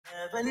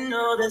Never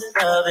know this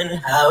love and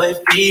how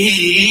it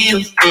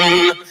feels.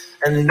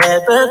 I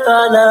never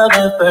thought love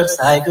at first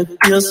sight could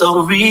feel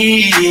so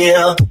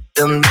real.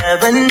 You'll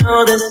never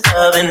know this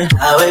love and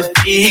how it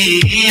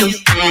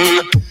feels.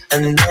 I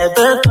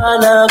never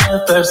thought love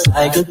at first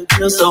sight could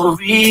feel so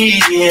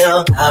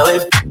real. How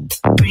it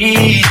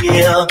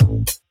real,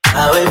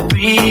 how it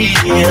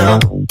real.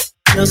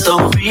 Feel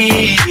so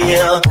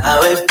real.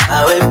 How it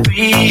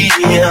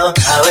real,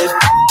 how it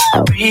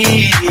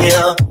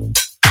real.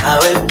 How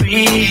it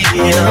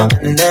real,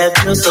 and that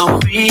feels so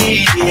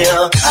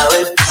real. How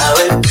it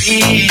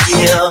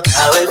real,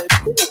 how it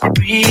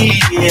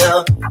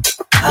real,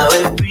 how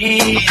it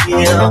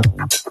real,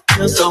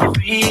 feels so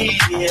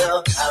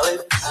real. How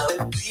it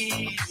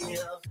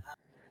real.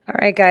 All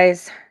right,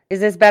 guys,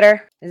 is this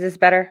better? Is this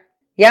better?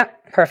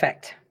 Yep,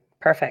 perfect,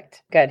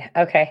 good.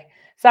 Okay,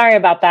 sorry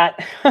about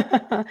that.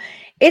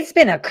 It's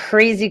been a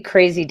crazy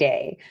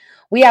day.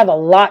 We have a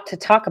lot to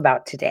talk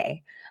about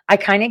today. I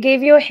kind of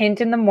gave you a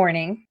hint in the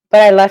morning, but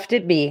I left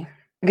it be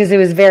because it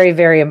was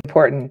very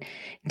important.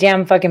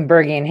 Damn fucking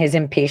Bergie and his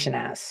impatient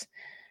ass.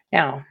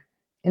 Now,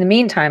 in the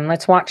meantime,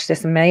 let's watch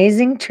this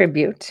amazing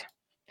tribute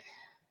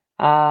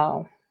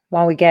while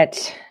we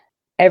get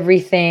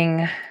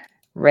everything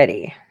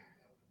ready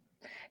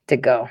to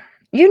go.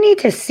 You need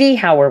to see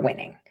how we're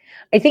winning.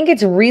 I think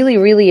it's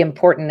really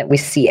important that we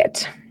see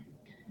it.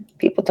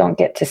 People don't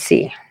get to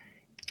see.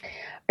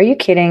 Are you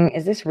kidding?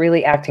 Is this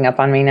really acting up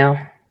on me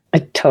now?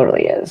 It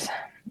totally is.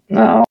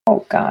 Oh,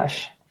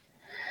 gosh.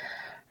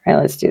 All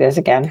right, let's do this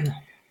again.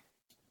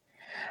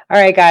 All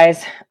right,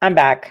 guys, I'm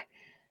back.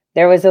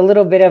 There was a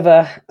little bit of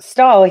a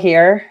stall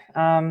here.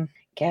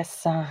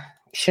 Guess we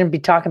shouldn't be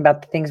talking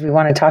about the things we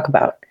want to talk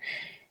about.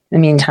 In the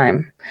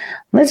meantime,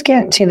 let's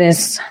get to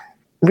this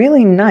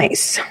really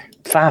nice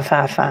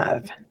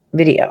 555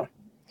 video.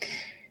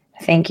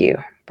 Thank you,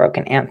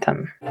 Broken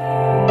Anthem.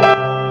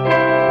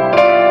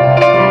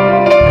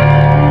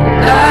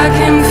 I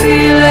can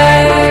feel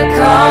it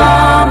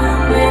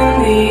coming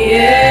in the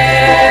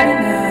air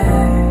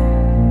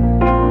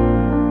tonight.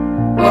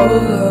 Oh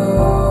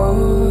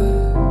Lord.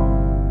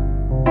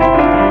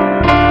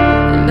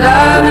 And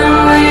I've been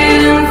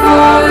waiting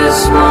for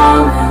this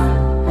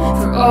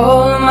moment for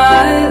all of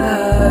my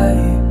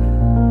life.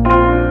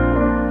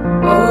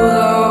 Oh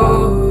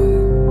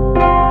Lord.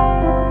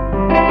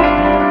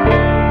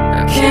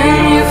 Now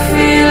can you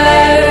feel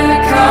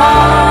it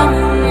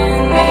coming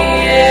in the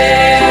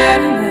air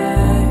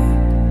tonight?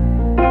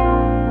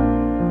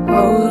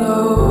 Oh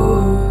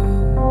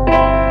Lord.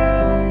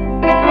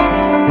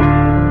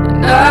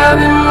 And I've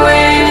been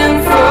waiting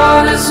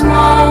for this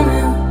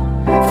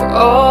moment for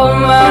all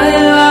my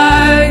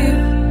life.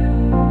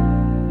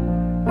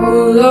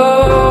 Oh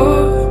Lord.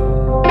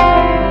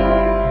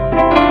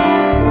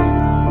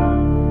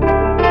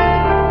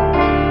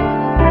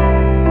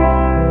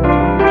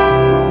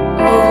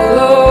 Oh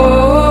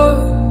Lord.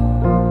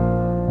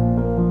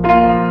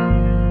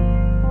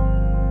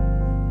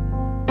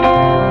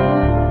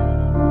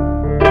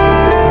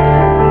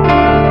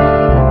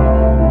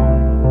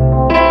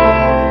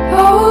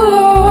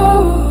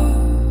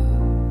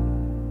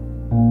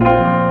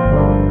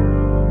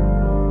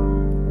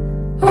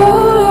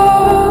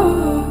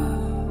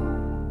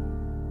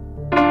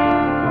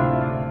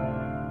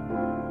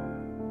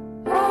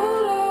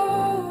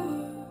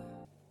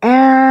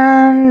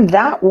 And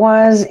that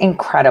was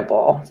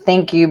incredible.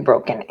 Thank you,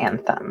 Broken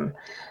Anthem.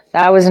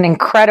 That was an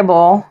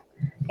incredible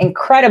video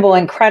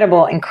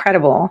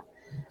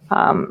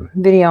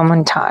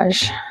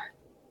montage.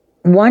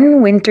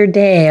 One winter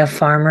day, a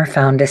farmer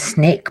found a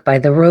snake by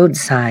the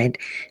roadside,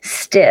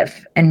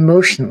 stiff and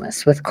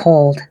motionless with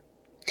cold.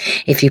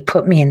 "If you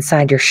put me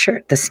inside your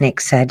shirt," the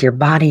snake said, "your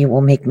body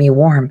will make me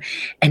warm,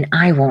 and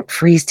I won't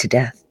freeze to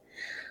death."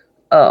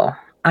 "Oh,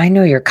 I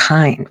know you're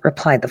kind,"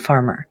 replied the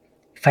farmer.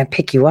 "If I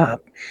pick you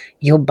up,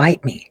 you'll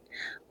bite me."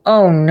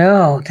 "Oh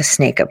no," the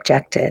snake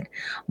objected.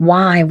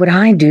 "Why would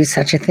I do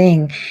such a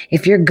thing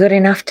if you're good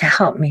enough to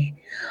help me?"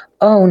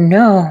 "Oh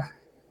no."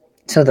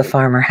 So the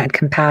farmer had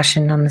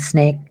compassion on the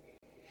snake,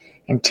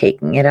 and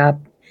taking it up,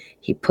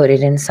 he put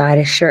it inside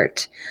his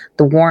shirt.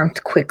 The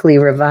warmth quickly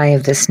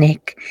revived the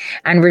snake,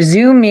 and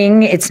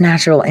resuming its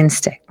natural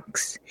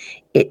instincts,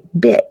 it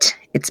bit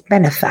its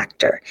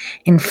benefactor,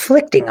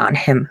 inflicting on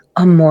him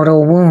a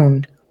mortal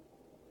wound.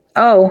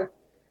 "Oh,"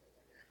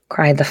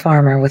 cried the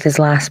farmer with his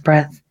last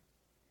breath.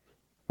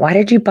 "Why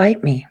did you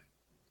bite me?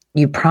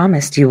 You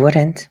promised you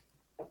wouldn't."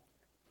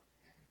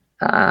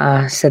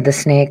 "Ah," said the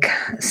snake,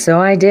 "so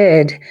I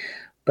did,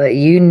 but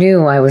you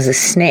knew I was a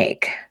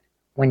snake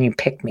when you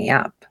picked me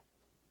up."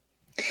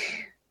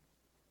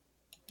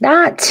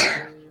 That,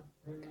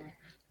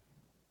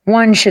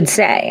 one should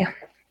say,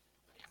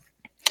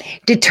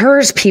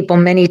 deters people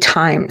many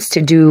times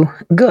to do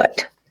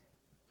good,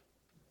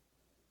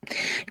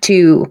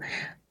 to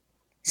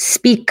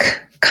speak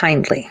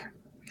kindly,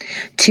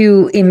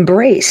 to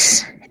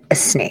embrace a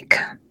snake,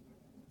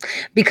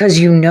 because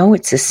you know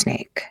it's a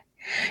snake.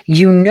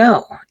 You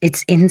know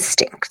it's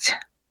instinct,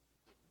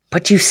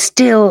 but you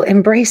still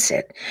embrace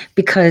it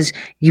because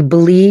you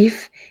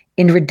believe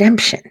in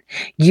redemption.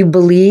 You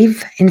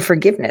believe in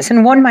forgiveness.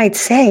 And one might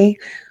say,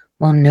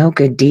 well, no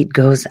good deed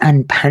goes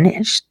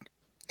unpunished.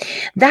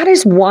 That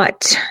is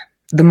what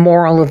the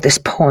moral of this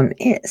poem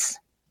is.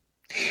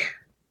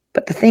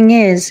 But the thing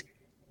is,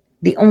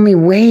 the only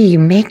way you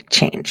make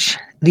change,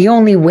 the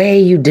only way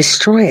you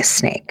destroy a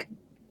snake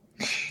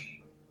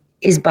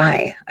is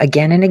by,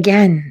 again and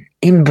again,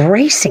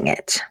 embracing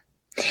it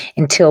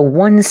until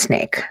one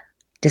snake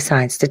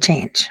decides to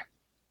change.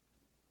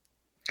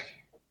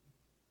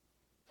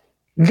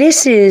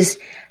 This is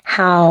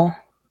how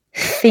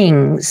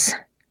things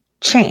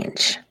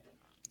change.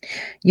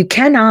 You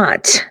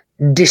cannot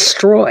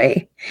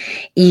destroy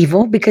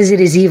evil because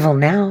it is evil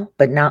now,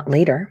 but not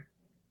later.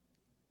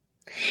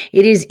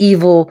 It is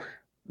evil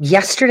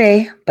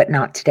yesterday, but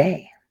not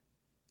today.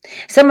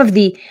 Some of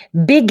the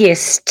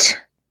biggest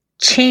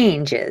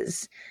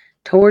changes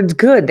towards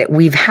good that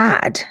we've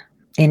had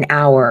in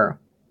our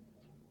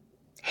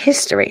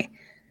history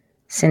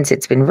since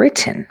it's been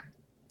written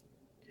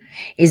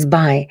is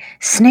by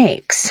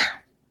snakes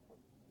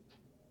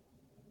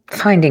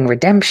finding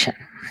redemption.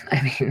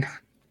 I mean,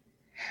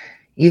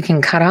 you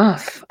can cut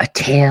off a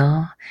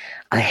tail,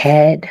 a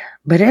head,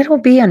 but it'll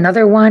be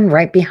another one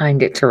right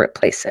behind it to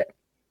replace it.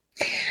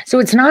 So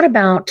it's not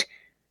about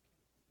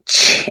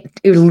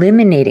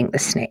eliminating the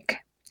snake.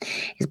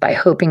 It's by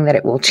hoping that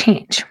it will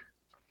change.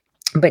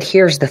 But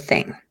here's the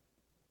thing.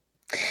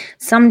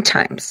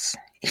 Sometimes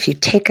if you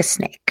take a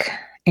snake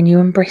and you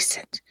embrace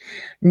it,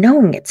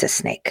 knowing it's a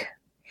snake,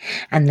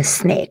 and the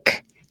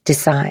snake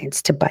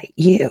decides to bite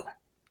you,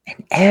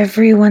 and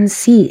everyone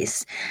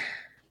sees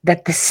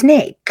that the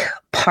snake,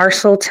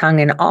 parcel tongue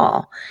and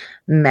all,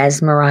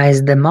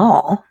 mesmerized them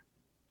all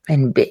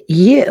and bit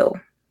you.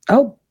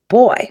 Oh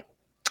boy,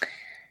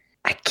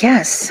 I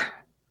guess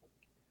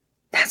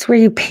that's where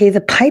you pay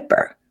the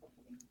piper.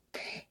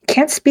 You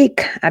can't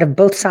speak out of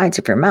both sides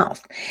of your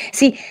mouth.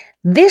 See,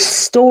 this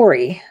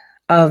story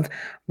of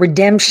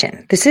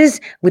redemption, this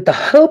is with the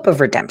hope of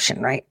redemption,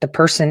 right? The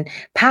person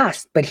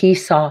passed, but he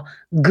saw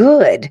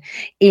good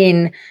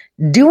in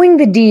doing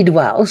the deed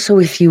well. So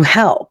if you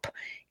help,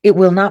 it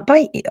will not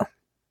bite you,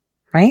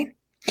 right?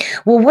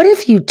 Well, what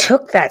if you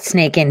took that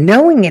snake and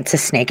knowing it's a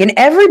snake and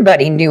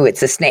everybody knew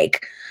it's a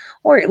snake,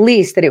 or at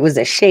least that it was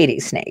a shady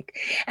snake,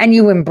 and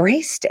you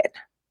embraced it?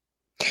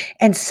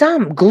 And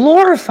some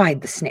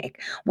glorified the snake.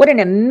 What an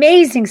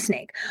amazing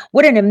snake.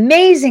 What an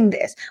amazing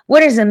this.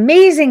 What is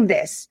amazing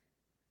this?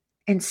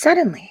 And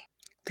suddenly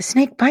the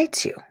snake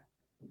bites you.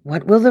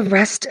 What will the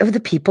rest of the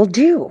people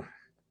do?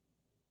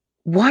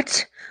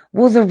 What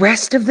will the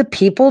rest of the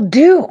people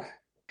do?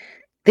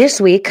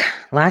 Last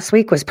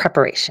week was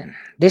preparation.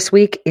 This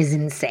week is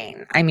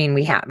insane. I mean,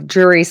 we have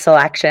jury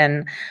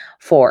selection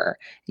for,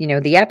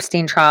 the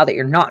Epstein trial that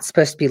you're not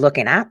supposed to be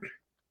looking at.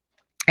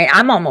 And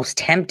I'm almost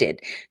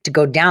tempted to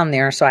go down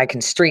there so I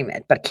can stream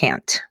it, but I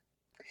can't.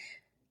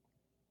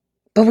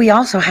 But we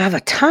also have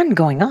a ton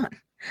going on.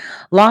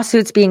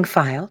 Lawsuits being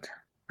filed,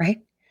 right?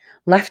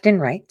 Left and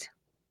right.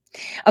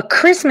 A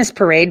Christmas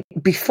parade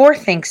before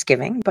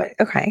Thanksgiving, but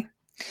okay.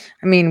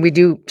 I mean, we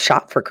do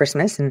shop for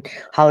Christmas and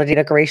holiday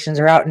decorations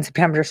are out in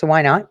September, so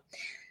why not?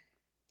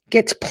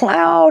 Gets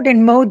plowed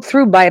and mowed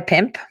through by a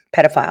pimp,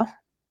 pedophile.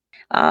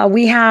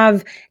 We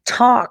have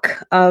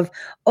talk of,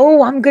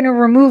 I'm going to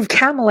remove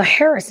Kamala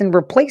Harris and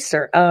replace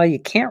her. You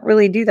can't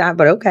really do that,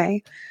 but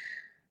okay.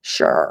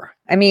 Sure.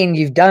 I mean,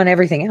 you've done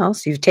everything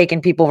else. You've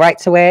taken people's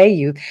rights away.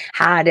 You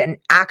had an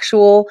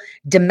actual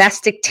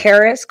domestic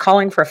terrorist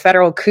calling for a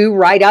federal coup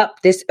right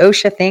up this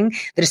OSHA thing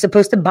that is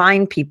supposed to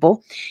bind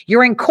people.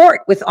 You're in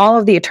court with all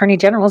of the attorney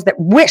generals that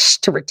wish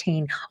to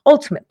retain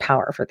ultimate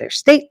power for their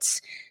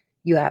states.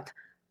 You have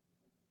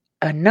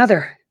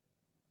another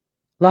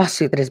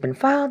lawsuit that has been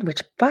filed,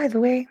 which, by the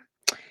way,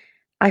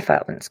 I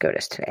filed in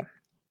SCOTUS today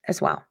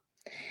as well.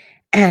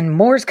 And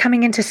more's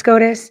coming into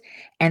SCOTUS,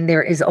 and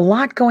there is a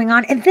lot going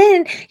on. And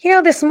then,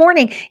 this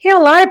morning, a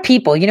lot of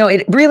people,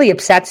 it really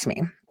upsets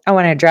me. I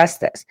want to address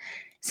this.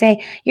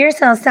 Say, you're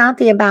so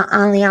salty about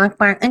Ali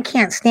Akbar. I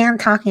can't stand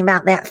talking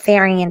about that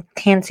fairy and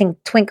dancing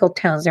twinkle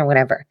toes or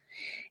whatever.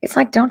 It's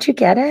like, don't you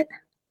get it?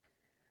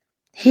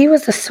 He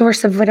was the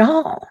source of it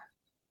all.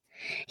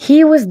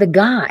 He was the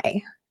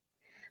guy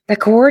that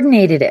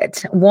coordinated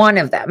it, one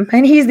of them,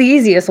 and he's the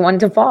easiest one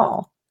to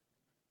fall.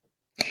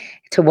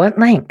 To what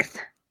length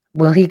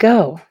will he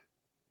go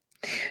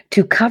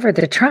to cover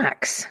the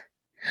tracks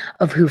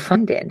of who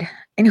funded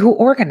and who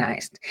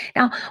organized?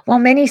 Now, while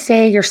many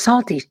say you're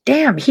salty,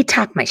 damn, he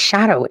tapped my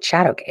shadow at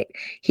Shadowgate.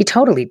 He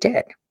totally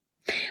did.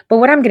 But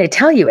what I'm going to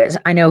tell you is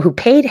I know who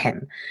paid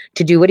him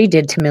to do what he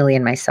did to Millie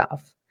and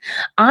myself.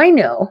 I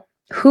know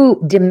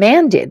who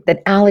demanded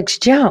that Alex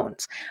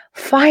Jones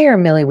fire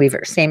Millie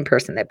Weaver, same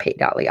person that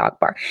paid Ali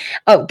Akbar.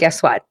 Oh,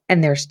 guess what?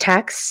 And there's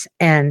texts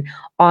and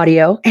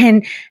audio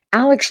and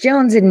Alex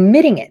Jones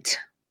admitting it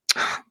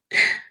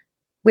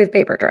with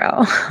paper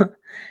trail.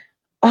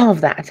 All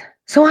of that.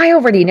 So I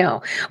already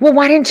know. Well,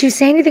 why didn't you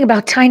say anything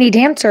about Tiny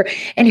Dancer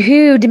and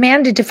who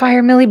demanded to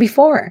fire Millie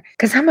before?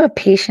 Because I'm a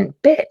patient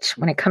bitch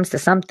when it comes to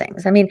some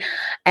things. I mean,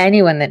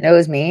 anyone that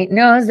knows me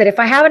knows that if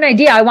I have an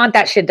idea, I want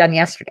that shit done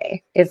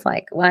yesterday. It's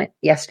like, what?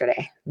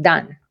 Yesterday.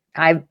 Done.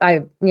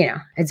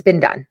 It's been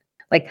done.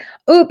 Like,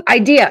 oop,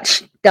 idea,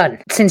 done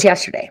since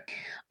yesterday.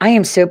 I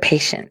am so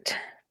patient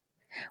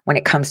when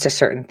it comes to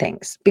certain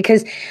things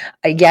because,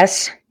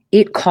 yes,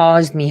 it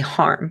caused me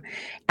harm.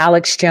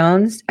 Alex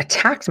Jones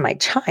attacked my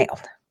child,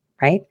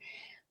 right?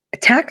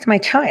 Attacked my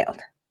child.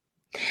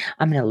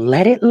 I'm going to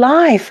let it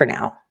lie for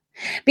now.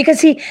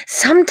 Because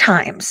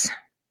sometimes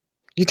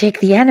you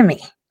take the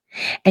enemy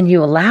and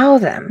you allow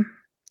them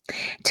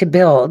to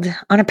build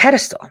on a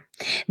pedestal.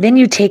 Then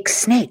you take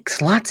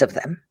snakes, lots of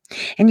them,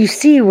 and you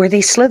see where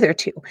they slither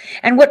to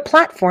and what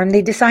platform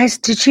they decide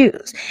to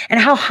choose and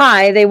how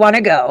high they want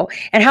to go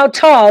and how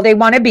tall they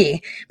want to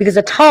be. Because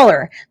the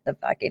taller the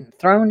fucking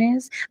throne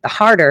is, the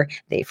harder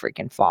they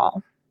freaking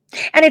fall.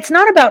 And it's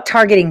not about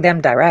targeting them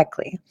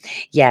directly.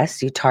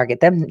 Yes, you target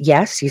them.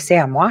 Yes, you say,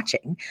 I'm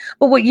watching.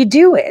 But what you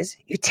do is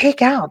you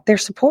take out their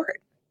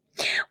support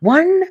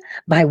one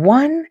by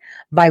one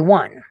by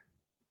one.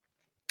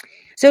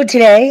 So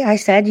today I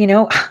said,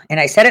 and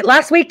I said it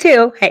last week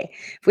too, hey,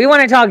 if we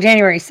want to talk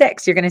January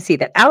 6th, you're going to see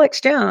that Alex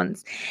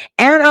Jones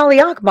and Ali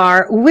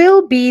Akbar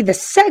will be the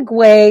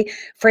segue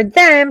for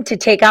them to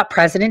take out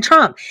President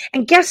Trump.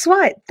 And guess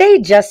what? They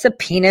just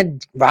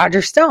subpoenaed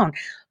Roger Stone.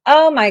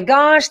 Oh my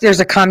gosh, there's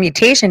a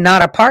commutation,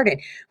 not a pardon,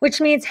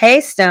 which means, hey,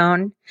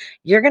 Stone,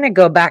 you're going to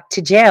go back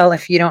to jail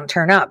if you don't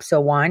turn up.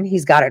 So 1,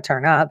 he's got to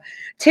turn up.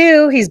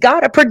 2, he's got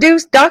to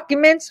produce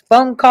documents,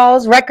 phone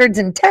calls, records,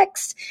 and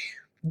texts.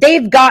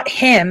 They've got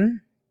him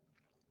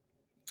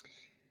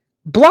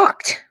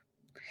blocked.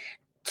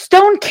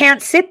 Stone can't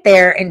sit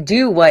there and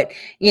do what,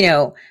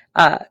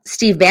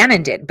 Steve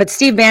Bannon did. But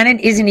Steve Bannon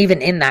isn't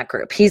even in that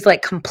group. He's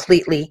like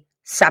completely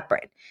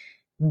separate.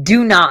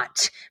 Do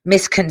not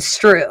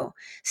misconstrue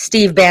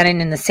Steve Bannon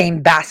in the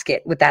same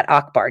basket with that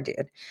Akbar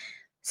dude.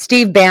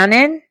 Steve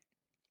Bannon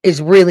is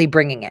really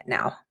bringing it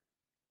now.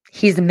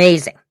 He's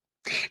amazing.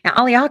 Now,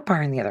 Ali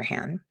Akbar, on the other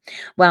hand,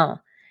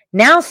 well,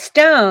 now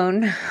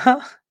Stone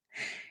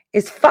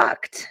is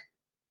fucked.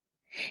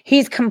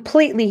 He's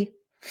completely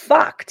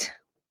fucked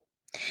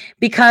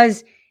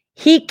because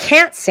he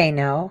can't say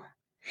no.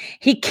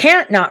 He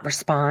can't not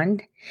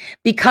respond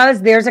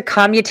because there's a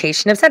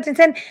commutation of sentence.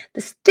 And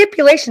the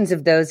stipulations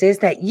of those is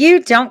that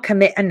you don't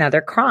commit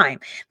another crime.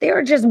 They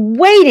are just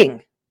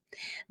waiting.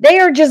 They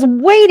are just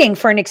waiting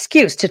for an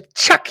excuse to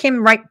chuck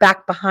him right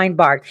back behind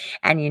bars.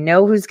 And you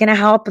know who's going to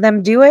help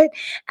them do it?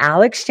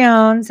 Alex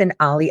Jones and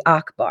Ali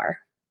Akbar.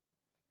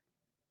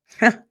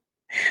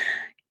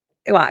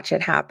 Watch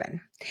it happen.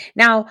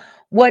 Now,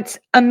 what's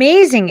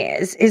amazing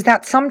is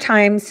that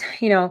sometimes,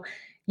 you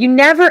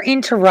never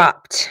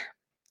interrupt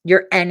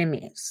your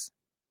enemies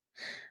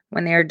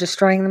when they're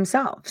destroying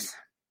themselves.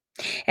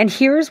 And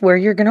here's where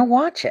you're going to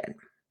watch it.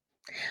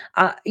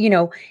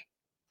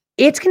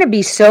 It's going to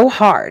be so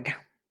hard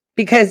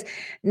because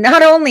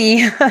not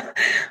only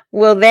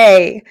will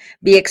they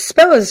be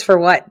exposed for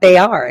what they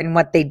are and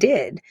what they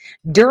did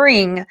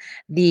during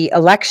the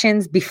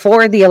elections,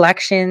 before the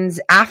elections,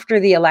 after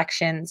the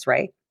elections,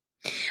 right?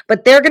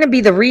 But they're going to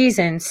be the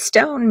reason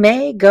Stone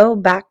may go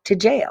back to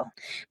jail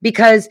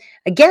because,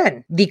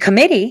 again, the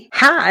committee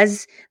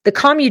has the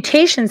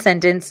commutation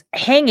sentence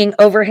hanging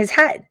over his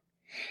head.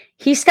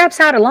 He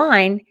steps out of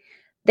line,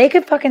 they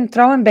could fucking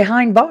throw him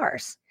behind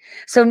bars.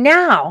 So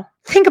now,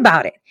 think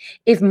about it.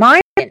 If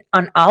my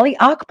on Ali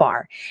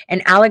Akbar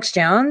and Alex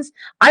Jones,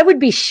 I would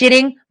be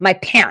shitting my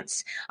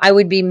pants. I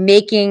would be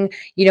making,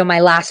 my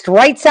last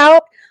rites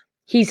out.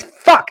 He's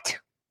fucked.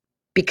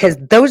 Because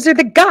those are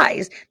the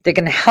guys that are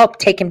going to help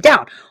take him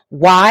down.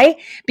 Why?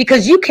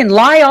 Because you can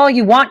lie all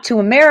you want to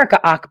America,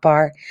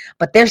 Akbar,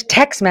 but there's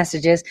text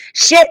messages.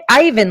 Shit,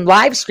 I even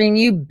live stream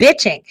you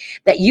bitching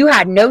that you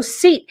had no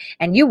seat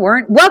and you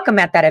weren't welcome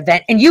at that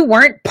event and you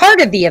weren't part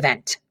of the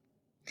event.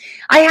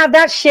 I have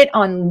that shit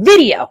on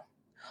video.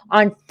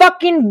 On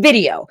fucking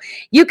video.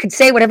 You could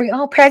say whatever,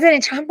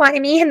 President Trump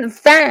wanted me in the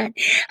front.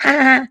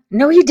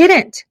 No, you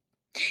didn't.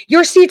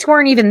 Your seats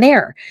weren't even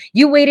there.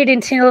 You waited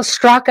until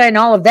Straka and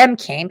all of them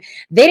came.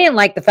 They didn't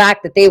like the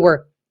fact that they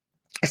were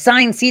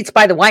assigned seats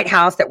by the White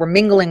House that were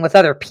mingling with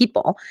other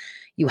people.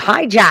 You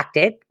hijacked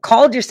it,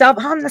 called yourself,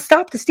 I'm the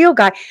Stop the Steal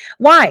guy.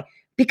 Why?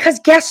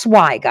 Because guess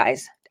why,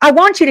 guys? I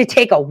want you to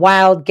take a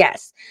wild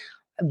guess.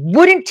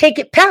 Wouldn't take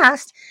it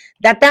past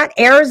that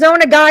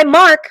Arizona guy,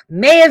 Mark,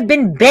 may have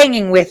been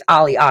banging with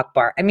Ali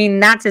Akbar. I mean,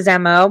 that's his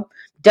MO.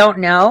 Don't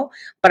know,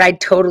 but I'd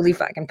totally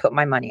fucking put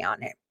my money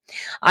on it.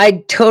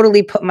 I'd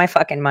totally put my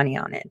fucking money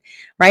on it,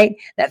 right?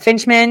 That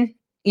Finchman,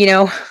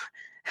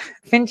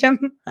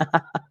 Fincham,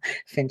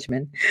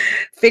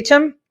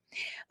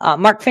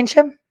 Mark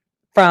Fincham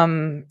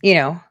from,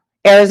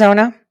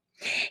 Arizona.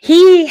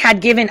 He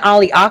had given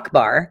Ali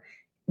Akbar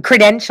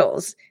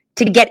credentials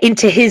to get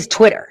into his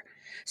Twitter.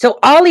 So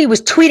Ali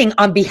was tweeting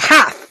on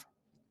behalf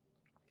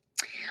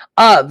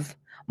of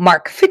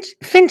Mark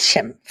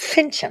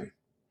Fincham.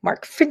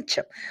 Mark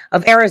Fincham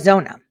of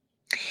Arizona.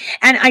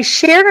 And I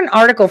shared an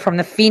article from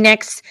the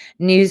Phoenix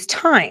News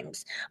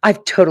Times.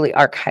 I've totally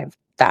archived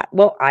that.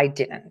 Well, I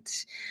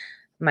didn't.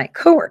 My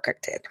coworker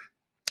did.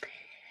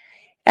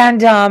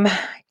 And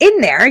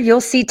in there,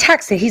 you'll see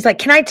text. He's like,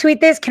 can I tweet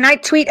this? Can I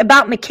tweet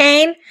about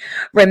McCain?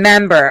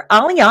 Remember,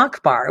 Ali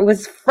Akbar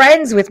was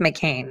friends with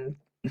McCain.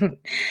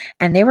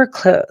 And they were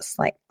close,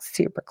 like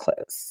super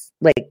close,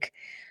 like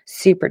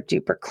super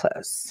duper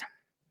close.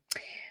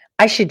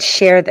 I should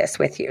share this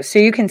with you so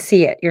you can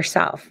see it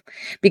yourself.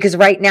 Because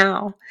right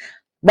now,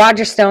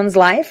 Roger Stone's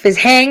life is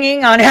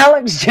hanging on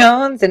Alex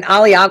Jones and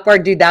Ali Akbar.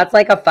 Dude, that's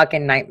like a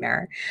fucking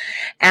nightmare.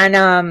 And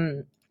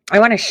I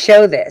want to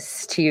show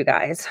this to you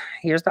guys.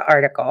 Here's the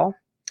article.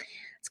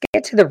 Let's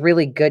get to the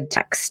really good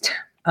text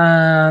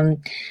where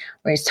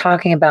he's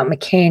talking about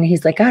McCain.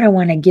 He's like, I don't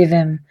want to give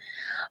him.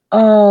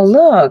 Oh,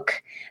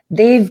 look,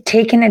 they've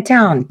taken it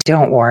down.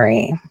 Don't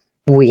worry.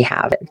 We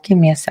have it. Give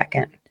me a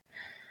second.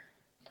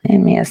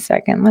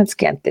 Let's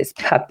get this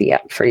puppy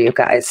up for you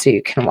guys so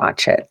you can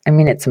watch it. I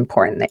mean, it's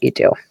important that you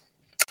do.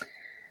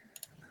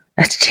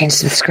 Let's change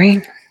the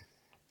screen.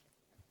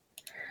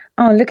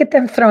 Oh, look at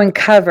them throwing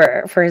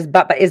cover for his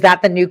butt. But is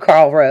that the new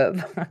Karl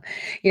Rove?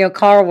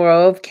 Karl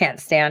Rove can't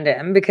stand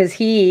him because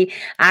he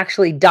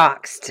actually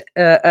doxed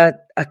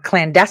a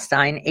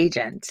clandestine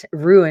agent,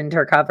 ruined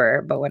her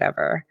cover, but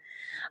whatever.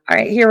 All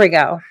right, here we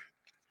go.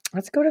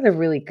 Let's go to the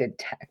really good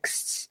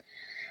texts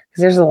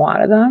because there's a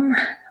lot of them,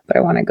 but I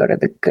want to go to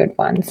the good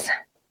ones.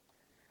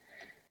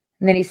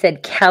 And then he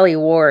said Kelly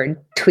Ward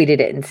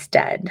tweeted it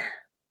instead.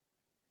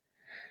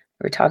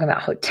 We were talking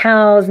about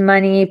hotels,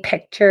 money,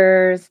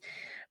 pictures.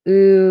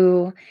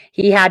 Ooh,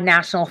 he had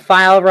National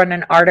File run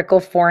an article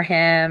for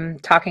him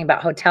talking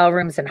about hotel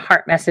rooms and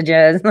heart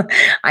messages.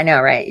 I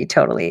know, right? You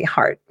totally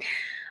heart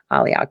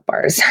Ali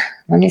Akbar's.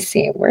 Let me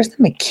see. Where's the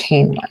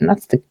McCain one?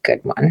 That's the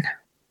good one.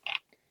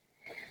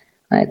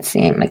 Let's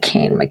see.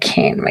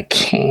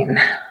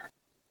 McCain.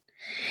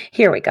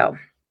 Here we go.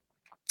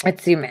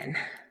 Let's zoom in.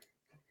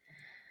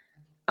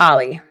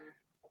 Ali.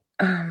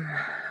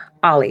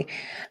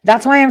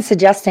 That's why I'm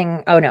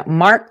suggesting,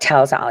 Mark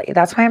tells Ali,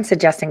 that's why I'm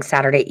suggesting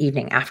Saturday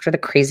evening after the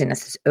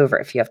craziness is over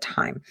if you have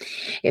time.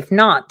 If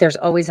not, there's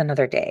always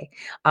another day.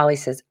 Ali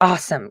says,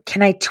 awesome.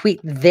 Can I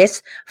tweet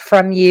this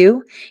from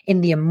you?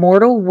 In the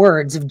immortal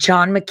words of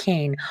John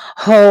McCain,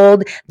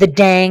 hold the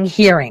dang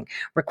hearing.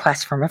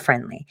 Request from a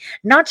friendly.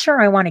 Not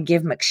sure I want to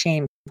give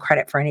McShane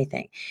credit for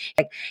anything.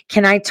 Like,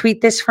 can I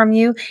tweet this from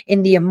you?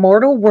 In the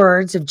immortal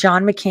words of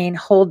John McCain,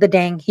 hold the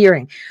dang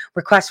hearing.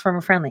 Request from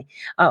a friendly.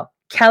 Oh,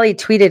 Kelly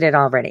tweeted it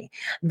already.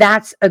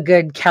 That's a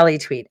good Kelly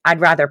tweet. I'd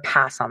rather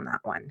pass on that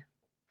one.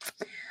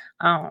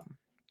 Oh,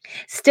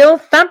 still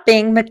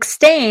thumping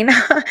McStain.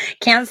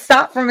 Can't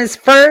stop from his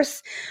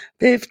first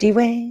 50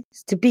 ways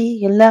to be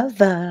your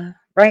lover.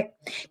 Right?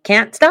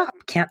 Can't stop,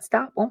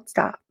 won't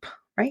stop.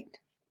 Right?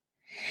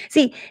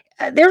 See,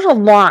 there's a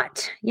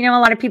lot. A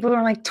lot of people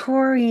are like,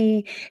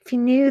 Tori, if you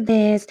knew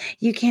this,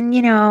 you can,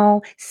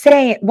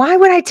 say it. Why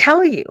would I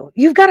tell you?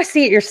 You've got to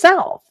see it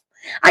yourself.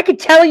 I could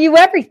tell you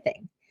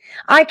everything.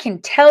 I can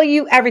tell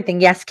you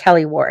everything. Yes,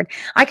 Kelly Ward.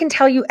 I can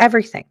tell you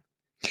everything.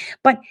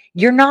 But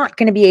you're not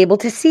going to be able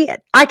to see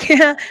it.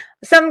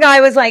 Some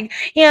guy was like,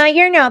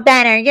 you're no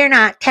better. You're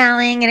not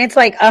telling. And it's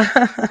like,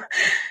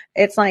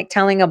 it's like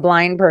telling a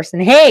blind person,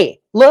 hey,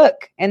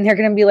 look. And they're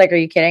going to be like, are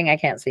you kidding? I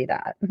can't see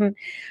that.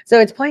 So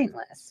it's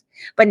pointless.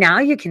 But now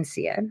you can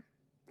see it,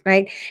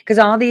 right? Because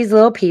all these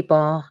little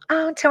people,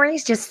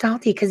 Tori's just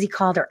salty because he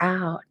called her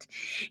out.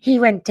 He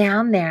went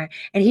down there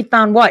and he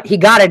found what? He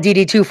got a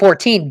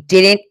DD-214,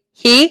 didn't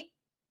he?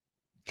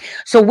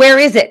 So where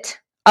is it?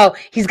 Oh,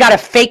 he's got a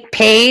fake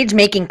page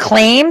making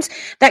claims.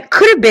 That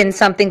could have been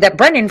something that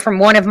Brendan from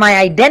one of my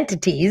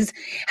identities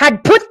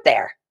had put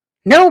there.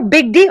 No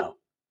big deal.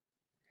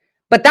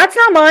 But that's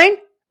not mine.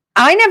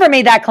 I never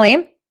made that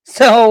claim.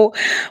 So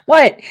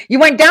what? You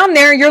went down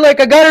there, you're like,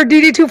 I got her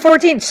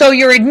DD-214. So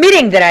you're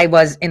admitting that I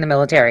was in the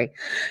military.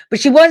 But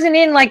she wasn't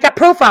in like that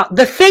profile,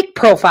 the fake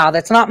profile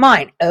that's not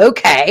mine.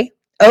 Okay.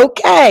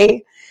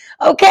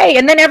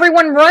 And then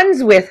everyone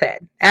runs with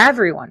it.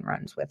 Everyone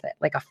runs with it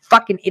like a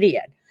fucking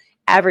idiot.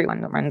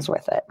 Everyone runs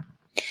with it.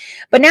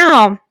 But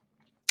now,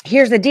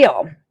 here's the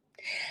deal.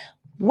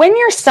 When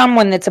you're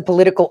someone that's a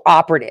political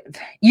operative,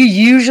 you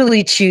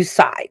usually choose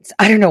sides.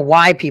 I don't know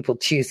why people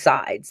choose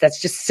sides.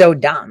 That's just so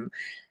dumb.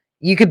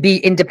 You could be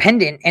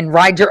independent and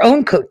ride your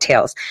own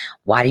coattails.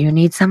 Why do you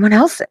need someone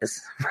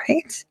else's,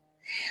 right?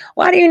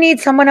 Why do you need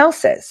someone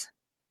else's?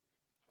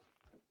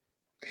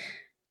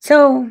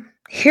 So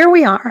here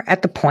we are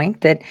at the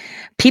point that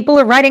people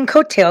are riding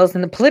coattails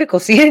in the political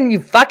scene and you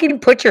fucking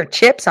put your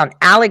chips on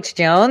Alex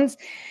Jones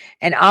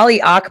and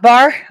Ali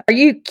Akbar. Are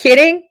you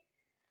kidding?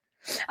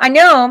 I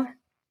know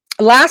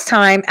last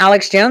time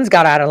Alex Jones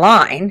got out of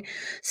line,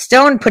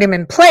 Stone put him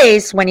in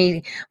place when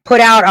he put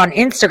out on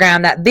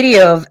Instagram that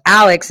video of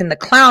Alex in the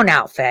clown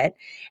outfit.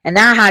 And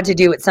that had to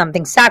do with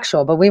something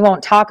sexual, but we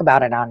won't talk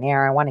about it on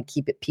air. I want to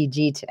keep it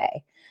PG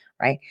today,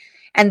 right?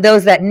 And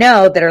those that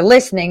are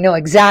listening know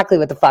exactly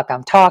what the fuck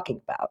I'm talking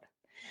about.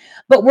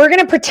 But we're going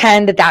to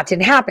pretend that that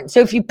didn't happen. So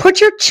if you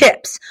put your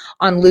chips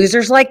on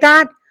losers like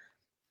that,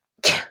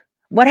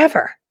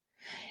 whatever.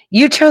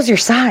 You chose your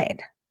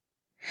side.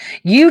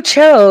 You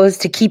chose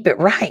to keep it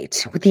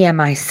right with the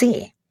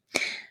MIC.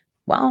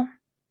 Well,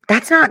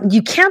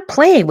 you can't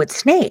play with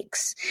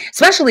snakes,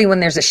 especially when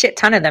there's a shit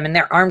ton of them and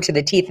they're armed to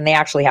the teeth and they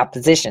actually have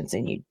positions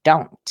and you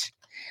don't,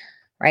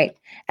 right?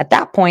 At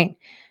that point,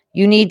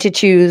 you need to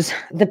choose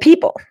the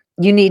people.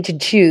 You need to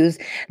choose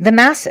the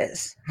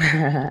masses.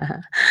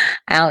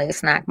 Ali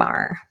Snack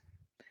Bar.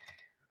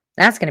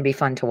 That's going to be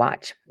fun to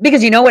watch.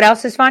 Because you know what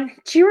else is fun?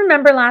 Do you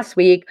remember last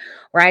week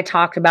where I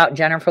talked about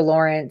Jennifer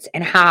Lawrence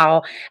and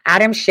how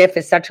Adam Schiff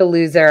is such a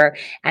loser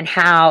and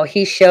how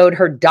he showed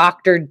her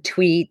doctored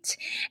tweet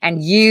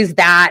and used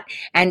that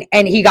and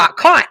he got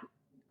caught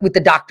with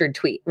the doctored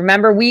tweet.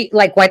 Remember, we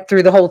went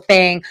through the whole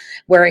thing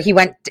where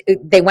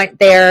they went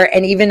there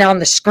and even on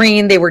the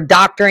screen, they were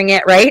doctoring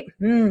it, right?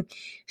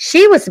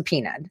 She was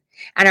subpoenaed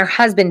and her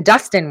husband,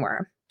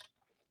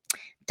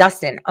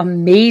 Dustin,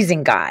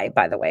 amazing guy,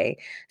 by the way,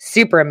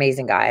 super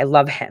amazing guy. I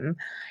love him.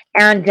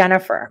 And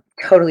Jennifer,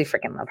 totally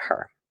freaking love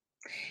her.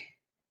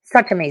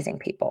 Such amazing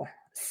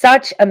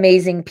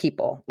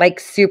people, like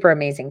super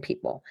amazing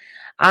people.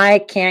 I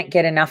can't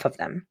get enough of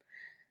them.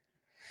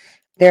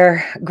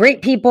 They're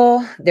great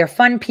people. They're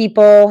fun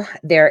people.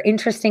 They're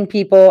interesting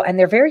people. And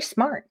they're very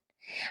smart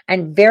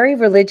and very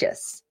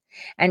religious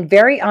and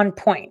very on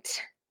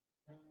point.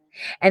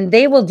 And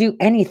they will do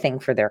anything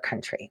for their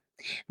country.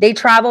 They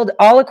traveled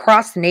all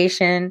across the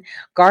nation,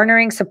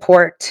 garnering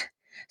support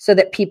so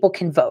that people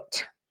can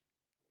vote.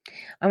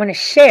 I want to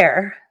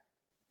share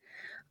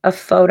a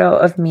photo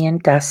of me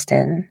and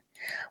Dustin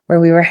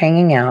where we were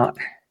hanging out.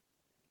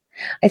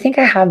 I think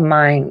I have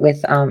mine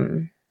with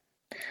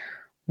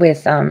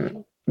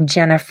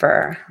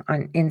Jennifer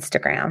on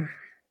Instagram.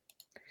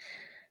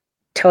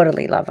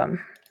 Totally love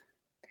them.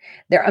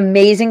 They're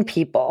amazing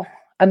people.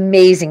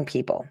 Amazing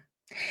people.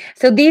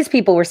 So these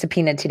people were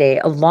subpoenaed today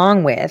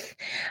along with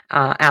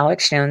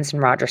Alex Jones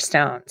and Roger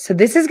Stone. So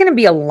this is going to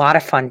be a lot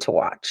of fun to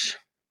watch.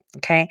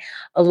 Okay?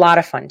 A lot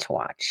of fun to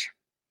watch.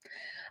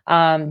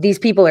 These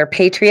people are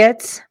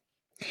patriots.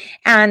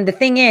 And the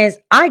thing is,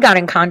 I got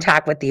in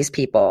contact with these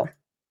people,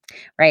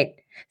 right?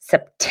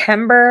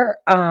 September,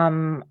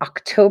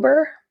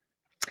 October.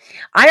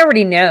 I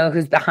already know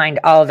who's behind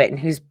all of it and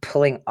who's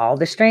pulling all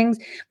the strings.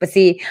 But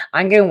see,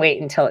 I'm going to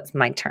wait until it's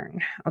my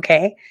turn.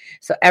 Okay.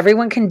 So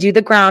everyone can do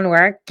the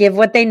groundwork, give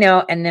what they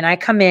know. And then I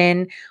come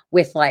in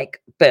with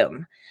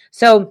boom.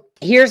 So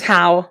here's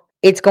how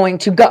it's going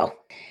to go.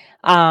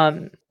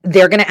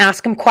 They're going to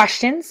ask them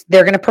questions.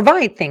 They're going to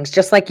provide things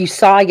just like you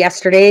saw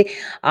yesterday.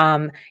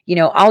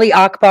 Ali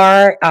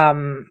Akbar,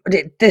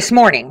 this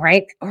morning,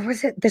 right? Or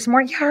was it this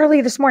morning? Yeah, early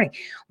this morning,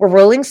 where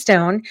Rolling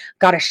Stone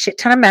got a shit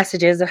ton of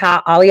messages of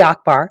how Ali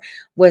Akbar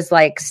was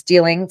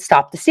stealing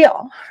Stop the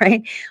Steal,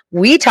 right?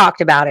 We talked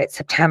about it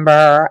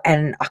September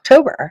and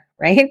October,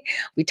 right?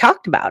 We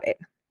talked about it,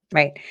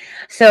 right?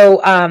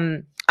 So,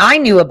 I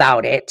knew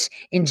about it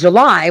in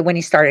July when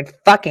he started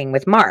fucking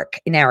with Mark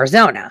in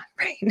Arizona,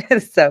 right?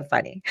 It's so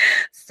funny.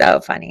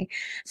 So funny.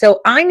 So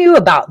I knew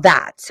about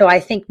that. So I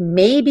think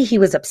maybe he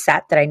was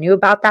upset that I knew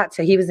about that.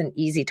 So he was an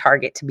easy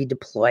target to be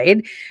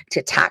deployed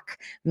to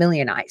attack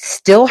Million Eyes.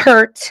 Still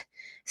hurt,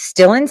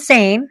 still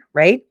insane,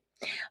 right?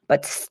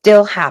 But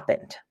still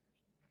happened.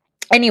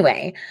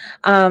 Anyway,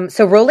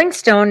 so Rolling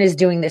Stone is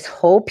doing this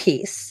whole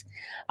piece.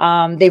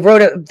 They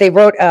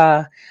wrote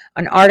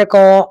an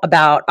article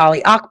about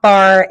Ali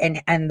Akbar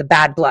and the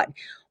bad blood.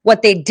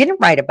 What they didn't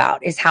write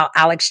about is how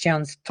Alex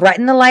Jones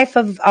threatened the life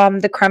of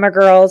the Crema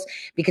girls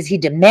because he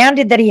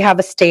demanded that he have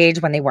a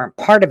stage when they weren't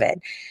part of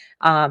it.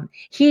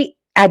 He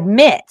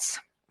admits,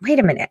 wait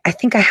a minute, I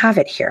think I have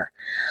it here.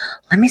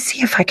 Let me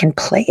see if I can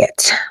play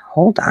it.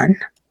 Hold on.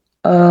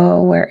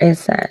 Oh, where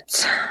is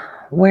it?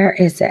 Where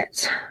is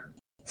it?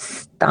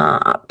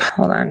 Stop.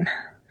 Hold on.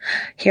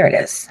 Here it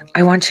is.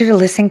 I want you to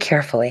listen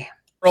carefully.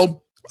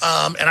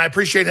 And I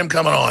appreciate him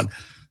coming on.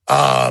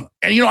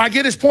 And I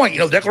get his point.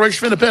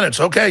 Declaration of Independence.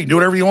 Okay, do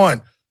whatever you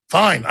want.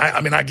 Fine.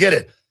 I get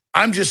it.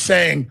 I'm just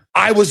saying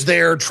I was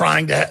there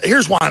trying to...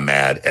 Here's why I'm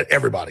mad at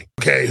everybody,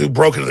 okay, who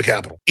broke into the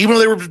Capitol, even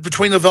though they were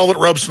between the velvet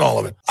ropes and all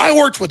of it. I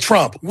worked with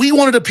Trump. We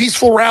wanted a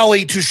peaceful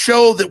rally to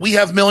show that we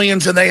have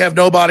millions and they have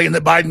nobody and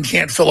that Biden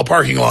can't fill a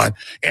parking lot.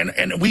 And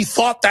we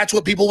thought that's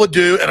what people would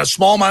do, and a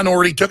small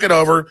minority took it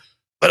over.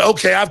 But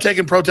okay, I've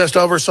taken protest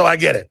over, so I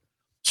get it.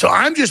 So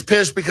I'm just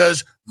pissed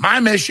because my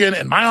mission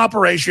and my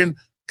operation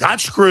got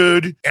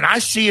screwed, and I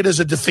see it as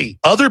a defeat.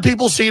 Other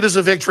people see it as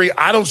a victory.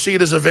 I don't see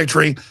it as a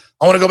victory.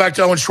 I want to go back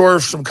to Owen Shore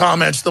for some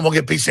comments, then we'll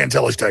get Pete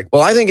Santelli's take.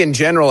 Well, I think in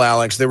general,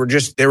 Alex, there were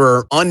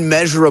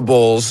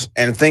unmeasurables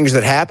and things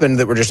that happened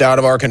that were just out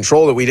of our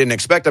control that we didn't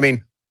expect.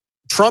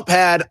 Trump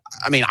had,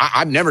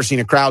 I've never seen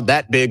a crowd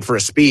that big for a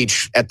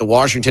speech at the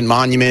Washington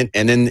Monument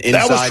and then inside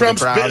that was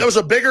Trump's, the crowd. That was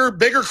a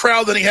bigger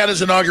crowd than he had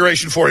his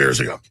inauguration 4 years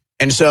ago.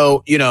 And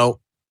so,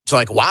 it's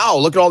like, wow,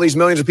 look at all these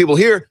millions of people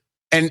here.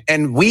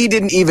 And we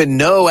didn't even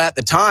know at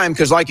the time,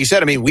 because like you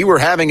said, we were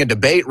having a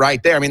debate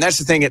right there. That's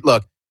the thing.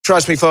 Look,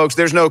 Trust me, folks,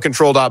 there's no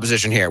controlled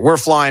opposition here. We're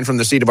flying from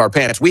the seat of our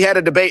pants. We had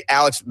a debate,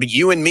 Alex,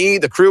 you and me,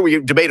 the crew, we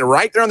debated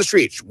right there on the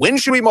streets. When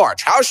should we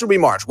march? How should we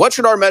march? What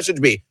should our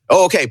message be?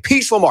 Oh, okay,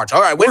 peaceful march.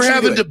 All right, we're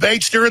having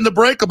debates during the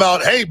break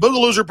about, hey,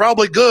 Boogaloos are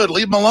probably good.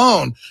 Leave them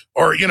alone.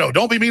 Or,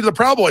 don't be mean to the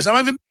Proud Boys.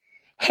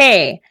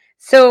 Hey,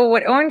 so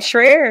what Owen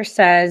Schroyer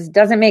says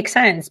doesn't make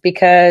sense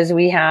because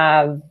we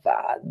have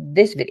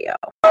this video.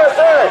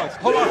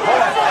 Hold on.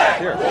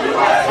 Here.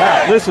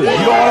 Now, listen, you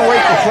don't want to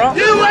wait for Trump?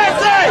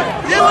 USA!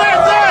 You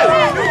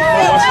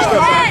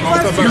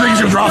think he's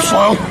going to drop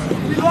slow?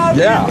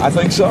 Yeah, I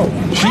think so.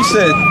 She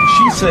said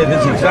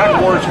his exact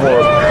words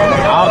were,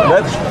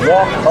 let's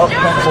walk up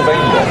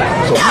Pennsylvania.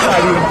 So he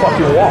might even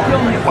fucking walk.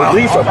 At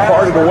least a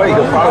part of the way,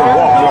 he'll probably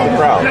walk through the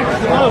crowd.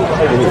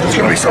 It's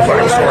going to be so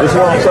fucking story. This is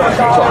what I'm saying.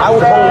 So I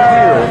would hold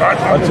here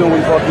until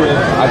we fucking,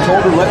 I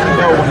told her, let me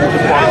know when you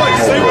can find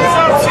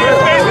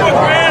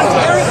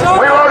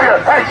We love you.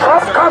 Hey,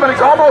 Trump's coming.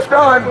 He's almost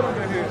done.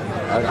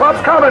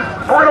 Trump's coming.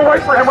 We're going to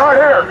wait for him right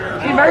here.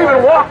 He may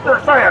even walk, they're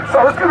saying.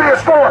 So this could be a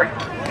story.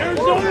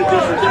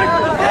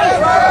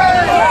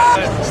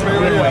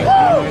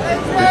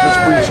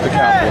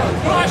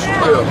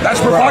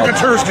 That's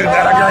provocateurs did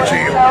that, I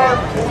guarantee you.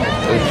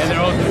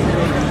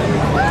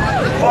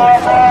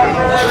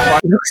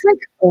 It looks like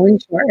Owen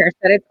Schroyer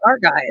said it's our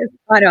guys.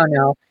 I don't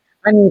know.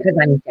 I mean, because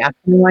I'm deaf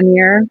in 1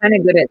 year, kind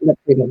of good at lip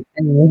reading,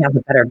 and we have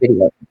a better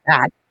video than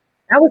that.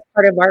 That was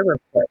part of our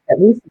report.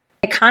 At least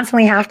I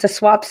constantly have to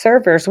swap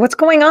servers. What's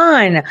going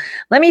on?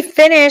 Let me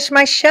finish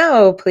my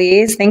show,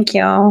 please. Thank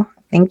you.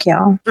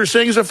 They're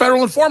saying he's a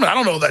federal informant. I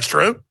don't know if that's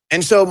true.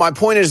 And so my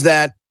point is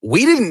that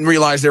we didn't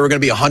realize there were going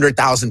to be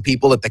 100,000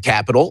 people at the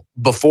Capitol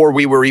before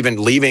we were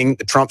even leaving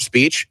the Trump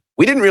speech.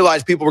 We didn't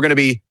realize people were going to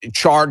be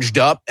charged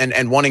up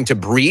and wanting to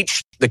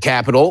breach the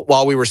Capitol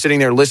while we were sitting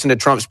there listening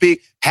to Trump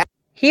speak.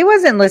 He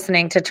wasn't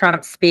listening to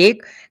Trump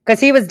speak because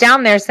he was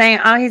down there saying,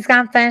 oh, he's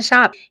going to finish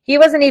up. He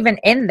wasn't even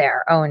in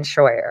there, Owen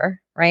Schroyer,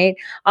 right?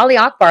 Ali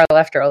Akbar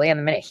left early, and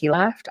the minute he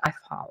left, I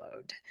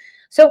followed.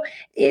 So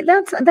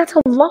that's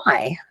a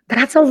lie.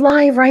 That's a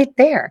lie right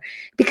there.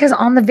 Because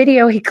on the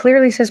video, he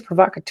clearly says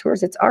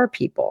provocateurs. It's our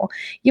people.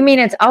 You mean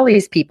it's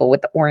Ali's people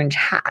with the orange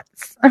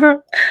hats.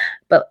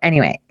 But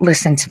anyway,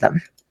 listen to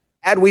them.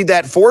 Had we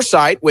that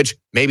foresight, which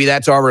maybe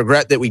that's our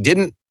regret that we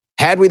didn't,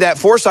 had we that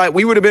foresight,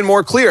 we would have been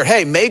more clear.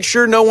 Hey, make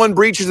sure no one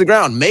breaches the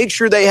ground. Make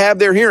sure they have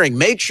their hearing.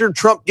 Make sure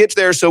Trump gets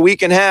there so we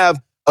can have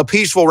a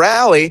peaceful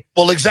rally.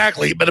 Well,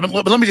 exactly. But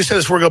let me just say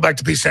this before we go back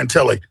to Pete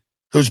Santilli,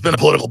 who's been a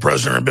political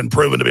prisoner and been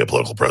proven to be a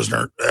political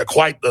prisoner,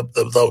 quite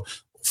the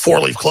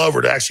four-leaf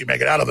clover to actually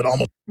make it out of it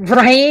almost.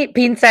 Right?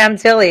 Pete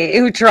Santilli,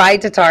 who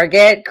tried to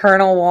target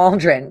Colonel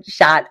Waldron.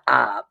 Shut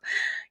up.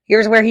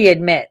 Here's where he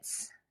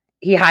admits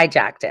he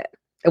hijacked it.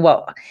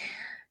 Well,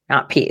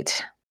 not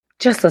Pete.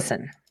 Just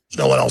listen.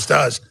 No one else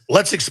does.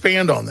 Let's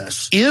expand on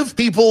this. If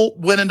people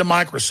went into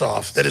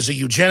Microsoft, that is a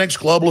eugenics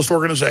globalist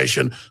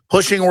organization,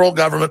 pushing world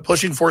government,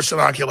 pushing forced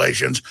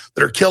inoculations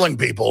that are killing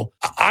people,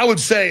 I would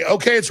say,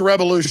 okay, it's a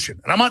revolution.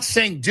 And I'm not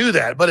saying do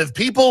that, but if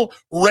people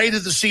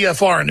raided the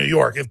CFR in New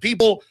York, if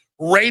people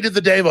raided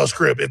the Davos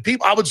group,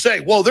 I would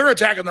say, whoa, they're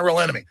attacking the real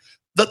enemy.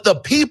 The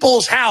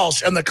people's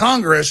house and the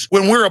Congress,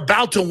 when we're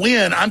about to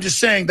win, I'm just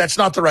saying that's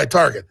not the right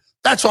target.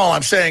 That's all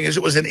I'm saying is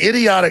it was an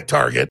idiotic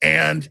target,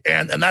 and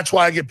that's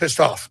why I get pissed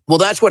off. Well,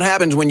 that's what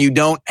happens when you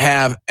don't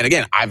have, and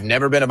again, I've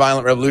never been a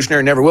violent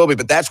revolutionary, never will be,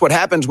 but that's what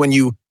happens when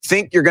you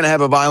think you're going to have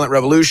a violent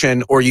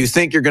revolution, or you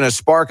think you're going to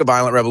spark a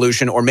violent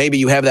revolution, or maybe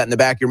you have that in the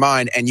back of your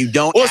mind, and you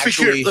don't let's be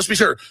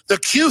sure. The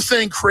Q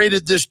thing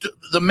created this,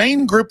 the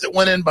main group that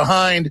went in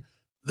behind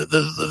the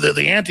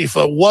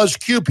Antifa was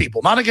Q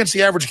people, not against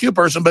the average Q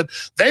person, but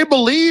they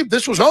believed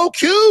this was,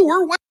 Q,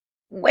 we're winning.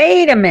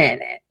 Wait a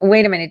minute.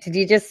 Did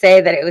you just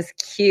say that it was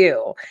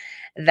Q,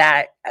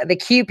 that the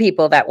Q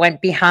people that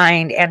went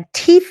behind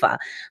Antifa?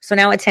 So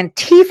now it's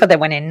Antifa that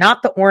went in,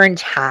 not the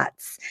orange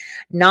hats,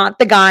 not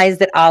the guys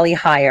that Ali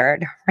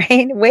hired,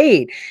 right?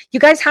 Wait, you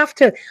guys have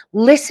to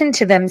listen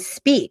to them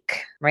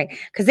speak, right?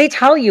 Because they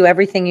tell you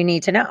everything you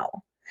need to know.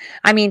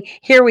 I mean,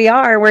 here we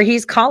are where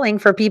he's calling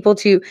for people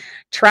to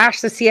trash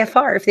the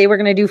CFR if they were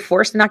going to do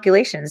forced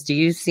inoculations. Do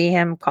you see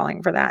him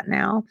calling for that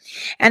now?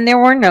 And there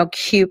were no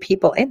Q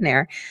people in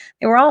there.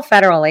 They were all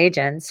federal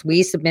agents.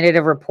 We submitted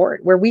a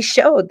report where we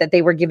showed that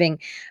they were giving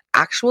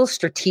actual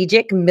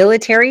strategic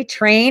military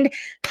trained,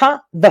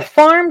 the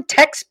farm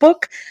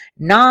textbook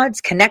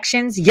nods,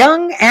 connections,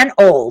 young and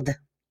old.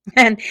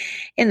 And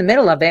in the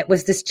middle of it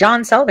was this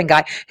John Sullivan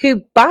guy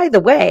who, by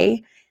the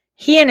way,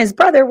 he and his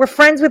brother were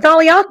friends with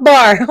Ali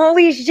Akbar.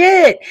 Holy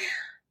shit.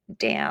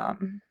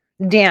 Damn.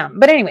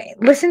 But anyway,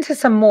 listen to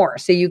some more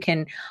so you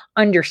can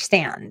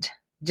understand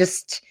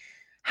just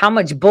how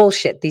much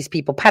bullshit these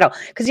people peddle.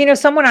 Because,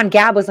 someone on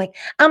Gab was like,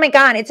 oh my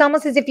God, it's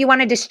almost as if you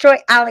want to destroy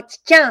Alex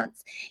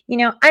Jones.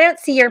 I don't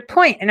see your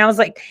point. And I was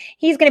like,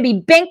 he's going to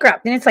be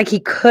bankrupt. And it's like he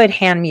could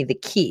hand me the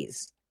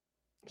keys.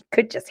 He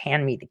could just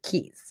hand me the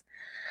keys.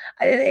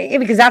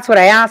 Because that's what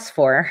I asked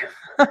for.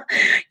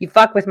 You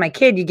fuck with my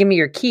kid, you give me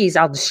your keys,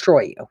 I'll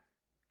destroy you.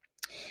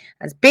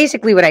 That's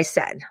basically what I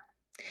said.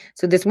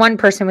 So this one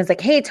person was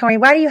like, hey, Tori,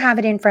 why do you have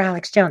it in for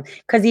Alex Jones?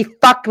 Because he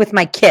fucked with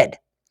my kid.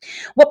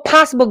 What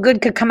possible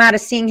good could come out of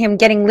seeing him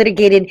getting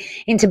litigated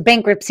into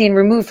bankruptcy and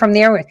removed from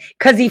the airways?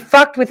 Because he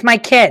fucked with my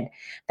kid.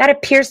 That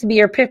appears to be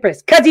your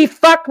purpose. Because he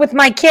fucked with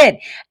my kid.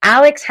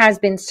 Alex has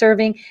been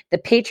serving the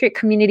patriot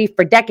community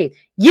for decades.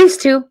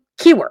 Used to,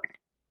 keyword,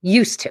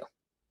 used to.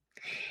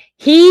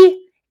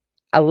 He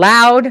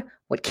allowed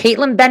what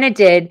Caitlyn Bennett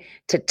did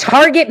to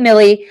target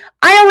Millie.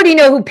 I already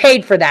know who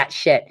paid for that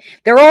shit.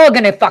 They're all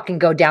going to fucking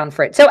go down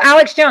for it. So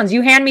Alex Jones,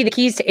 you hand me the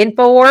keys to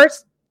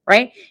InfoWars,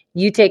 right?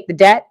 You take the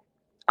debt.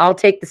 I'll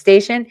take the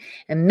station,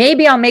 and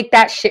maybe I'll make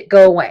that shit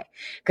go away,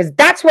 because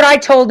that's what I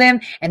told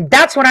him, and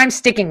that's what I'm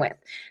sticking with.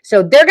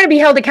 So they're going to be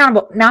held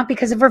accountable, not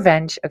because of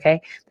revenge,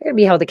 okay? They're going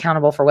to be held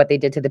accountable for what they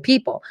did to the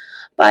people.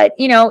 But,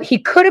 you know, he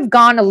could have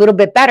gone a little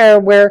bit better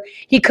where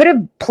he could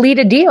have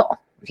pleaded a deal.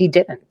 He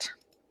didn't.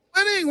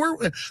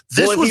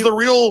 This was the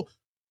real...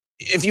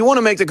 If you want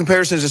to make the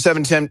comparisons to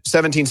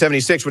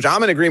 1776, which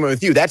I'm in agreement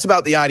with you, that's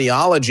about the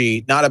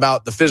ideology, not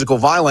about the physical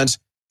violence.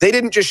 They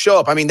didn't just show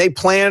up. I mean, they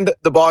planned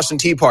the Boston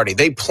Tea Party.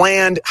 They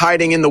planned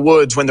hiding in the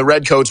woods when the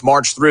Redcoats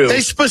marched through. They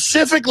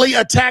specifically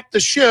attacked the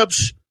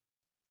ships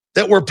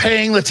that were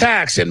paying the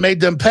tax and made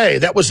them pay.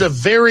 That was a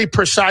very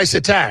precise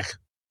attack.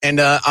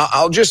 And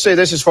I'll just say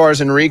this as far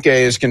as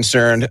Enrique is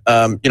concerned.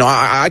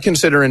 I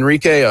consider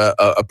Enrique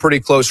a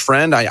pretty close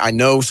friend. I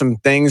know some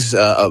things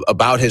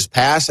about his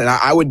past, and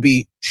I would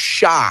be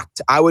shocked.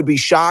 I would be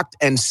shocked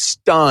and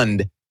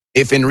stunned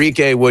if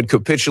Enrique would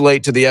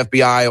capitulate to the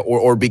FBI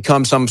or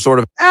become some sort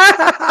of...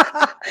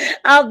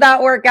 How'd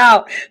that work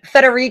out?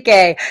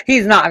 Federico,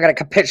 he's not going to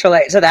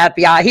capitulate to the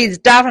FBI. He's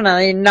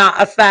definitely not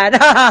a Fed.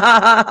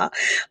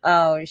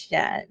 Oh,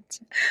 shit.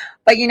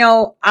 But, you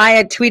know, I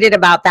had tweeted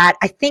about that.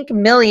 I think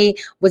Millie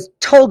was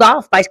told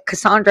off by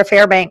Cassandra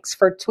Fairbanks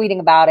for tweeting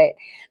about it,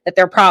 that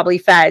they're probably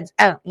Feds.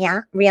 Oh,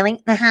 yeah?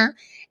 Really? Uh-huh.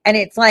 And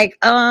it's like,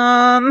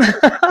 Owen,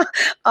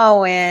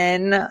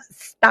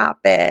 stop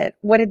it.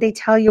 What did they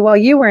tell you while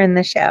you were in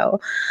the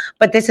show?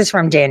 But this is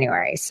from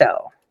January,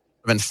 so.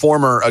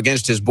 Informer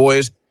against his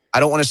boys. I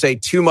don't want to say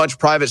too much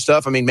private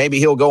stuff. I mean, maybe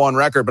he'll go on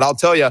record, but I'll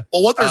tell you.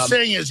 Well, what they're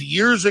saying is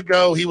years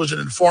ago, he was an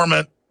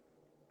informant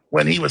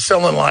when he was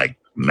selling like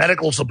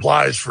medical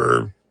supplies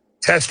for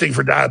testing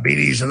for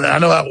diabetes. And I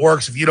know how it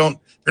works. If you're not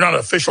an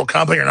official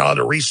company, you're not allowed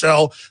to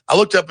resell. I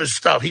looked up his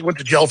stuff. He went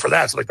to jail for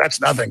that. So like,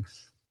 that's nothing.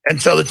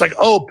 And so it's like,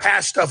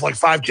 past stuff like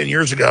 5-10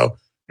 years ago.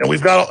 And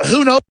we've got,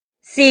 who knows?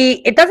 See,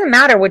 it doesn't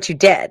matter what you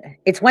did.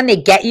 It's when they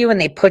get you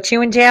and they put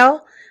you in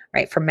jail,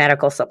 right, for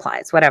medical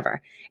supplies, whatever.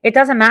 It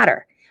doesn't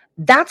matter.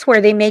 That's where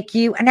they make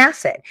you an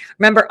asset.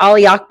 Remember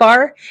Ali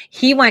Akbar?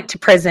 He went to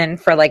prison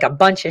for like a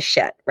bunch of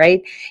shit,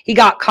 right? He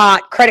got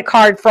caught, credit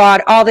card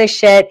fraud, all this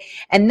shit.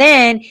 And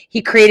then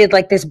he created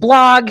like this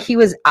blog. He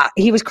was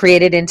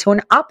created into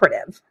an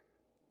operative.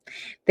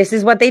 This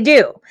is what they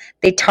do.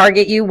 They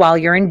target you while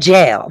you're in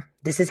jail.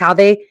 This is how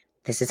they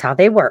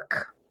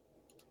work.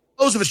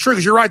 If it's true,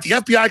 because you're right, the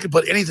FBI could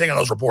put anything in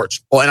those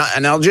reports. Well,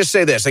 and I'll just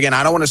say this again.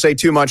 I don't want to say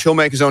too much. He'll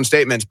make his own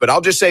statements, but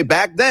I'll just say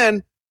back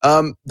then,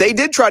 they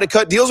did try to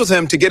cut deals with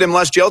him to get him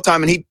less jail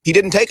time, and he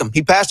didn't take them.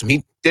 He passed him.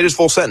 He did his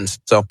full sentence.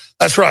 So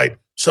that's right.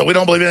 So we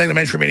don't believe anything the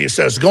mainstream media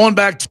says. Going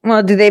back to...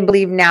 Well, do they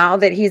believe now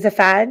that he's a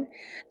Fed?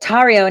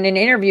 Tarrio, in an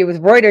interview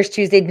with Reuters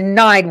Tuesday,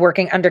 denied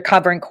working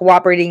undercover and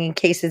cooperating in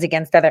cases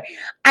against other.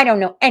 I don't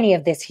know any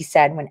of this, he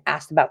said when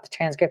asked about the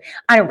transcript.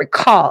 I don't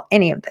recall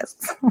any of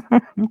this.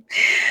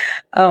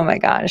 Oh, my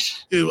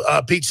gosh. To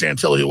Pete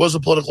Santilli, who was a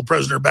political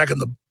prisoner back in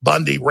the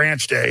Bundy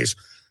Ranch days.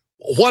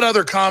 What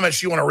other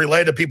comments you want to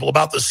relay to people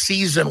about the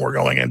season we're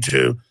going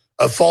into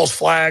of false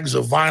flags,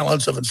 of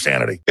violence, of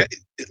insanity?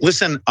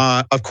 Listen,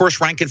 of course,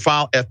 rank and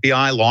file,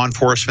 FBI, law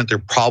enforcement, they're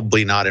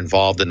probably not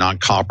involved and not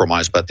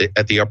compromised, but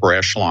at the upper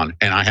echelon.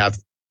 And I have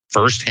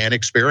firsthand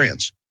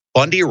experience.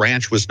 Bundy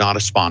Ranch was not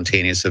a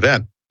spontaneous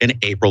event. In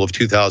April of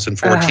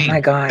 2014, oh my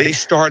God. They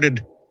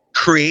started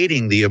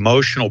creating the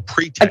emotional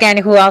pretext. Again,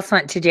 who else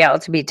went to jail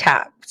to be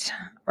tapped,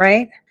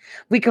 right?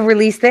 We could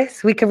release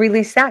this. We could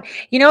release that.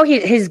 You know,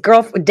 his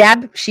girlfriend,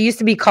 Deb, she used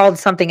to be called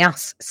something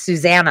else.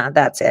 Susanna,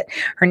 that's it.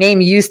 Her name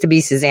used to be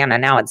Susanna.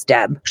 Now it's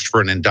Deb. For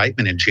an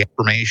indictment and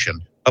information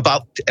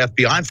about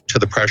FBI to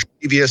the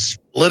previous.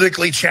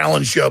 Politically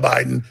challenge Joe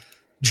Biden.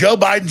 Joe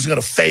Biden's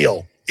going to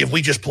fail if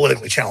we just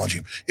politically challenge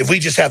him. If we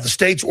just have the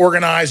states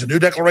organize a new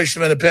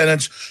Declaration of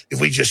Independence,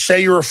 if we just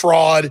say you're a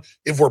fraud,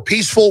 if we're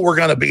peaceful, we're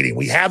going to beat him.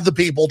 We have the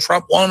people.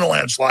 Trump won in a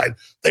landslide.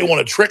 They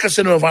want to trick us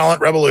into a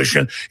violent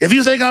revolution. If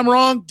you think I'm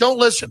wrong, don't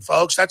listen,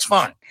 folks. That's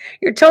fine.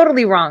 You're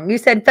totally wrong. You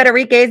said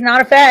Federico is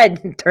not a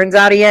Fed. Turns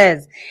out he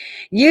is.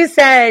 You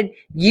said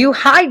you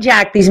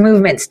hijacked these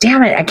movements.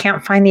 Damn it, I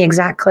can't find the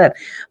exact clip.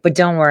 But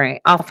don't worry,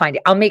 I'll find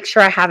it. I'll make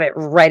sure I have it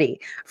ready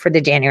for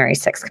the January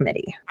 6th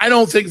committee. I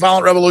don't think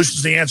violent revolution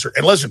is the answer.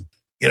 And listen,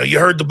 you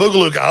heard the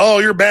Boogaloo guy, oh,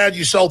 you're bad,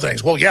 you sell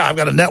things. Well, yeah, I've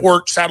got a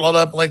network, satellite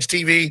uplink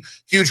TV,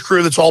 huge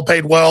crew that's all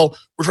paid well.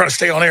 We're trying to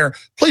stay on air.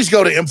 Please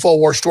go to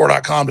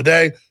InfoWarsStore.com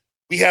today.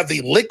 We have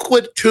the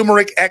liquid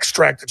turmeric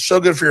extract that's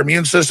so good for your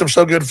immune system,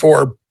 so good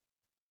for...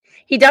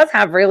 he does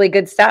have really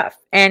good stuff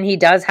and he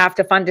does have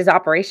to fund his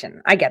operation.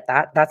 I get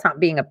that. That's not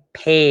being a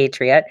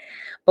patriot.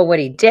 But what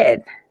he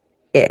did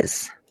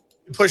is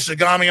push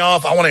Zagami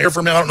off. I want to hear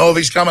from him. I don't know if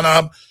he's coming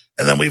up.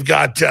 And then we've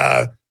got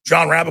John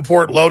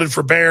Rappaport loaded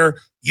for bear.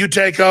 You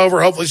take over.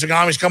 Hopefully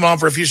Zagami's coming on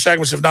for a few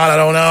segments. If not, I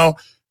don't know.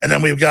 And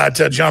then we've got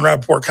John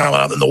Rappaport coming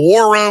up in the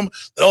War Room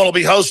that Owen will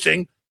be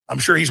hosting. I'm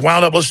sure he's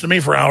wound up listening to me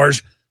for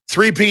hours.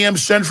 3 p.m.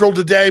 Central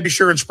today. Be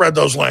sure and spread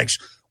those links.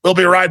 We'll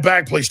be right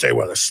back. Please stay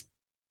with us.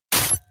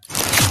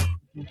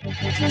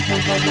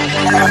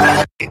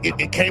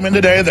 It came in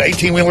today, the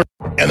 18-wheeler,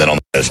 and then on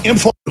this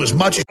info as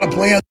much as I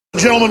plan.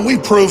 Gentlemen,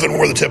 we've proven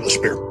we're the tip of the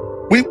spear.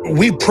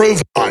 We've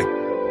proven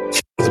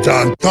the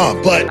time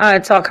come, but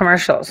it's all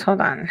commercials. Hold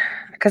on,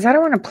 because I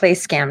don't want to play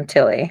Scam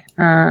Tilly.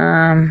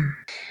 I'm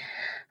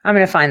going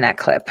to find that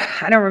clip.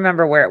 I don't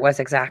remember where it was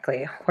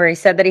exactly, where he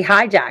said that he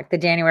hijacked the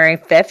January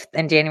 5th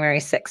and January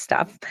 6th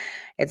stuff.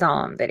 It's all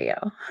on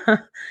video.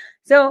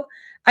 So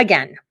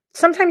again,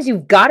 sometimes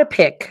you've got to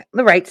pick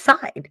the right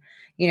side.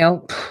 You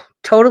know,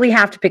 totally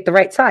have to pick the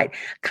right side.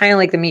 Kind of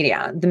like the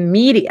media. The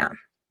media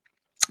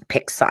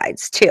picks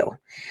sides too.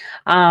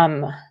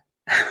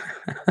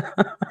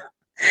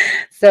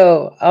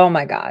 So, oh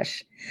my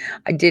gosh.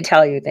 I did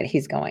tell you that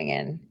he's going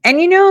in. And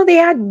you know, they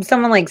had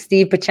someone like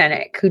Steve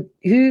Pieczenik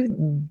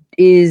who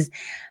is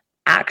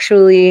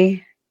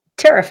actually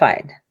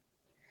terrified.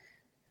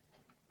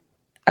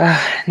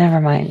 Never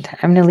mind.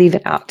 I'm going to leave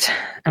it out.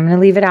 I'm going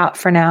to leave it out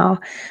for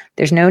now.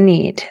 There's no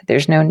need.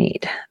 There's no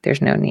need.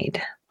 There's no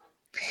need.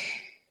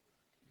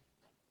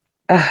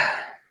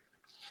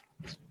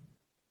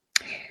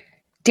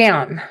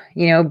 Damn,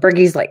 you know,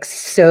 Bergie's like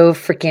so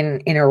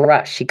freaking in a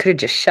rush. He could have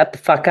just shut the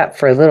fuck up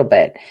for a little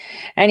bit.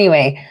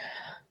 Anyway,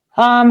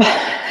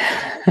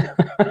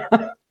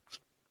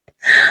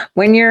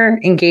 when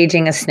you're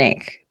engaging a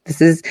snake,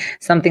 this is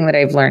something that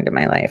I've learned in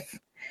my life.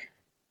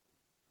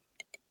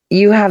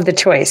 You have the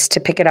choice to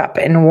pick it up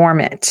and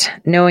warm it,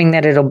 knowing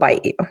that it'll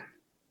bite you.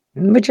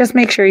 But just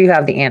make sure you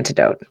have the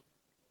antidote.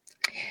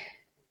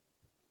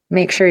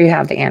 Make sure you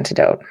have the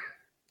antidote.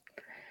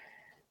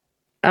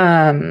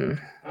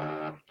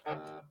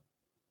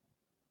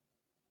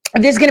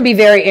 This is going to be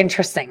very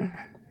interesting.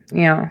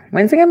 You know,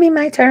 when's it going to be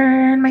my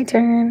turn?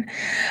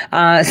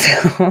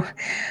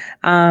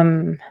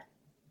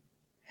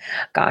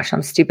 Gosh,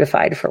 I'm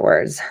stupefied for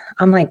words.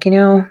 I'm like, you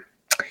know,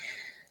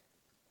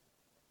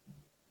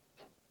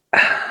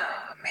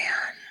 oh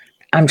man,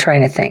 I'm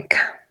trying to think.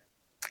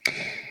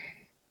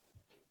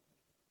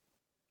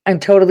 I'm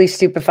totally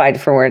stupefied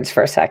for words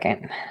for a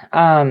second.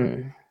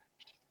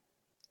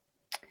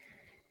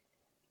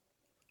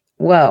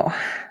 Whoa,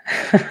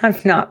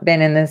 I've not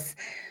been in this.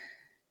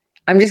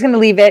 I'm just going to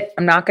leave it.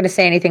 I'm not going to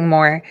say anything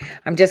more.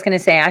 I'm just going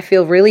to say I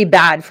feel really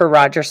bad for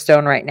Roger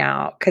Stone right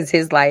now because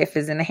his life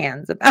is in the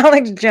hands of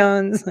Alex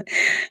Jones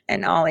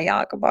and Ali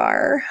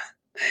Akbar.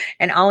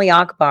 And Ali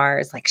Akbar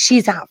is like,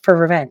 she's out for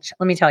revenge.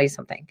 Let me tell you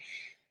something.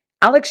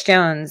 Alex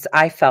Jones,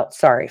 I felt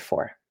sorry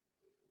for.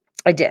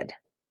 I did.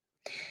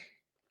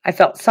 I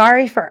felt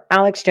sorry for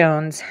Alex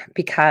Jones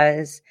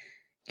because,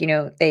 you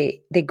know,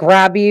 they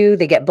grab you,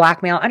 they get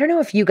blackmail. I don't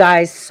know if you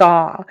guys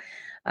saw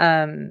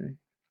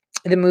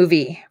the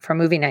movie from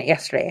movie night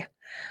yesterday,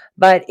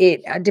 but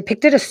it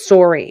depicted a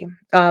story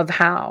of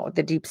how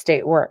the deep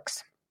state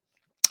works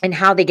and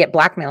how they get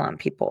blackmail on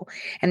people.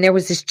 And there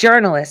was this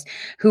journalist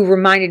who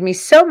reminded me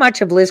so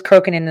much of Liz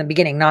Crokin in the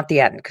beginning, not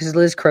the end, because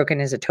Liz Crokin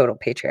is a total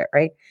patriot,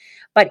 right?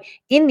 But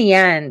in the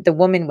end, the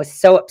woman was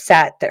so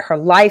upset that her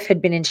life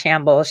had been in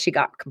shambles. She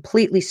got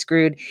completely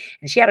screwed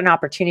and she had an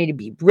opportunity to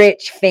be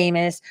rich,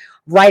 famous,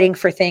 writing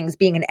for things,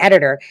 being an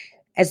editor,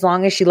 as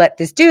long as she let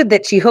this dude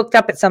that she hooked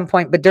up at some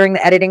point. But during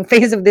the editing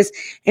phase of this,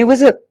 it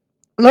was a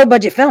low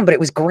budget film, but it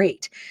was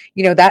great.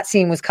 You know, that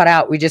scene was cut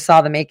out. We just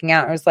saw the making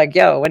out. I was like,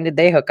 yo, when did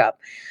they hook up?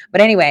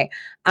 But anyway,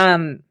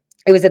 it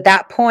was at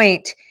that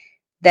point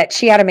that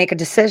she had to make a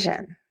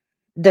decision.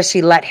 Does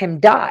she let him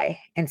die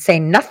and say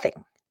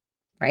nothing?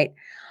 Right?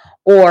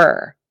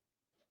 Or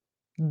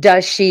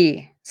does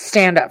she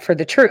stand up for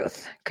the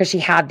truth because she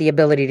had the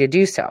ability to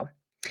do so?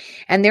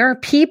 And there are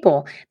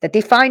people that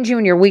they find you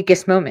in your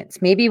weakest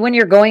moments. Maybe when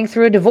you're going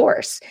through a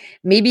divorce,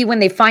 maybe when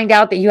they find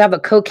out that you have a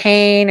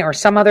cocaine or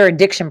some other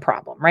addiction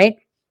problem, right?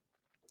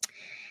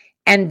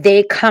 And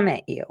they come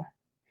at you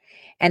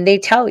and they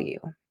tell you,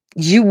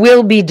 you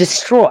will be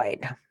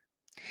destroyed.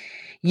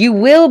 You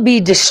will be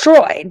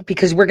destroyed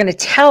because we're going to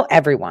tell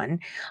everyone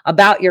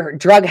about your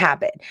drug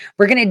habit.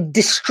 We're going to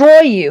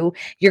destroy you.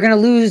 You're going to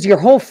lose your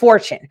whole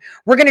fortune.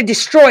 We're going to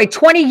destroy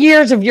 20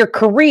 years of your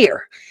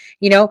career,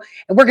 you know,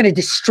 and we're going to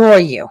destroy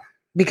you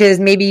because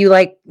maybe you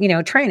like, you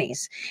know,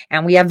 trannies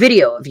and we have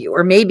video of you,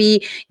 or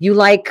maybe you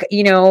like,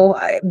 you know,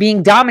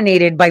 being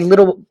dominated by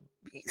little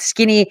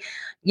skinny,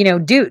 you know,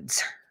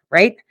 dudes,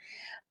 right?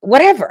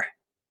 Whatever.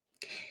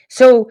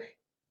 So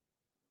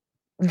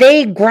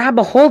they grab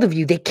a hold of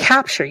you. They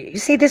capture you. You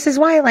see, this is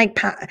why I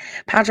like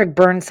Patrick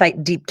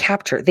Burnside Deep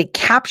Capture. They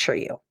capture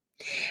you.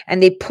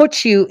 And they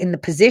put you in the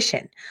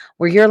position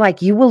where you're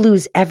like, you will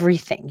lose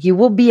everything. You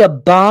will be a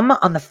bum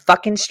on the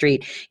fucking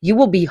street. You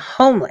will be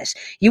homeless.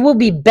 You will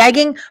be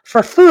begging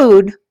for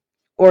food,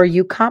 or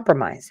you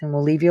compromise and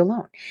we'll leave you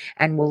alone.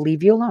 And we'll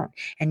leave you alone.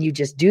 And you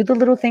just do the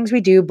little things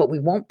we do, but we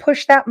won't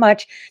push that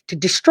much to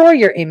destroy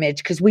your image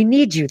because we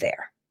need you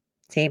there.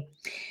 See,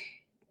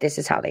 this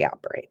is how they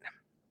operate.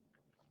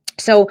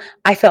 So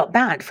I felt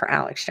bad for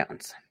Alex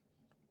Jones,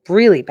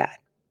 really bad.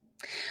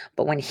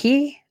 But when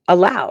he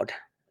allowed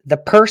the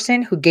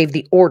person who gave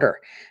the order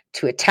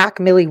to attack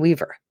Millie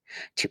Weaver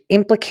to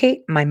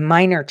implicate my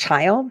minor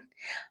child,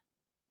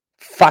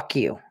 fuck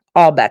you.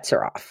 All bets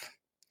are off.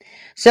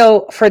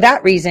 So for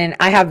that reason,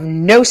 I have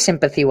no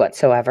sympathy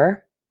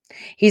whatsoever.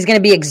 He's going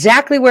to be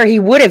exactly where he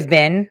would have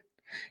been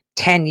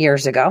 10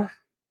 years ago,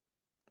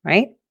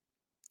 right?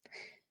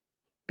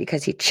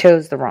 Because he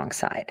chose the wrong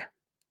side.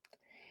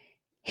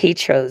 He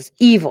chose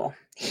evil.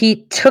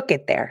 He took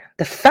it there.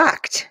 The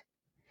fact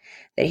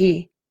that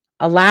he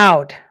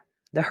allowed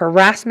the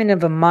harassment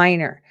of a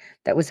minor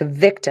that was a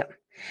victim,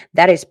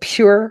 that is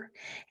pure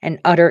and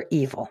utter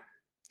evil.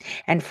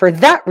 And for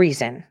that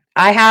reason,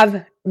 I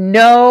have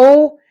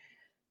nothing.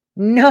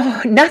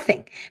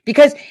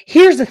 Because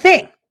here's the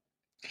thing.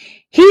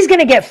 He's going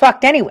to get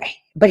fucked anyway,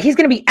 but he's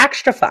going to be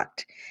extra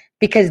fucked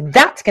because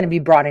that's going to be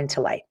brought into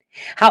light.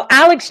 How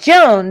Alex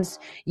Jones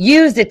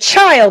used a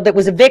child that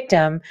was a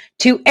victim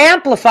to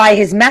amplify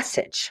his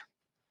message.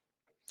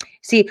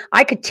 See,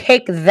 I could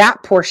take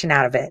that portion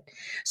out of it.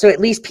 So at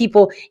least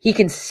he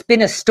can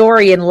spin a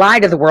story and lie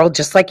to the world,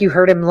 just like you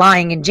heard him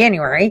lying in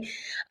January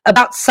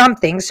about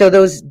something. So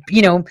those,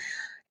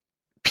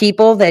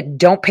 people that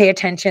don't pay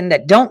attention,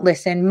 that don't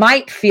listen,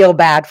 might feel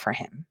bad for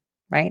him,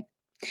 right?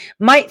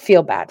 Might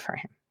feel bad for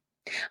him.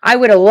 I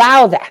would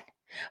allow that.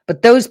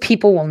 But those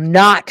people will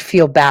not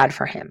feel bad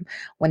for him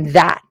when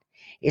that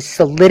is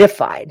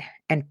solidified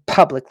and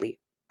publicly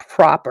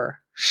proper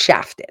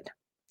shafted,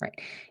 right?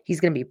 He's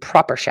going to be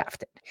proper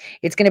shafted.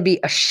 It's going to be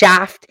a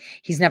shaft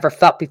he's never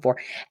felt before.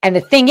 And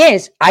the thing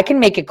is, I can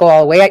make it go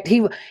all the way. What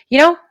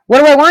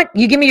do I want?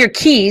 You give me your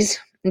keys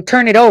and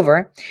turn it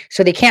over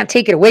so they can't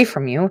take it away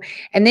from you.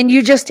 And then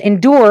you just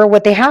endure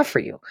what they have for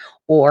you.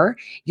 Or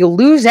you'll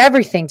lose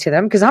everything to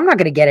them because I'm not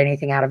going to get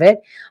anything out of it.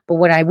 But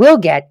what I will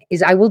get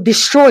is I will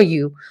destroy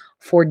you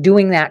for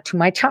doing that to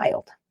my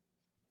child.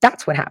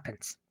 That's what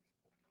happens.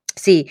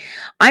 See,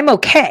 I'm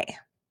okay.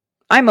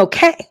 I'm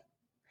okay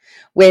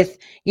with,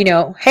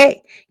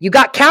 hey, you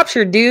got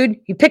captured, dude.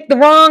 You picked the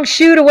wrong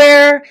shoe to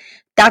wear.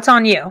 That's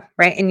on you,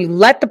 right? And you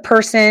let the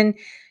person,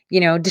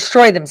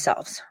 destroy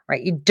themselves,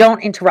 right? You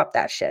don't interrupt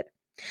that shit.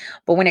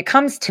 But when it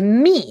comes to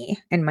me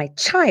and my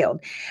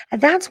child,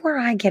 that's where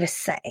I get a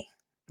say.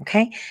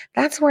 Okay,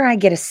 that's where I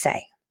get a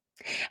say.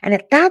 And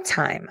at that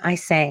time, I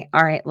say,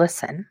 all right,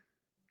 listen,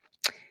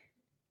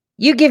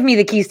 you give me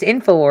the keys to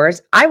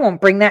InfoWars, I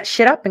won't bring that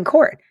shit up in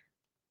court.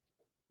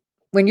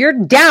 When you're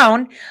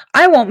down,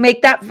 I won't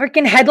make that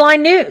freaking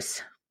headline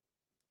news.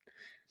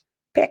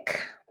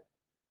 Pick.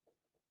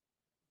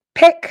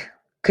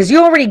 Because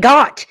you already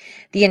got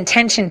the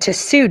intention to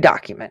sue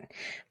document.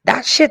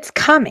 That shit's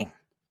coming.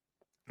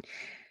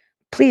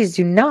 Please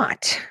do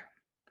not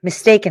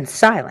mistake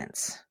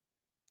silence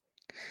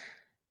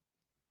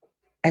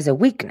as a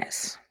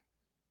weakness.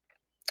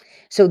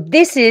 So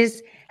this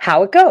is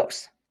how it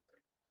goes.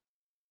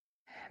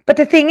 But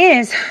the thing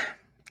is,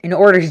 in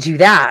order to do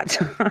that,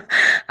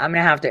 I'm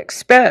going to have to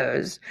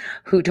expose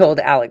who told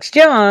Alex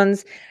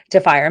Jones to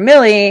fire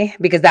Millie,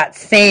 because that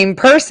same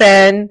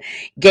person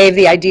gave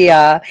the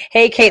idea,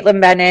 hey,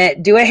 Caitlin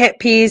Bennett, do a hit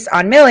piece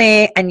on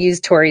Millie and use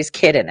Tori's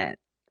kid in it,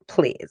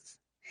 please.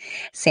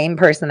 Same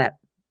person that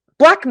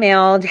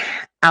blackmailed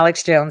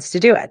Alex Jones to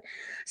do it.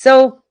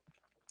 So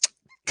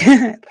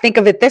think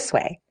of it this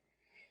way.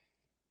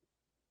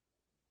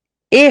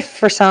 If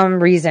for some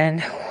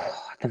reason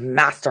the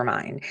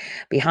mastermind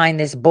behind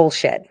this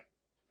bullshit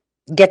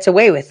gets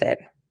away with it,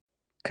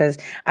 because,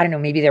 I don't know,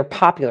 maybe they're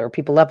popular,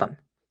 people love them.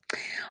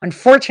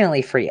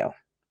 Unfortunately for you,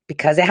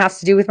 because it has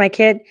to do with my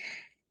kid,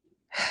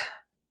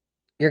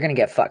 you're going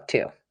to get fucked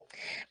too,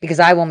 because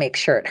I will make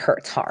sure it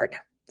hurts hard.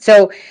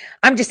 So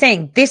I'm just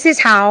saying, this is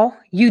how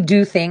you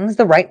do things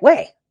the right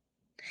way.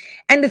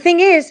 And the thing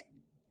is,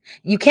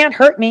 you can't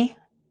hurt me.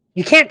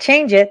 You can't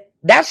change it.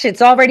 That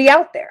shit's already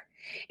out there.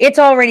 It's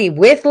already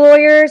with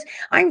lawyers.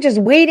 I'm just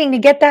waiting to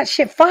get that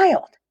shit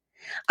filed.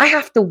 I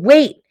have to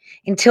wait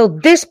until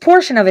this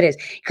portion of it is.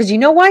 Because you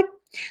know what?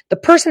 The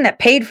person that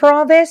paid for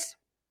all this,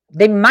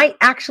 they might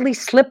actually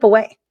slip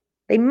away.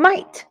 They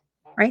might,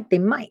 right? They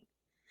might.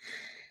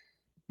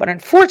 But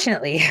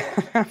unfortunately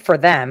for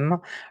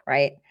them,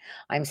 right,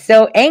 I'm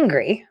so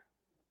angry,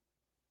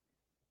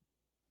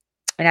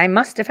 and I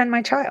must defend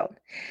my child,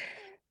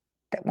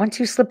 that once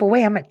you slip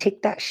away, I'm going to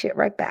take that shit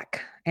right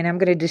back and I'm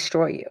going to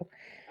destroy you.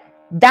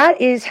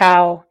 That is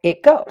how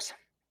it goes.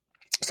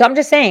 So I'm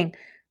just saying,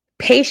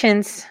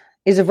 patience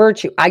is a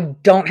virtue. I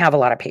don't have a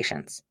lot of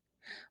patience,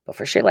 but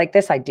for shit like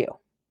this, I do.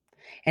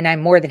 And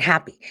I'm more than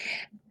happy.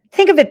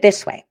 Think of it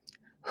this way.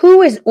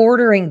 Who is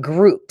ordering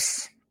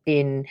groups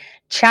in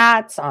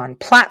chats, on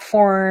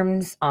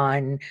platforms,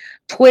 on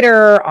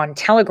Twitter, on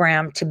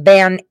Telegram to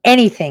ban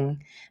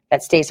anything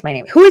that states my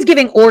name. Who is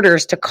giving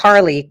orders to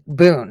Carly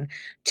Boone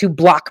to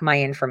block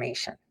my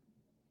information?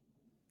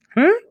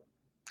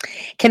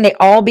 Can they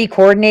all be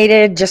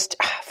coordinated?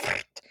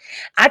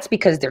 That's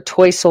because their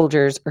toy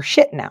soldiers are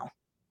shit now.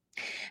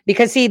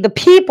 Because see, the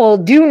people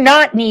do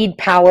not need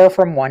power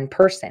from one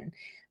person.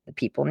 The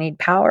people need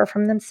power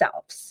from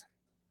themselves.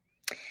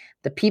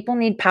 The people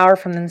need power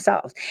from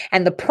themselves.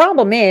 And the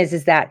problem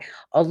is that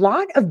a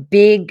lot of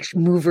big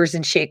movers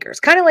and shakers,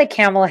 kind of like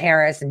Kamala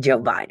Harris and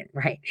Joe Biden,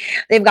 right?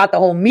 They've got the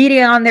whole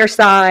media on their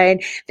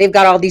side. They've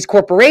got all these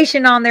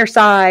corporations on their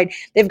side.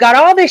 They've got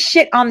all this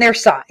shit on their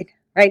side,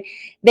 right?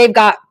 They've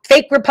got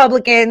fake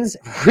Republicans,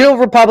 real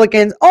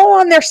Republicans, all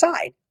on their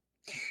side.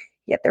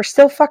 Yet they're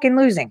still fucking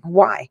losing.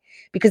 Why?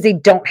 Because they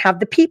don't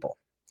have the people.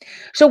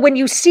 So when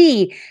you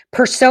see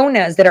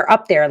personas that are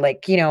up there,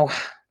 like, you know,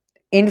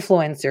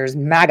 influencers,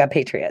 MAGA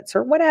patriots,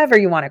 or whatever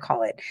you want to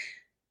call it,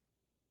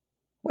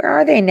 where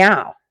are they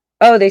now?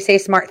 Oh, they say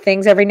smart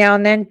things every now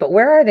and then, but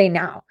where are they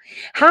now?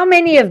 How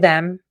many of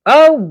them?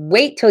 Oh,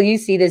 wait till you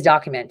see this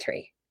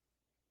documentary.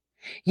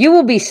 You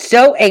will be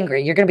so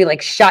angry. You're going to be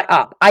like, shut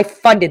up. I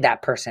funded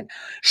that person.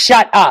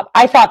 Shut up.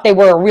 I thought they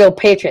were a real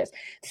patriot.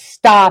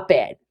 Stop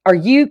it. Are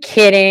you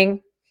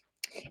kidding?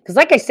 Because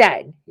like I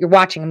said, you're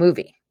watching a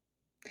movie,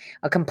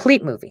 a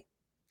complete movie.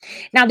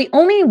 Now, the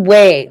only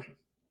way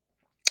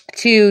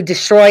to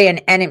destroy an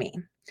enemy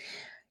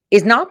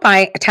is not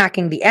by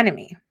attacking the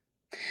enemy,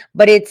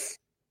 but it's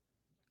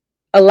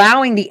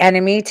allowing the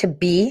enemy to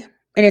be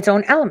in its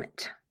own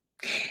element.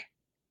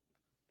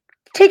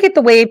 Take it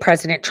the way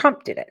President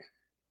Trump did it.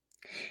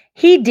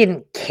 He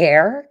didn't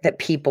care that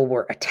people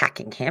were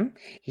attacking him.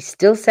 He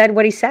still said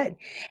what he said.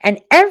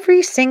 And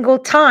every single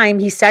time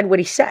he said what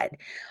he said,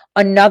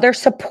 another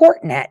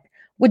support net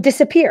would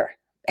disappear.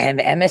 And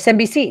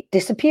MSNBC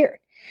disappeared.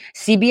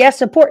 CBS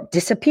support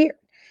disappeared.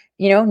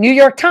 You know, New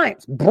York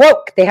Times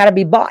broke. They had to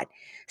be bought.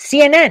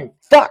 CNN,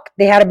 fuck,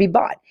 they had to be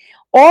bought.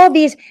 All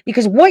these,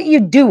 because what you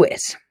do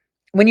is,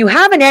 when you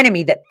have an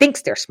enemy that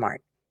thinks they're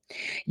smart,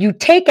 you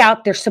take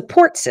out their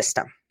support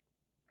system.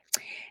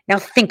 Now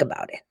think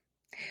about it.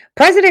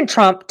 President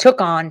Trump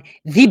took on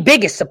the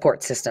biggest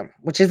support system,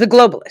 which is the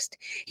globalist.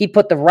 He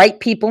put the right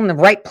people in the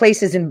right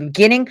places in the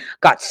beginning,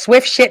 got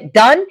swift shit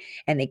done,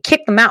 and they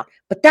kicked them out.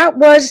 But that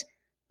was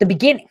the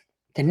beginning.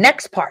 The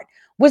next part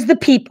was the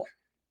people.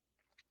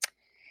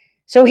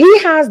 So he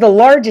has the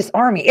largest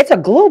army. It's a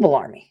global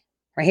army,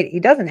 right? He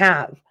doesn't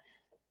have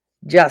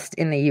just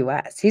in the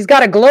US. He's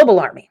got a global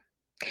army.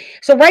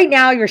 So right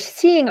now you're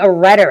seeing a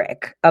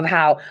rhetoric of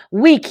how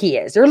weak he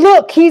is, or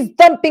look, he's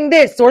dumping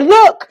this, or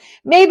look,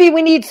 maybe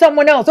we need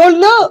someone else, or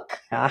look.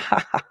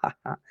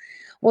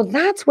 Well,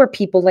 that's where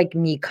people like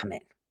me come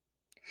in.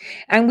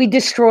 And we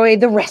destroy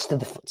the rest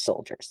of the foot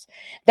soldiers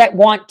that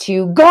want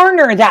to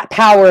garner that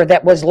power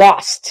that was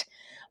lost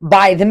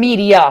by the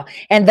media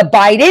and the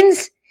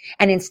Bidens.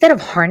 And instead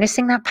of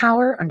harnessing that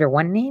power under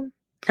one name,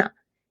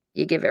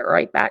 you give it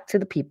right back to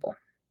the people.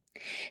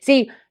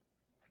 See,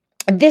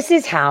 this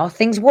is how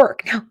things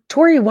work. Now,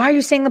 Tori, why are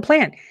you saying the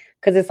plan?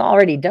 Because it's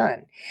already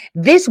done.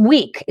 This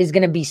week is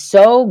going to be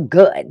so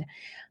good.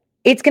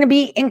 It's going to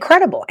be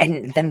incredible.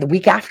 And then the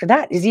week after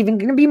that is even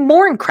going to be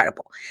more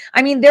incredible.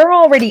 I mean, they're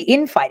already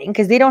infighting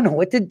because they don't know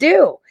what to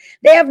do.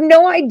 They have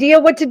no idea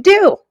what to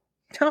do.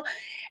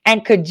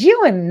 And could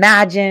you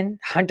imagine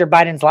Hunter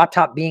Biden's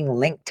laptop being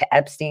linked to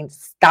Epstein?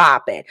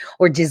 Stop it.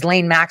 Or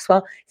Ghislaine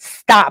Maxwell?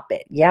 Stop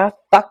it. Yeah,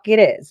 fuck it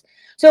is.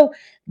 So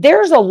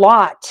there's a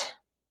lot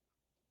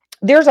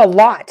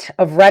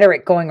of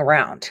rhetoric going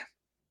around.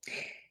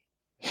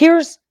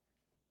 Here's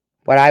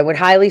what I would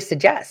highly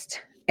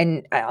suggest.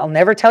 And I'll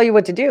never tell you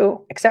what to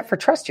do except for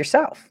trust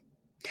yourself.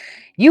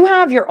 You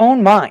have your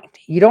own mind.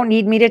 You don't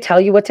need me to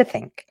tell you what to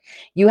think.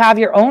 You have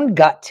your own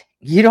gut.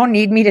 You don't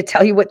need me to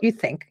tell you what you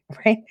think,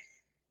 right?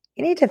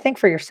 You need to think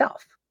for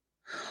yourself.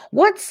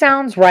 What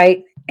sounds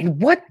right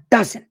and what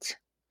doesn't?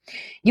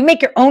 You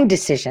make your own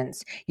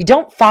decisions. You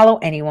don't follow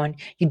anyone.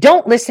 You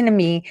don't listen to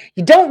me.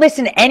 You don't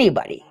listen to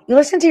anybody. You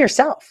listen to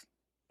yourself.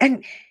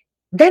 And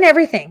then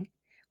everything,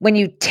 when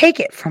you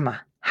take it from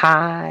a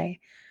high,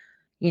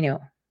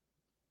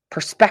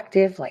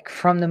 perspective, like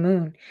from the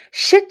moon,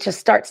 shit just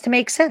starts to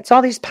make sense.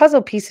 All these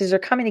puzzle pieces are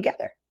coming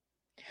together.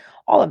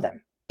 All of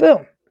them.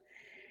 Boom.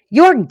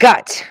 Your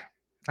gut,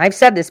 I've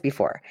said this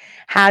before,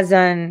 has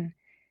an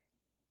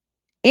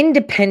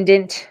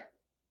independent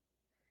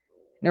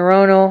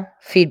neuronal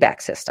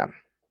feedback system.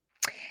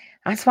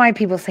 That's why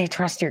people say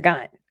trust your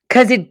gut,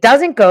 because it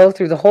doesn't go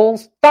through the whole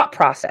thought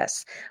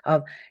process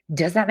of,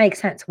 does that make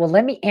sense? Well,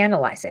 let me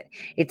analyze it.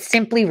 It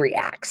simply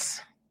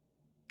reacts.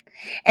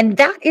 And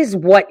that is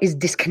what is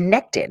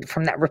disconnected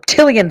from that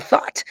reptilian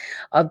thought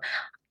of,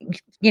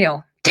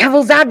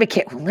 devil's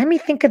advocate. Well, let me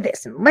think of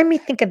this and let me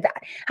think of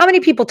that. How many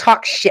people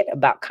talk shit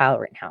about Kyle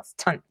Rittenhouse?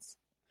 Tons.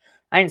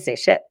 I didn't say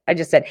shit. I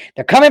just said,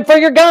 they're coming for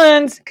your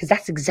guns, because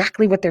that's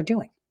exactly what they're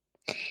doing.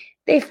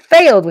 They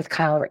failed with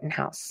Kyle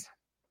Rittenhouse.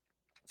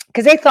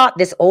 Because they thought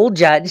this old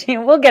judge,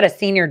 we'll get a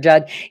senior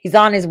judge. He's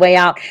on his way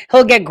out.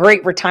 He'll get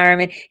great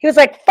retirement. He was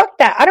like, fuck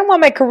that. I don't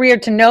want my career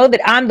to know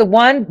that I'm the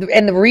one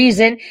and the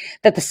reason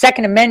that the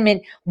Second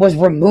Amendment was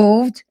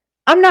removed.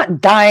 I'm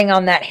not dying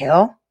on that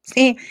hill.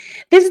 See,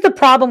 this is the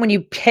problem when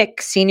you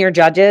pick senior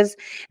judges.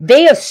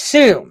 They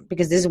assume,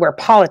 because this is where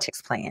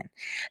politics play in,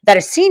 that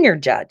a senior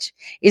judge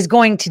is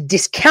going to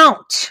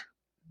discount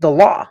the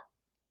law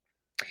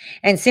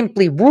and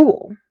simply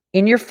rule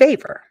in your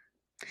favor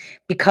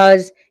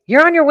because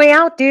you're on your way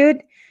out,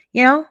 dude.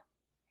 You're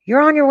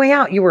on your way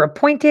out. You were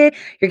appointed.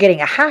 You're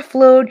getting a half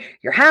load.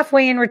 You're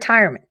halfway in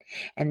retirement.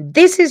 And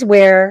this is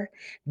where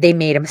they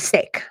made a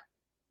mistake.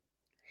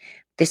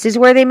 This is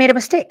where they made a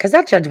mistake because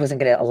that judge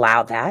wasn't going to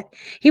allow that.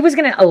 He was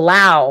going to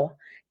allow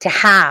to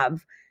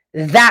have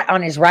that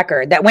on his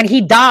record, that when he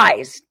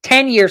dies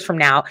 10 years from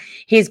now,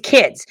 his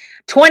kids,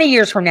 20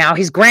 years from now,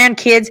 his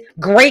grandkids,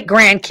 great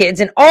grandkids,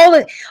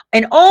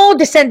 and all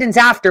descendants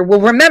after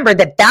will remember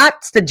that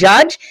that's the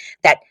judge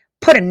that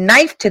put a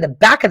knife to the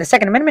back of the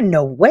Second Amendment.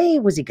 No way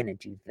was he going to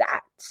do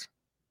that.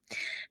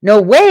 No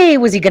way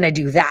was he going to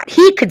do that.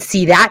 He could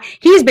see that.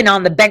 He's been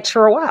on the bench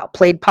for a while.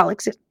 Played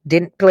politics,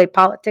 didn't play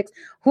politics.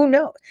 Who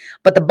knows?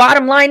 But the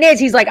bottom line is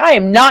he's like, I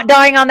am not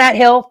dying on that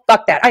hill.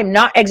 Fuck that. I'm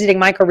not exiting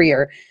my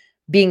career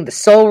being the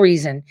sole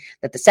reason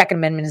that the Second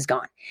Amendment is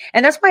gone.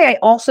 And that's why I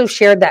also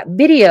shared that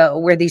video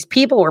where these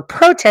people were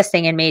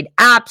protesting and made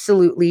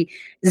absolutely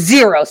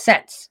zero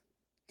sense.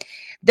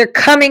 They're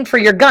coming for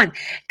your gun.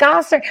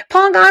 Paul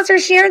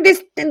Gosar shared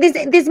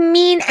this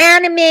mean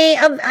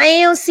anime of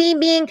AOC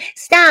being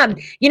stabbed.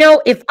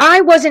 If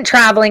I wasn't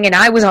traveling and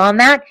I was on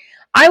that,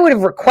 I would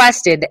have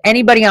requested that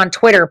anybody on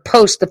Twitter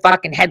post the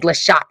fucking headless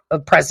shot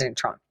of President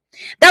Trump.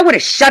 That would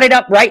have shut it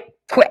up right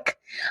quick.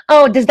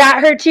 Oh, does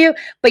that hurt you?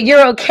 But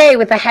you're okay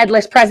with a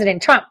headless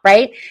President Trump,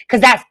 right?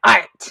 Because that's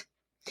art.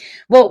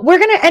 Well, we're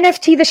going to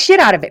NFT the shit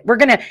out of it. We're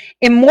going to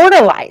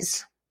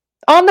immortalize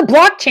on the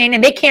blockchain,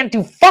 and they can't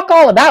do fuck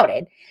all about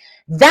it,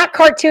 that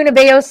cartoon of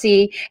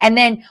AOC, and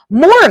then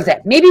more of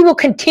them. Maybe we'll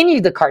continue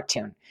the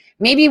cartoon.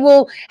 Maybe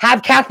we'll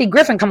have Kathy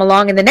Griffin come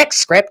along in the next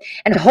script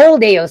and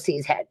hold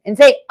AOC's head and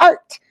say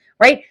art,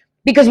 right?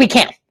 Because we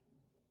can,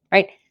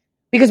 right?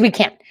 Because we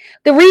can.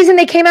 The reason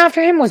they came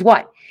after him was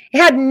what? It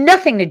had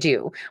nothing to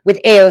do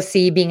with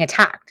AOC being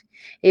attacked.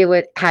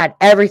 It had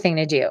everything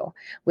to do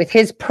with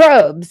his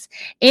probes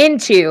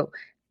into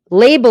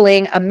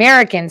labeling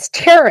Americans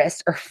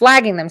terrorists or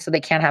flagging them so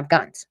they can't have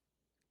guns.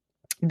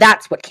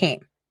 That's what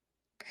came.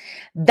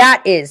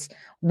 That is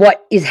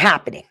what is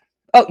happening.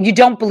 Oh, you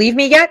don't believe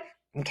me yet?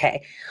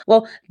 Okay.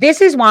 Well, this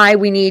is why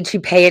we need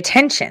to pay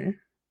attention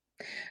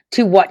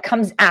to what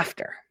comes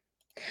after.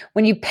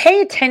 When you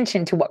pay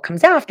attention to what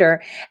comes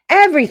after,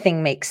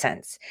 everything makes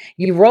sense.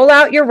 You roll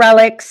out your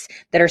relics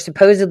that are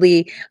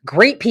supposedly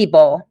great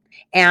people,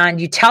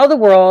 and you tell the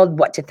world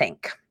what to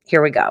think.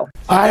 Here we go.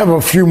 I have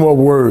a few more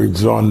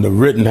words on the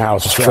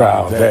Rittenhouse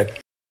trial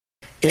that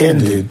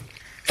ended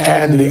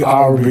and the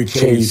Arbery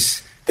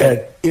case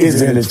that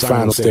is in its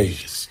final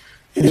stages.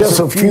 In just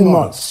a few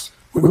months,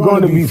 we're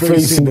going to be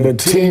facing the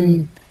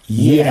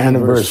 10-year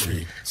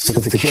anniversary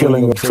since the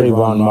killing of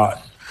Trayvon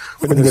Martin,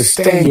 when the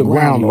Stand Your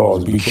Ground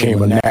laws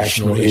became a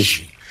national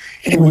issue.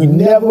 And we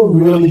never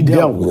really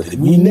dealt with it.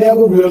 We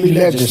never really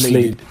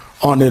legislated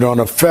on it on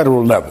a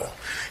federal level.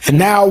 And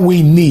now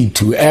we need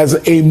to,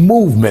 as a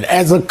movement,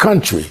 as a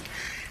country,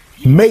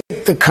 make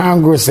the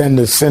Congress and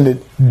the Senate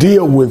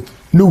deal with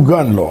new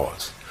gun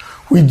laws.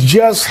 We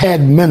just had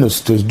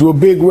ministers do a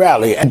big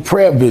rally and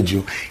prayer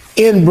vigil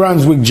in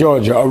Brunswick,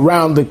 Georgia,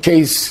 around the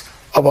case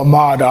of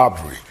Ahmaud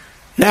Arbery.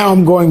 Now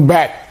I'm going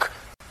back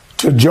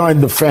to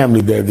join the family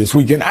there this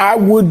weekend. I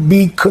would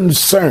be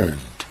concerned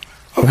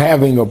of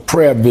having a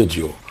prayer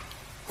vigil.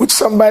 Would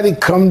somebody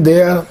come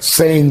there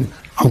saying,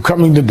 I'm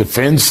coming to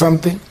defend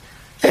something?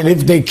 And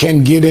if they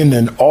can get in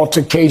an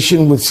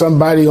altercation with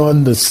somebody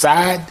on the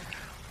side,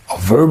 a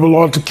verbal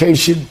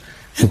altercation,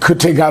 and could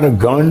take out a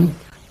gun,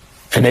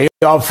 an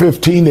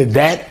AR-15 at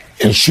that,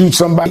 and shoot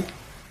somebody,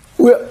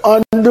 we're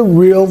under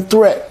real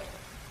threat.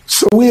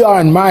 So we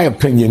are, in my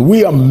opinion,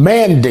 we are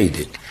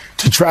mandated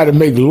to try to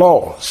make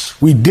laws.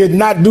 We did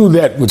not do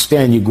that with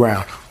Stand Your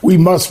Ground. We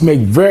must make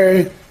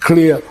very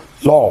clear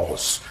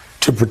laws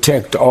to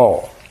protect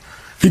all.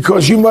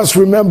 Because you must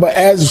remember,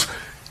 as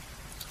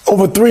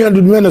over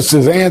 300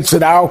 ministers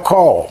answered our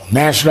call,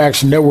 National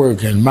Action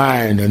Network and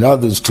mine and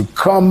others, to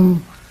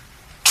come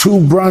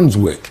to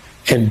Brunswick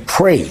and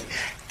pray.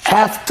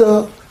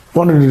 After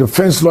one of the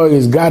defense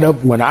lawyers got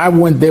up when I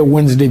went there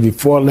Wednesday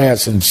before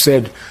last and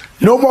said,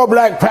 no more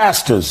black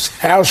pastors.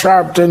 Al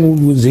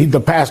Sharpton, was he the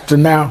pastor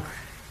now?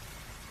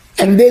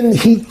 And then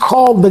he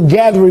called the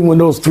gathering when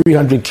those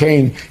 300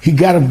 came. He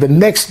got up the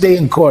next day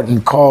in court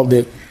and called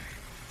it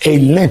a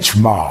lynch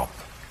mob,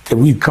 that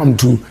we'd come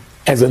to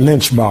as a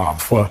lynch mob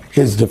for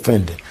his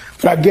defendant.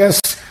 But I guess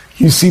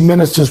you see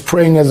ministers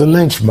praying as a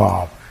lynch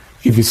mob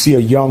if you see a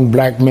young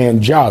black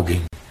man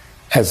jogging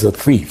as a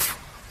thief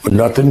when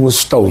nothing was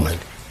stolen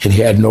and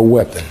he had no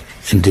weapon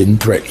and didn't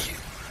threaten you.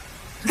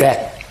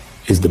 That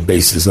is the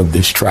basis of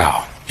this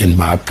trial, in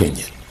my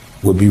opinion.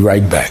 We'll be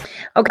right back.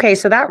 Okay,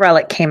 so that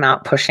relic came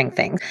out pushing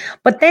things,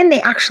 but then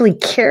they actually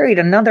carried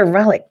another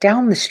relic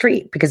down the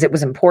street because it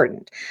was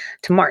important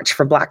to march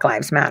for Black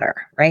Lives Matter,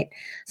 right?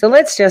 So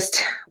let's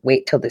just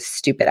wait till this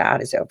stupid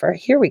ad is over.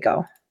 Here we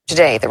go.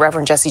 Today, the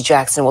Reverend Jesse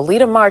Jackson will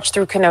lead a march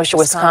through Kenosha,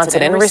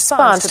 Wisconsin in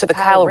response to the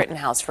Kyle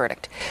Rittenhouse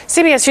verdict.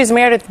 CBS 2's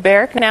Meredith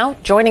Barrick now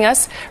joining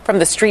us from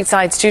the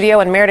Streetside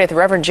studio. And Meredith,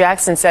 Reverend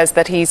Jackson says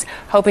that he's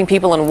hoping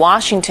people in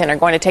Washington are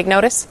going to take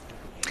notice.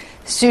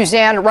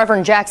 Suzanne,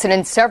 Reverend Jackson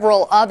and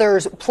several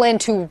others plan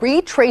to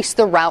retrace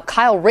the route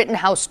Kyle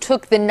Rittenhouse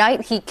took the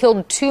night he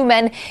killed 2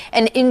 men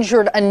and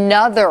injured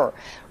another.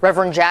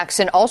 Reverend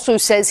Jackson also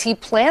says he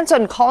plans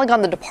on calling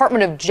on the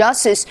Department of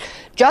Justice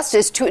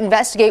to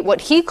investigate what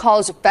he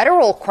calls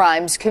federal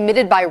crimes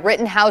committed by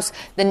Rittenhouse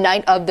the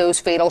night of those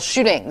fatal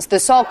shootings.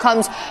 This all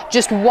comes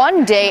just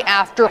one day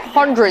after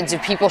hundreds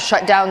of people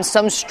shut down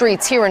some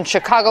streets here in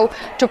Chicago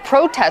to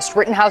protest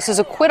Rittenhouse's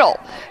acquittal.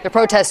 The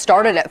protest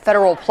started at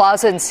Federal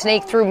Plaza and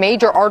snaked through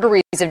major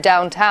arteries of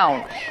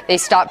downtown. They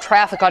stopped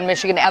traffic on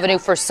Michigan Avenue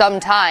for some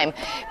time.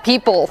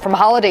 People from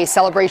holiday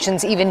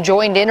celebrations even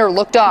joined in or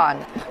looked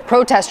on.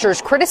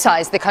 Protesters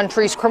criticized the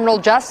country's criminal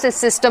justice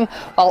system,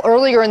 while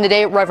earlier in the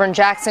day, Reverend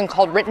Jackson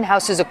called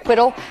Rittenhouse's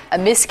acquittal a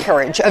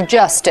miscarriage of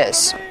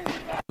justice.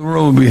 The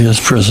world will be his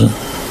prison.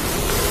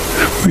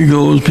 He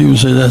goes, people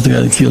say that's the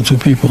guy that killed 2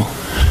 people.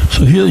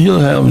 So he'll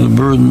have the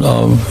burden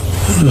of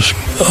this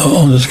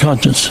on his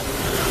conscience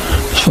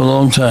for a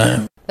long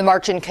time. The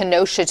march in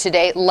Kenosha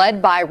today,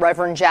 led by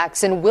Reverend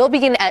Jackson, will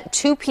begin at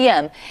 2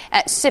 p.m.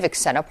 at Civic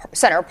Center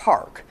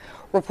Park.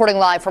 Reporting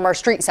live from our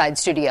Streetside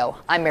studio,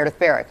 I'm Meredith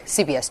Barrick,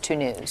 CBS 2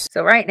 News.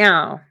 So right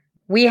now,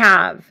 we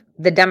have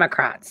the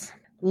Democrats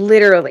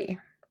literally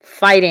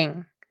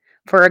fighting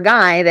for a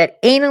guy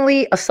that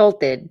anally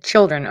assaulted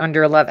children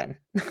under 11.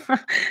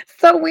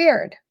 So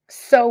weird.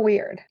 So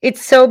weird.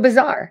 It's so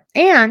bizarre.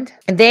 And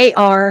they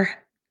are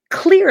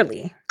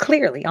clearly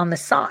on the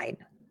side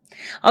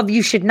of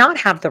you should not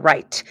have the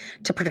right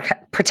to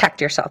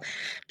protect yourself.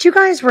 Do you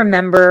guys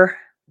remember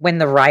when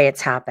the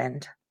riots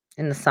happened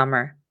in the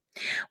summer,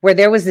 where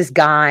there was this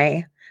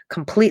guy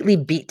completely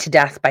beat to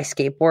death by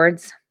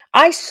skateboards?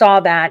 I saw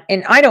that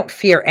and I don't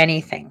fear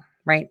anything,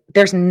 right?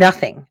 There's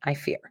nothing I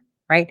fear,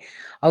 right?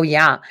 Oh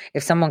yeah,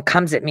 if someone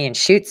comes at me and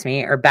shoots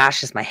me or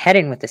bashes my head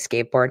in with a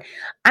skateboard,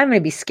 I'm going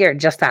to be scared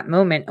just that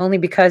moment, only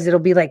because it'll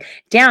be like,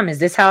 damn, is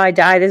this how I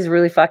die? This is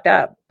really fucked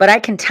up. But I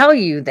can tell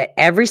you that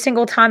every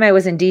single time I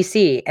was in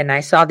DC and I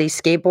saw these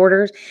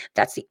skateboarders,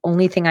 that's the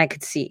only thing I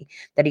could see,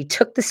 that he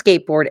took the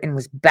skateboard and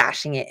was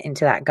bashing it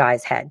into that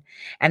guy's head.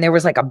 And there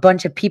was like a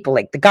bunch of people,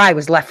 like the guy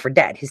was left for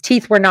dead. His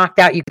teeth were knocked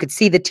out. You could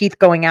see the teeth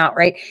going out,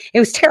 right? It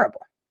was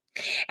terrible.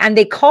 And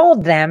they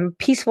called them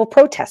peaceful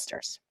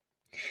protesters.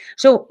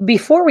 So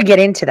before we get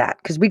into that,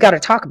 because we got to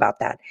talk about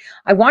that,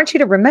 I want you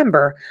to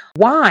remember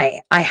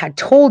why I had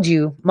told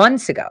you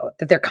months ago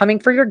that they're coming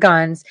for your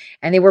guns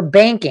and they were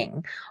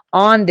banking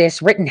on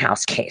this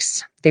Rittenhouse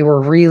case. They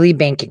were really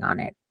banking on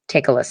it.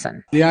 Take a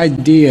listen. The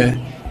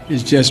idea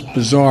is just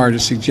bizarre to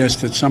suggest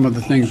that some of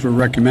the things we're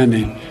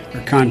recommending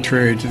are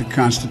contrary to the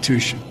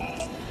Constitution.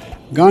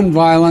 Gun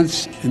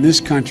violence in this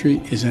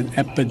country is an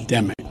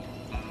epidemic.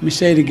 Let me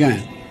say it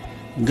again.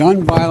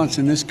 Gun violence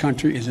in this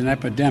country is an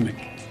epidemic,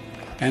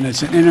 and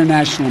it's an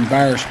international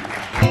embarrassment.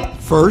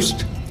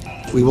 First,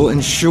 we will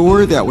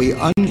ensure that we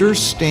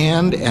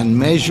understand and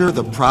measure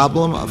the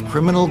problem of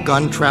criminal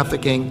gun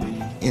trafficking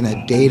in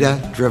a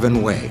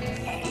data-driven way.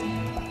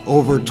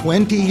 Over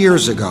 20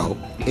 years ago,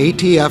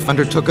 ATF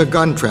undertook a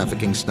gun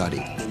trafficking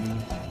study.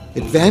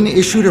 It then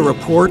issued a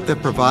report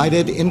that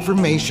provided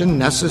information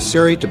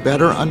necessary to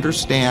better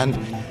understand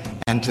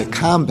and to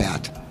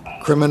combat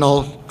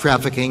criminal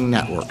trafficking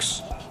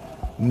networks.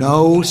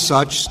 No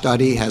such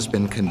study has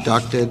been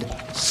conducted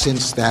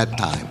since that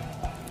time.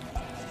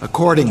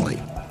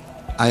 Accordingly,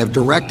 I have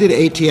directed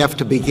ATF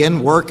to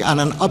begin work on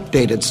an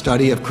updated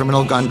study of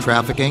criminal gun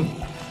trafficking,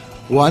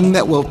 one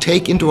that will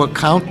take into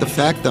account the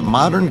fact that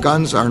modern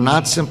guns are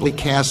not simply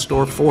cast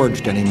or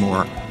forged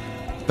anymore,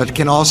 but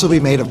can also be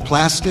made of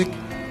plastic,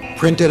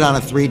 printed on a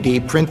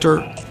 3D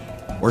printer,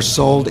 or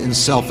sold in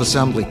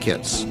self-assembly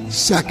kits.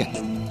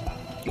 Second,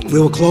 we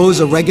will close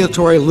a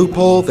regulatory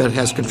loophole that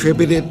has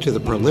contributed to the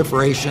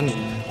proliferation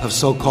of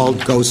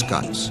so-called ghost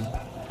guns.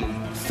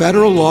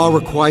 Federal law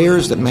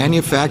requires that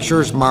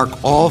manufacturers mark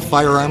all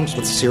firearms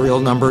with serial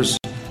numbers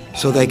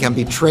so they can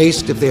be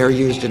traced if they are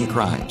used in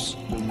crimes.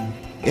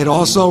 It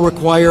also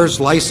requires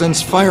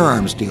licensed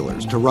firearms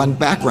dealers to run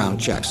background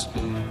checks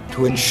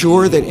to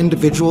ensure that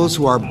individuals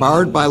who are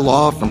barred by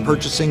law from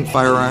purchasing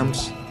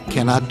firearms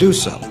cannot do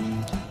so.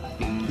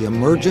 The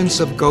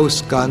emergence of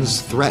ghost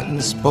guns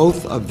threatens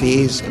both of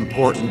these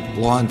important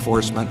law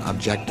enforcement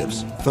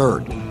objectives.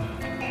 Third,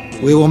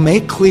 we will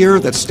make clear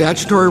that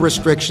statutory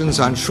restrictions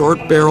on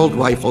short-barreled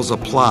rifles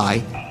apply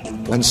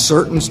when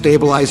certain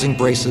stabilizing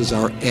braces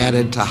are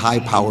added to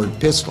high-powered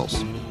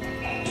pistols.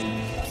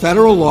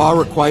 Federal law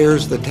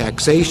requires the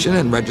taxation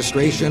and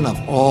registration of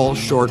all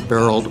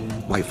short-barreled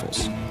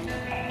rifles.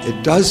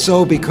 It does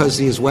so because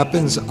these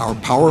weapons are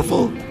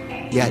powerful,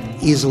 yet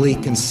easily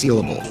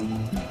concealable.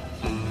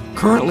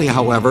 Currently,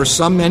 however,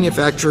 some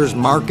manufacturers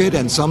market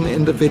and some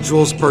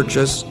individuals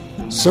purchase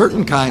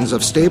certain kinds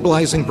of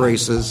stabilizing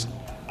braces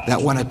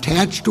that, when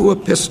attached to a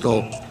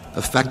pistol,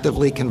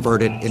 effectively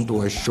convert it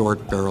into a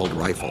short-barreled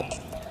rifle.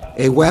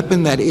 A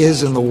weapon that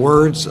is, in the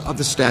words of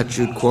the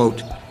statute,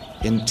 quote,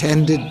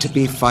 intended to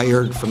be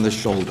fired from the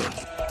shoulder.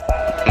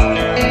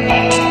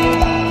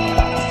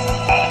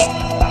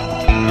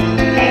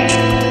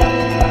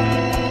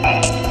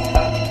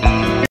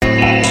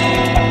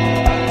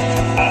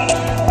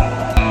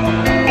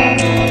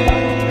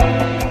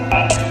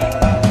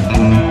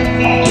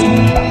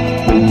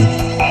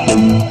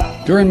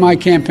 During my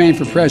campaign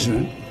for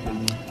president,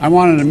 I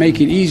wanted to make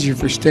it easier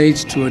for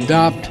states to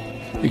adopt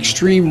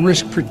extreme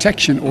risk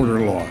protection order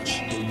laws.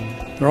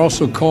 They're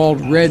also called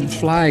red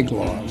flag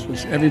laws,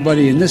 which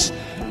everybody in this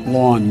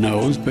lawn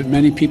knows, but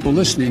many people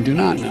listening do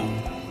not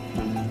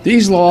know.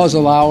 These laws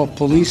allow a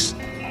police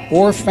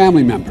or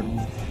family member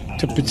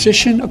to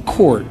petition a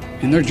court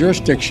in their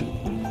jurisdiction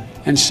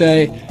and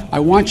say, I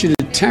want you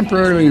to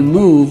temporarily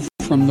remove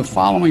from the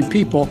following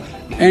people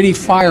any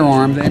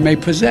firearm they may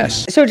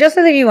possess. So just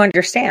so that you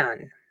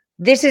understand,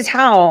 this is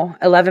how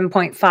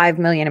 11.5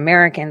 million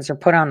Americans are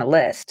put on the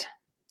list.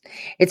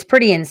 It's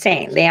pretty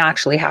insane. They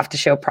actually have to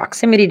show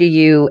proximity to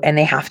you, and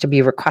they have to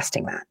be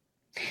requesting that.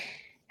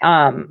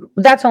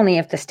 That's only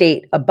if the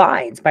state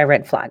abides by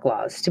red flag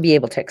laws to be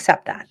able to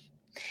accept that.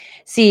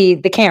 See,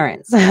 the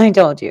Karens, I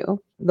told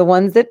you, the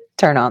ones that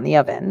turn on the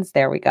ovens.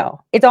 There we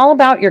go. It's all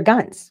about your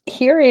guns.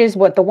 Here is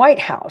what the White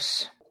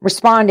House,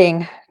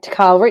 responding to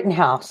Kyle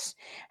Rittenhouse,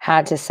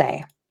 had to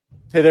say.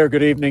 Hey there,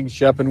 good evening,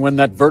 Shep. And when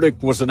that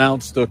verdict was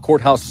announced, the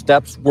courthouse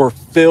steps were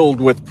filled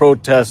with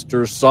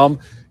protesters, some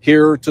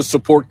here to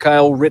support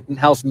Kyle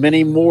Rittenhouse,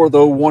 many more,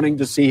 though, wanting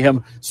to see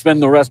him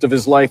spend the rest of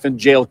his life in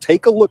jail.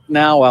 Take a look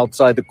now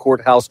outside the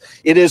courthouse.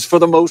 It is, for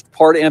the most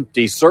part,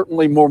 empty.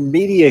 Certainly more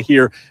media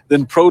here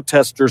than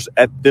protesters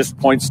at this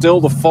point.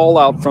 Still, the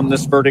fallout from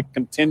this verdict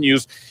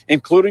continues,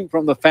 including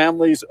from the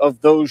families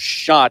of those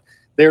shot.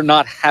 They're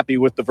not happy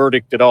with the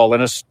verdict at all.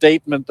 In a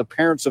statement, the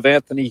parents of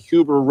Anthony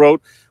Huber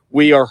wrote,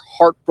 "We are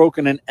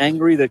heartbroken and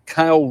angry that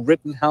Kyle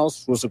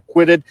Rittenhouse was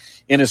acquitted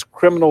in his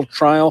criminal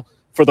trial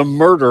for the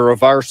murder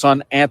of our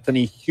son,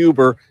 Anthony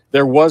Huber.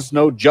 There was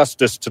no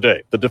justice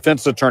today." The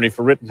defense attorney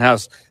for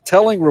Rittenhouse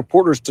telling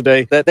reporters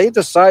today that they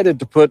decided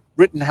to put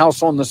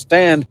Rittenhouse on the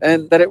stand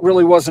and that it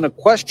really wasn't a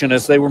question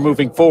as they were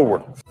moving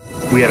forward.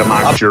 We had a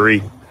mock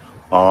jury,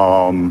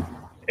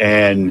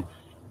 and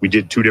we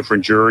did two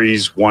different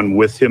juries, one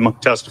with him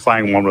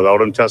testifying, one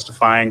without him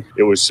testifying.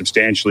 It was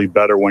substantially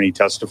better when he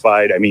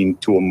testified,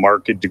 to a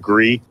marked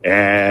degree,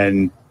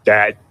 and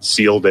that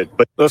sealed it.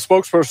 But the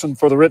spokesperson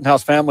for the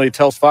Rittenhouse family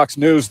tells Fox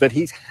News that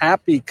he's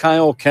happy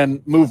Kyle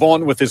can move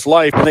on with his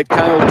life and that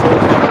Kyle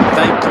told him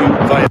thank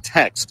you via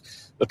text.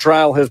 The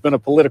trial has been a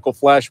political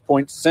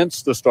flashpoint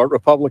since the start.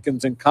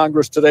 Republicans in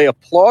Congress today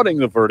applauding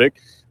the verdict,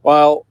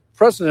 while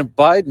President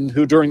Biden,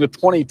 who during the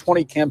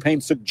 2020 campaign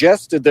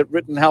suggested that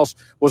Rittenhouse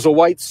was a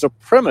white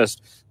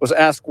supremacist, was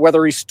asked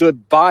whether he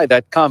stood by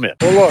that comment.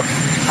 Well, look,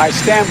 I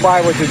stand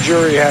by what the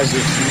jury has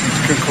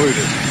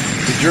concluded.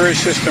 The jury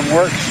system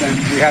works, and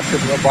we have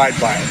to abide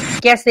by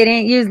it. Guess they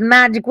didn't use the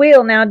magic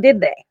wheel now, did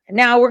they?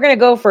 Now we're going to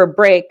go for a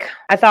break.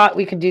 I thought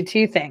we could do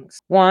two things.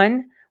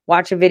 One,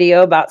 watch a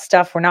video about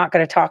stuff we're not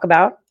going to talk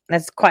about.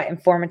 That's quite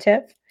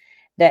informative.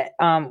 That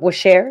was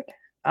shared.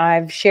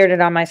 I've shared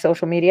it on my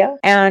social media.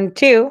 And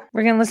two,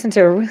 we're going to listen to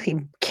a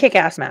really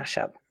kick-ass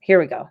mashup. Here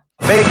we go.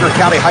 Baker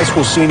County High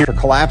School senior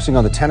collapsing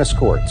on the tennis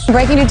courts.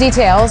 Breaking new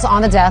details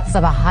on the deaths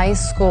of a high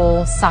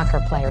school soccer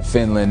player.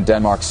 Finland,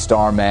 Denmark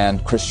star man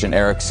Christian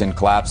Eriksen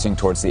collapsing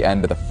towards the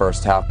end of the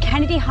first half.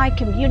 Kennedy High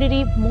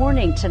community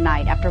mourning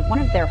tonight after one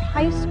of their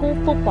high school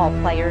football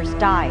players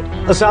died.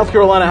 A South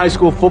Carolina high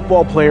school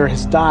football player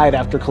has died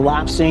after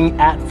collapsing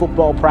at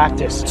football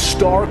practice.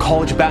 Star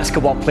college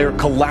basketball player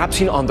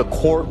collapsing on the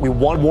court. We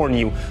want to warn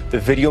you, the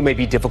video may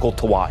be difficult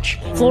to watch.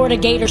 Florida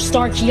Gator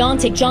star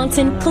Keontae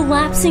Johnson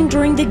collapsing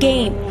during the game.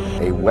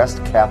 A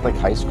West Catholic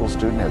high school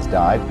student has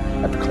died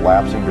after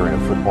collapsing during a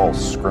football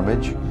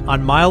scrimmage.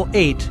 On mile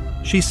 8,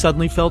 she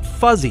suddenly felt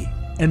fuzzy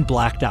and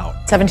blacked out.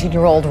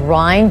 17-year-old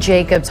Ryan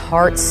Jacobs'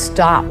 heart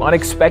stopped.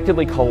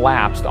 Unexpectedly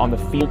collapsed on the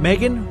field.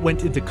 Megan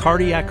went into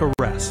cardiac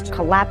arrest.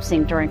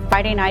 Collapsing during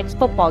Friday night's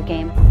football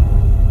game.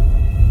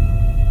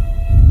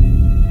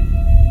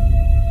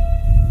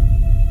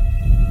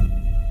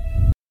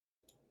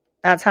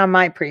 That's how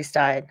my priest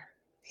died.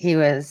 He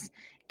was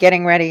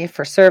getting ready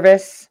for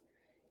service,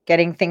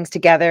 getting things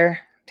together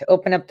to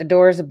open up the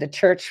doors of the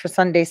church for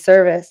Sunday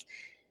service.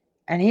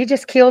 And he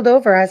just keeled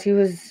over as he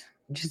was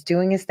just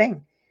doing his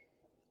thing.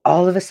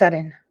 All of a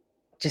sudden,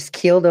 just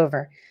keeled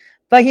over.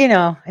 But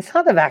it's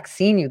not the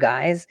vaccine, you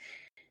guys.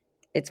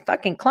 It's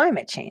fucking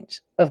climate change,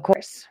 of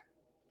course.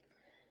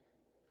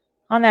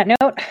 On that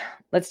note,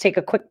 let's take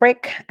a quick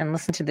break and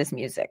listen to this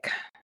music.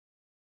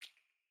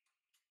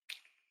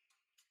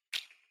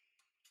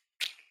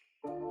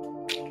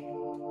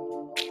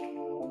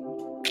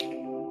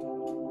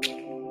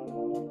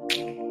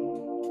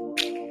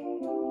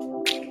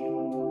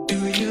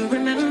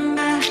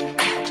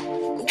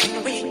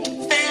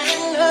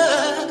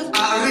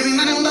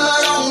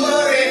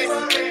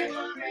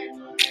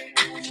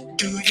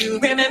 you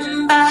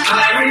remember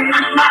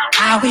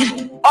how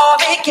it all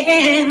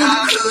began?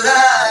 How could I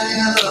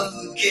ever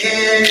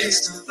forget? It's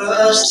the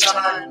first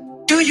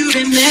time. Do you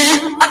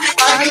remember?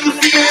 I can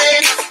feel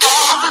it.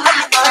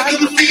 I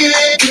can feel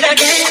it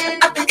again.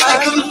 I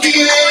can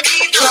feel it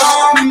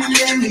coming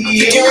in the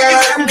air.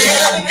 I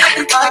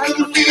can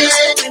feel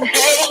it.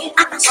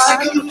 I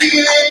can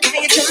feel it.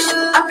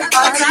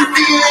 I can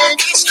feel it.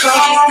 It's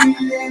coming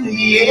in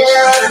the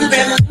air.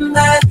 Remember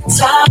the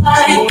time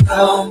we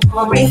fell.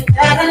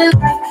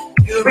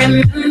 You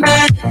remember the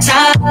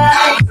time.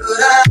 How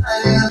could I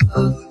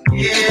ever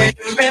forget?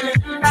 You remember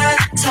the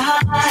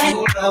time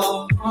we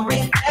fell.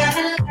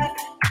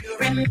 You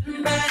remember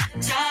the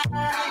time.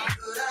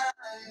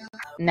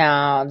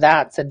 Now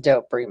that's a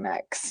dope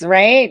remix,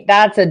 right?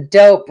 That's a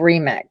dope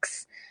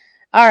remix.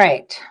 All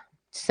right.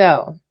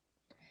 So,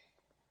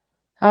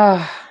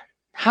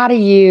 how do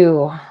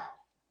you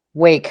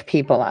wake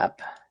people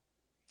up?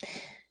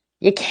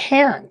 You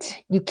can't.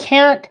 You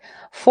can't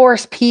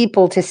force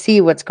people to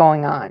see what's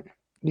going on.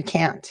 You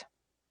can't.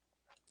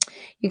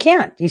 You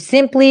can't. You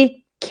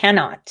simply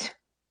cannot.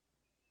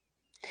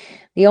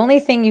 The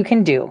only thing you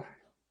can do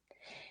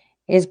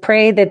is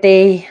pray that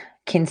they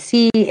can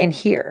see and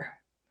hear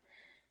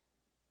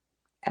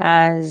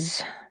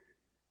as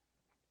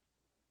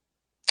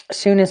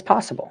soon as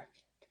possible.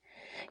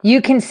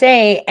 You can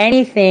say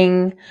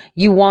anything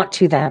you want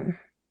to them.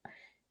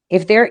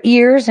 If their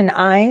ears and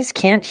eyes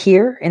can't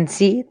hear and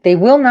see, they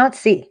will not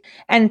see.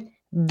 And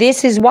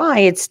this is why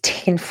it's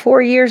taken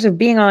 4 years of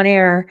being on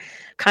air,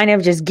 kind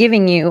of just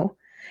giving you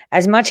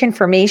as much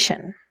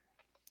information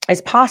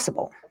as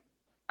possible.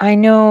 I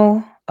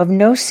know of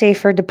no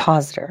safer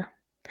depositor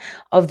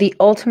of the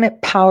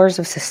ultimate powers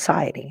of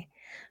society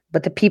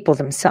but the people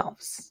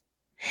themselves.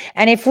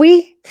 And if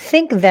we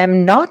think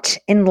them not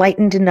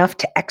enlightened enough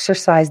to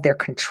exercise their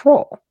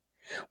control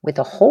with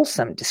a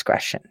wholesome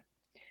discretion,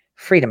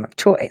 freedom of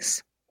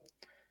choice,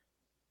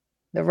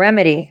 the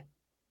remedy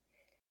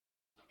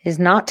is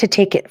not to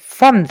take it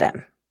from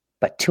them,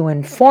 but to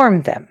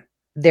inform them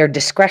their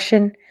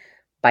discretion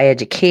by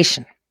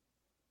education.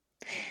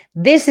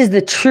 This is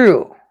the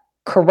true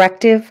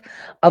corrective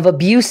of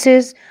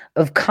abuses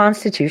of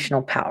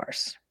constitutional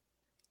powers.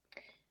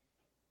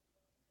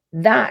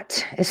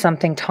 That is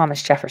something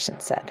Thomas Jefferson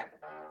said.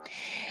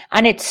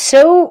 And it's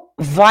so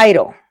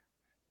vital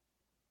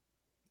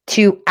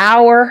to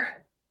our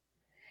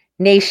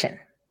nation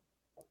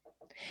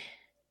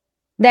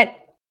that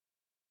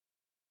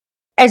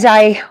as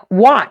I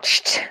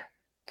watched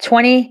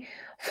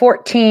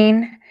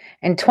 2014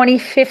 and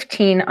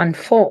 2015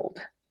 unfold,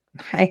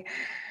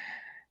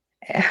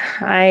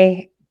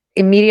 I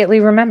immediately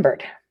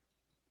remembered.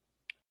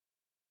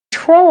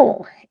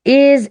 Control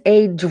is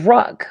a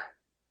drug.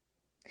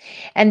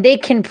 And they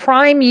can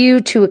prime you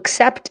to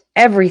accept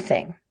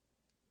everything.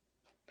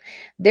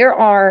 There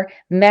are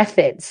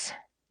methods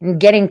in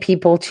getting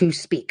people to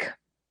speak.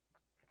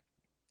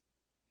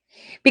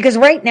 Because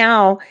right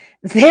now,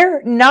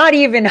 they're not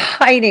even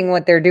hiding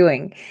what they're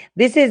doing.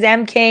 This is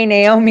MK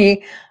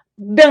Naomi,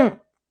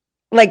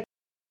 like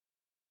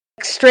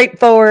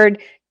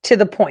straightforward to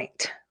the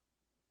point.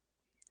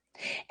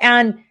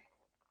 And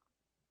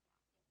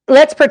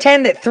let's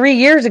pretend that 3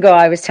 years ago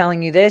I was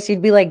telling you this.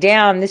 You'd be like,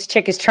 damn, this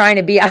chick is trying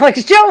to be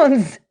Alex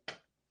Jones.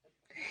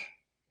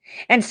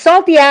 And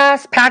salty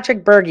ass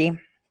Patrick Berge.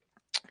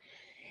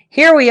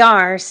 Here we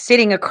are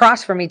sitting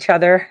across from each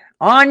other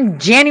on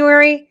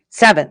January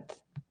 7th.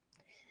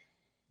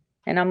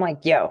 And I'm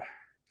like, yo,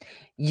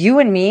 you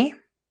and me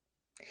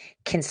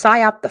can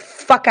psyop the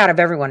fuck out of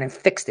everyone and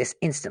fix this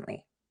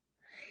instantly.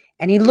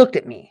 And he looked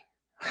at me.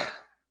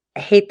 I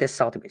hate this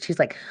salty bitch. She's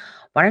like,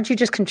 why don't you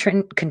just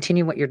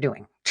continue what you're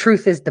doing?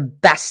 Truth is the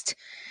best.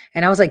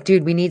 And I was like,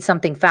 dude, we need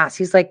something fast.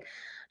 He's like,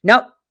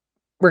 nope,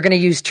 we're going to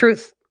use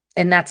truth.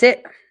 And that's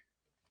it.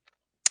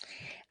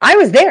 I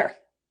was there.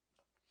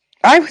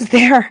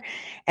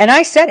 And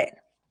I said it.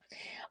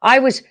 I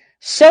was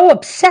so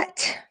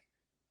upset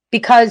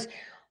because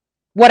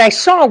what I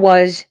saw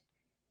was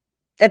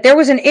that there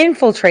was an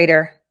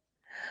infiltrator,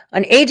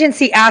 an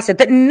agency asset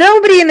that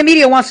nobody in the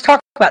media wants to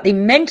talk about. They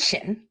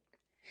mention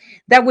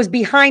that was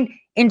behind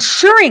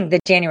ensuring that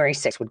January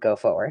 6th would go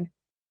forward.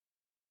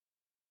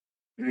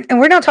 And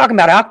we're not talking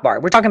about Akbar.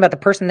 We're talking about the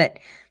person that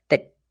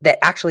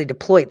actually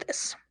deployed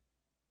this,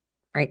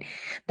 right?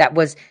 That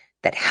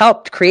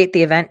helped create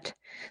the event,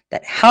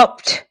 that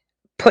helped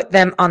put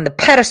them on the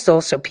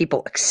pedestal so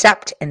people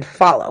accept and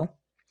follow.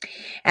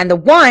 And the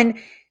one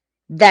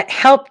that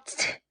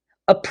helped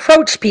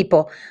approach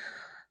people,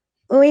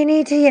 we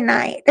need to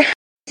unite.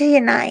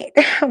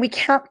 We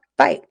can't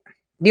fight.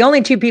 The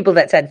only two people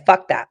that said,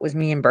 fuck that, was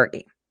me and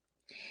Berge.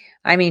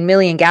 I mean,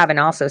 Millie and Gavin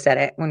also said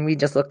it when we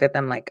just looked at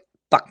them like,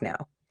 fuck no.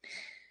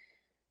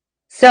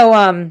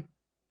 So,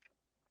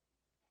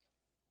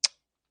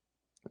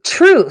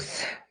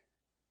 truth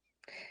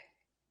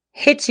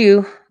hits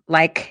you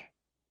like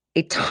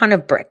a ton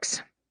of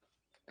bricks.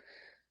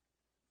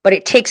 But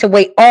it takes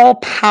away all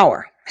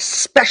power,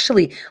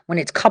 especially when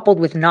it's coupled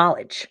with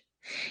knowledge.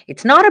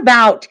 It's not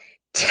about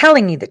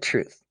telling you the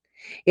truth.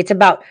 It's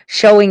about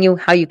showing you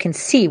how you can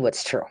see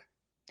what's true.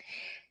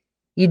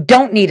 You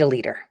don't need a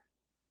leader.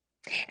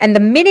 And the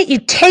minute you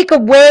take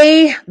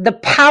away the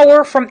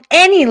power from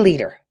any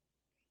leader,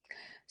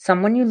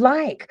 someone you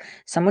like,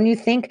 someone you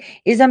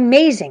think is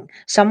amazing,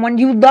 someone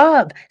you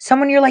love,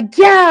 someone you're like,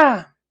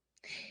 yeah,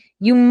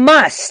 you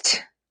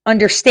must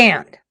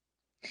understand.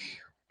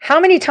 How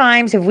many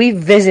times have we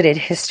visited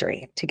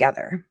history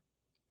together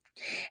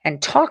and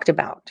talked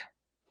about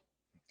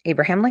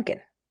Abraham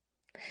Lincoln?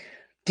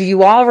 Do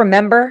you all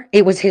remember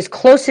it was his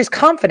closest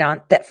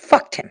confidant that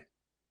fucked him?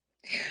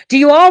 Do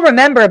you all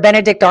remember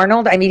Benedict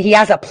Arnold? I mean, he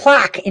has a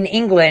plaque in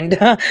England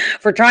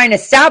for trying to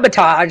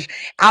sabotage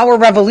our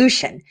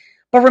revolution.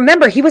 But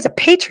remember, he was a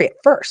patriot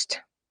first.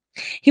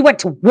 He went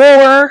to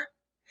war,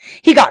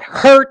 he got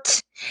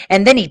hurt,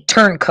 and then he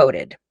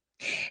turncoated.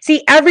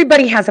 See,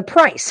 everybody has a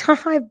price.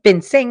 I've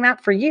been saying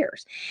that for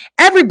years.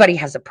 Everybody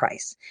has a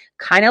price.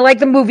 Kind of like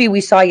the movie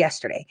we saw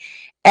yesterday.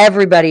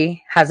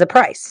 Everybody has a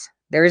price.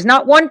 There is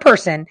not one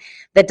person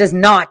that does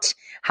not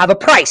have a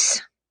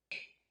price.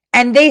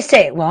 And they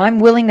say, well, I'm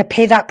willing to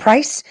pay that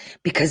price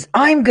because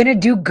I'm going to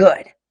do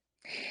good.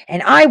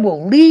 And I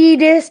will lead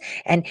this,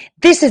 and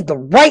this is the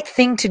right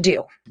thing to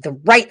do. The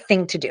right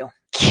thing to do.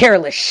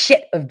 Careless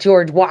shit of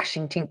George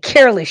Washington.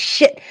 Careless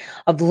shit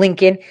of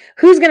Lincoln.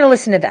 Who's going to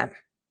listen to them?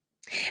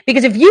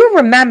 Because if you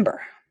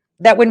remember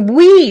that when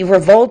we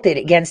revolted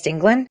against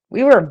England,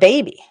 we were a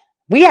baby.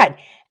 We had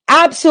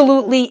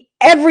absolutely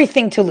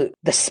everything to lose.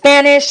 The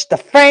Spanish, the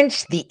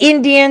French, the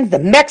Indians, the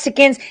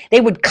Mexicans,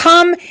 they would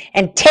come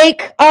and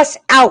take us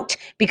out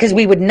because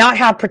we would not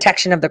have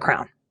protection of the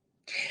crown.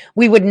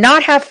 We would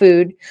not have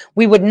food.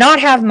 We would not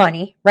have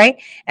money, right?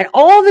 And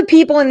all the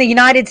people in the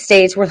United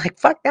States were like,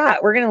 fuck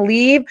that. We're going to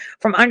leave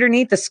from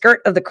underneath the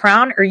skirt of the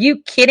crown. Are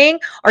you kidding?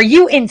 Are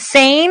you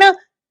insane?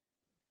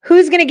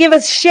 Who's going to give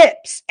us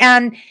ships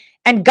and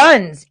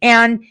guns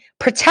and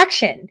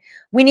protection?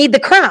 We need the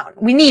crown.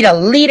 We need a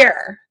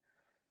leader.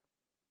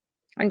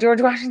 And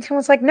George Washington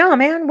was like, no,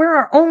 man, we're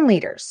our own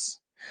leaders.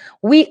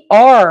 We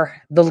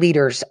are the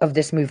leaders of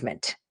this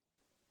movement,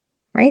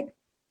 right?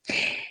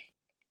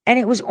 And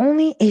it was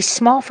only a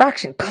small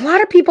fraction. A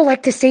lot of people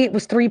like to say it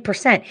was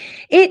 3%.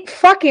 It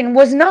fucking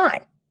was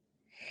not.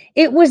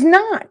 It was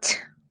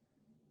not.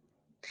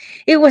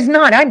 It was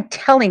not. I'm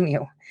telling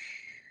you.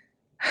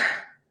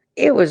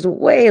 It was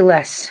way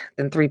less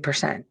than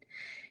 3%.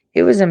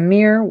 It was a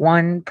mere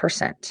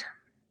 1%.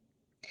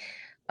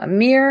 A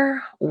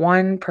mere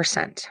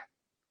 1%.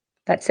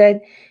 That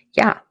said,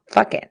 yeah,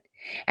 fuck it.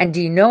 And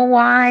do you know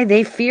why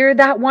they feared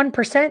that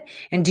 1%?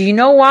 And do you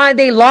know why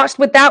they lost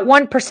with that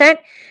 1%?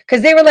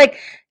 Because they were like,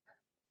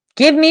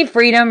 give me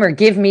freedom or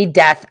give me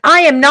death.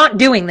 I am not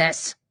doing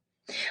this.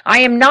 I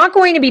am not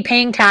going to be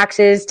paying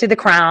taxes to the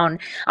crown.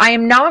 I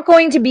am not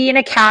going to be in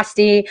a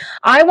casty.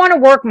 I want to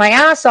work my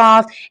ass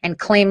off and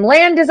claim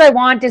land as I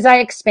want as I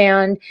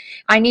expand.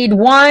 I need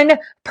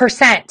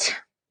 1%.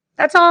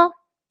 That's all.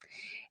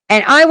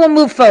 And I will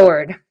move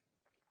forward,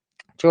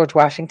 George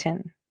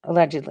Washington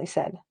allegedly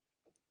said.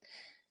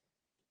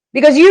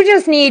 Because you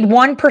just need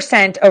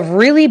 1% of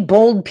really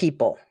bold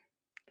people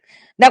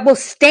that will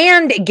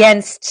stand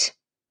against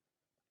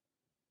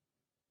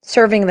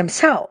serving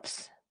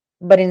themselves,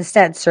 but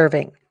instead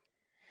serving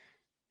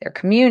their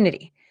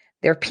community,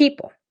 their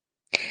people.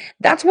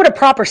 That's what a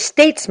proper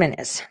statesman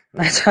is.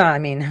 That's how, I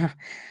mean,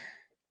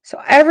 so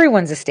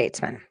everyone's a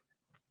statesman.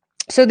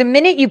 So the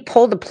minute you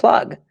pull the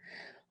plug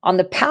on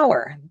the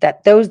power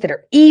that those that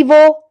are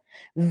evil,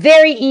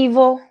 very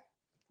evil,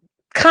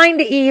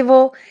 kind of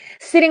evil,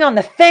 sitting on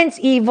the fence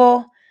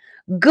evil,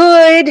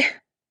 good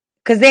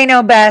because they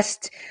know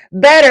best,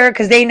 better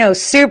because they know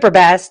super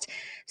best,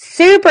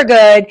 super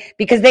good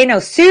because they know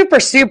super,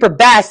 super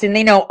best and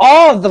they know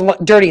all of the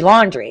dirty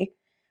laundry,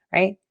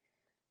 right?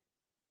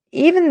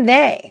 Even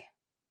they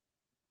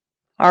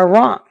are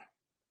wrong.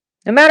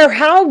 No matter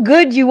how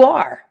good you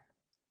are,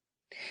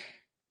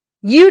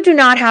 you do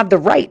not have the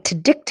right to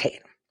dictate.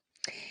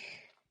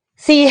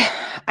 See,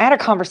 I had a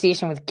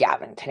conversation with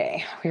Gavin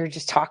today. We were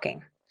just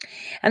talking.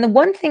 And the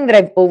one thing that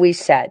I've always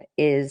said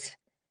is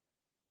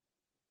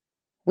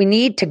we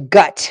need to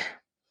gut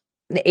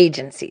the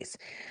agencies.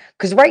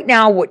 Because right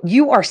now, what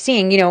you are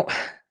seeing,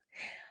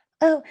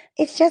 oh,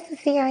 it's just the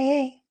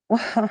CIA.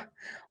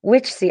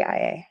 Which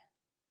CIA?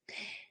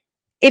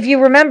 If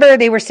you remember,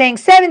 they were saying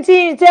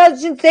 17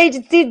 intelligence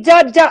agencies,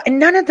 and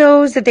none of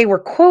those that they were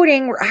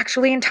quoting were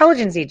actually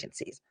intelligence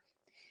agencies.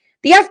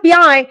 The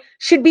FBI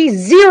should be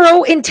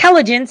zero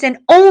intelligence and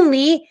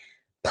only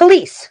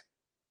police.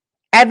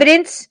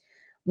 Evidence,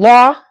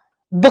 law,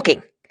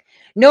 booking.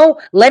 No,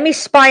 let me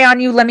spy on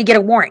you, let me get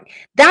a warrant.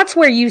 That's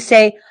where you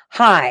say,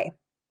 hi,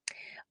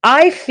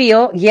 I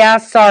feel,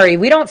 sorry,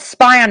 we don't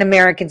spy on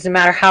Americans no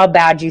matter how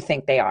bad you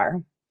think they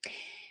are.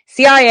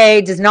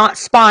 CIA does not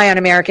spy on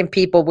American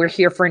people. We're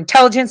here for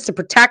intelligence to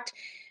protect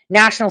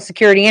national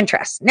security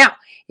interests. Now,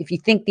 if you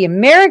think the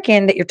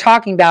American that you're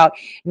talking about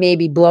may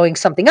be blowing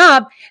something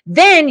up,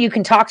 then you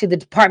can talk to the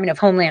Department of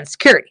Homeland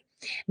Security.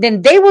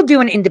 then they will do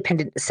an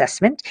independent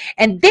assessment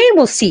and they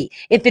will see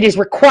if it is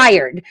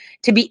required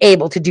to be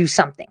able to do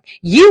something.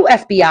 You,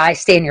 FBI,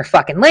 stay in your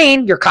fucking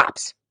lane, you're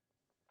cops.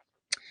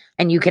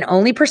 And you can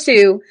only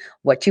pursue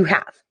what you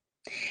have.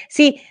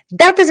 See,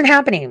 that doesn't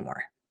happen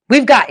anymore.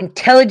 We've got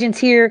intelligence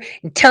here,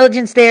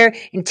 intelligence there,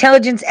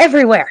 intelligence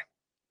everywhere.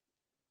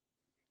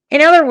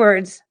 In other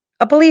words,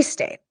 a police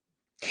state.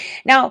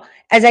 Now,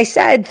 as I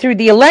said, through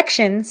the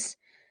elections,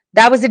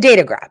 that was a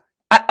data grab.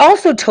 I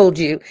also told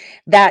you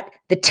that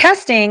the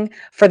testing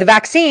for the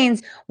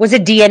vaccines was a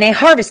DNA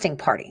harvesting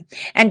party.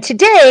 And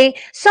today,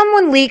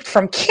 someone leaked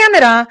from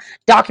Canada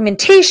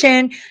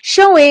documentation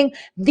showing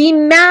the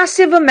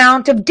massive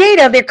amount of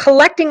data they're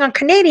collecting on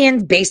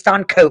Canadians based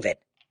on COVID,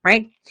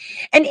 right?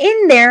 And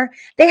in there,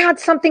 they had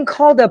something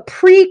called a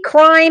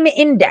pre-crime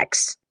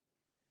index.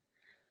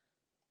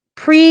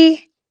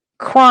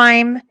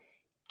 Pre-crime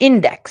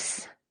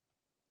index.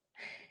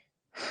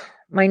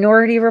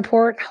 Minority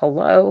Report,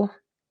 hello.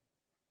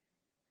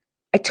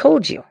 I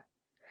told you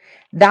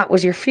that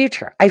was your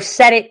future. I've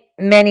said it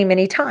many,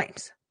 many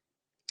times.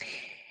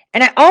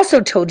 And I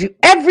also told you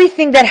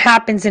everything that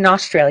happens in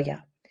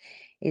Australia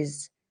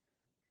is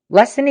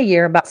less than a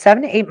year, about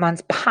 7 to 8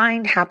 months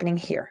behind happening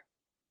here.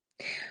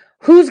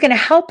 Who's going to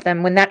help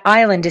them when that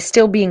island is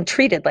still being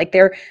treated like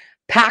they're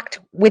packed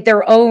with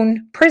their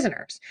own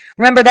prisoners?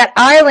 Remember, that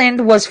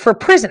island was for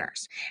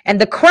prisoners, and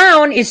the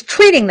Crown is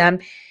treating them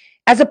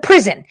as a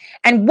prison.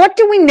 And what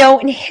do we know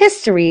in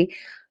history?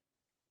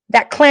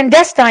 That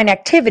clandestine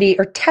activity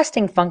or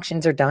testing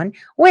functions are done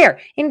where?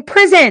 In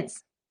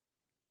prisons.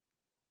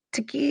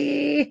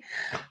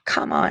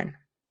 Come on.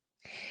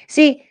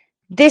 See,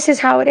 this is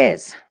how it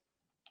is.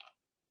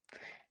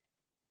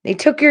 They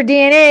took your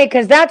DNA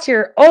because that's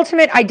your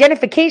ultimate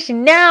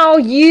identification. Now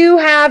you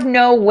have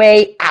no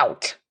way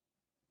out.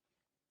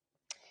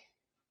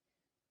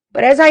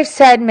 But as I've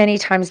said many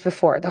times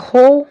before, the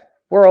whole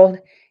world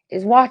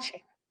is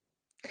watching.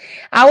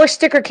 Our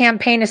sticker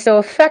campaign is so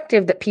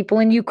effective that people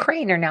in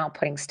Ukraine are now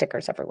putting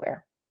stickers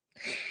everywhere.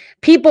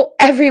 People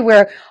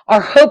everywhere are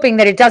hoping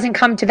that it doesn't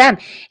come to them.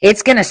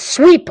 It's going to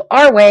sweep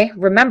our way.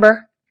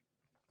 Remember,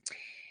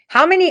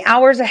 how many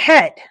hours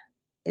ahead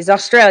is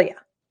Australia?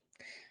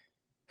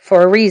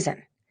 For a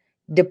reason.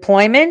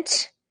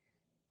 Deployment,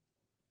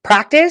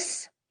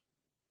 practice,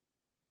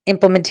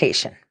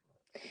 implementation.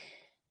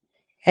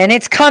 And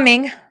it's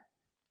coming,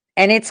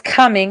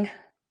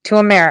 to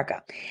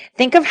America.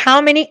 Think of how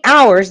many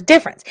hours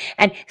difference.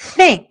 And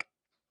think,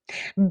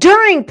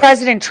 during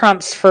President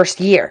Trump's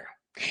first year,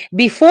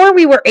 before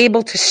we were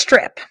able to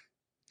strip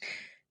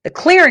the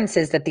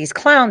clearances that these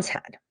clowns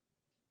had,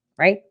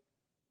 right?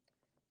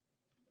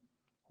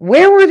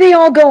 Where were they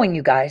all going,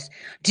 you guys?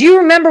 Do you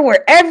remember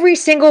where every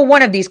single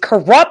one of these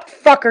corrupt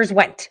fuckers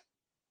went?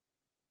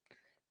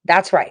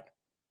 That's right.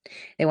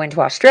 They went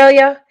to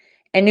Australia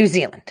and New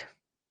Zealand.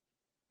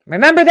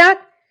 Remember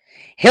that?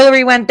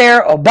 Hillary went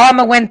there,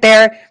 Obama went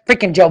there,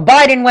 freaking Joe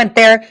Biden went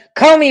there,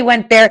 Comey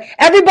went there.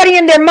 Everybody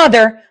and their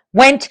mother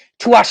went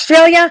to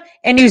Australia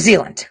and New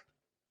Zealand.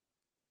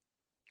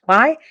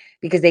 Why?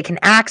 Because they can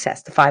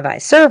access the Five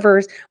Eyes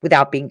servers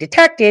without being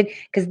detected,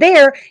 because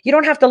there you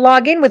don't have to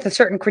log in with a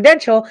certain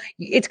credential.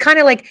 It's kind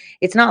of like,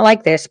 it's not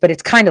like this, but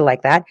it's kind of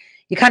like that.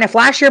 You kind of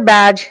flash your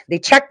badge, they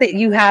check that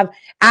you have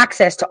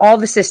access to all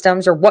the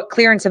systems or what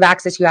clearance of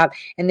access you have,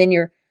 and then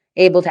you're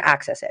able to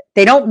access it.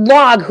 They don't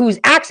log who's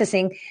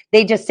accessing.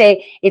 They just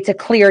say it's a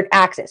cleared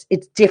access.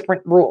 It's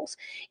different rules.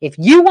 If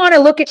you want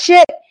to look at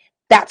shit,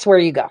 that's where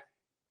you go.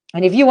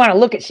 And if you want to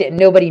look at shit and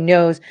nobody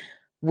knows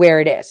where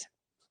it is.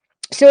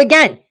 So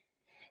again,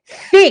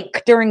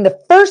 think during the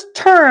first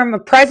term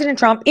of President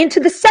Trump into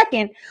the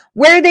second,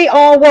 where they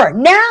all were.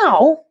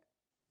 Now,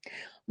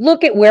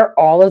 look at where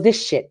all of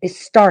this shit is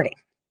starting.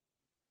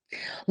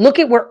 Look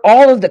at where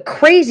all of the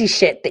crazy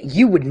shit that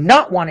you would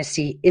not want to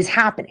see is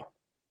happening.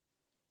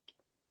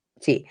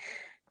 See,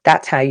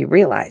 that's how you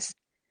realize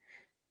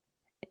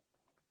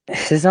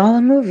this is all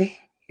a movie.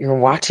 You're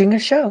watching a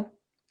show.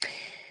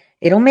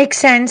 It'll make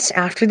sense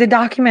after the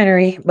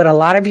documentary, but a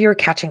lot of you are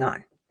catching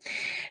on.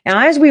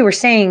 Now, as we were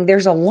saying,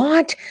 there's a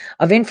lot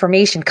of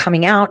information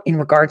coming out in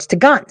regards to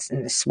guns,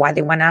 and this is why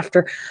they went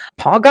after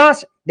Paul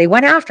Gosar. They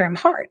went after him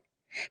hard.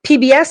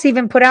 PBS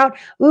even put out,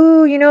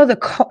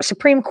 the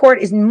Supreme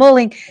Court is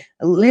mulling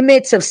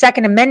limits of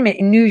Second Amendment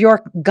in New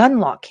York gun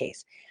law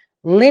case.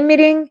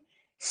 Limiting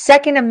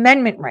Second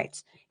Amendment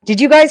rights. Did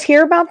you guys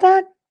hear about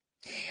that?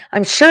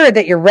 I'm sure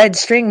that your red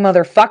string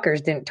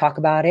motherfuckers didn't talk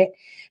about it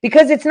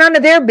because it's none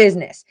of their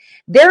business.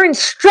 They're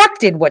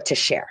instructed what to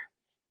share.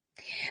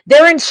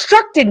 They're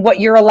instructed what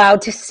you're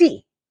allowed to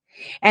see.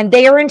 And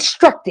they are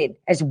instructed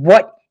as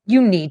what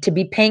you need to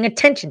be paying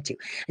attention to.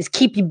 Let's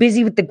keep you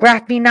busy with the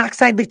graphene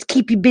oxide. Let's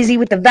keep you busy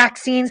with the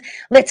vaccines.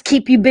 Let's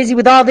keep you busy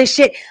with all this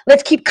shit.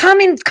 Let's keep come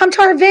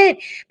to our event.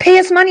 Pay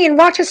us money and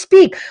watch us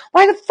speak.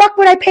 Why the fuck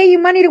would I pay you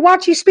money to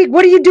watch you speak?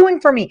 What are you doing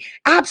for me?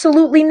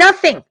 Absolutely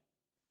nothing.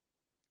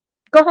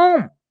 Go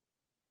home.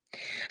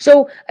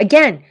 So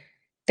again,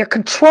 they're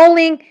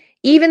controlling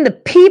even the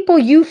people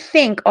you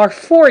think are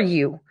for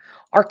you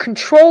are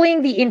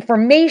controlling the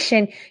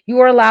information you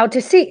are allowed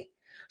to see.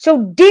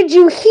 So did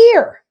you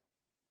hear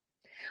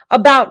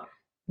about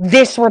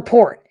this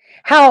report?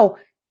 How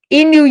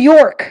in New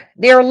York,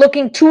 they are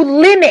looking to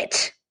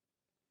limit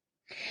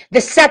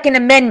the Second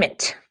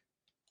Amendment.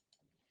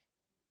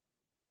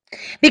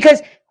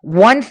 Because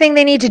one thing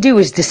they need to do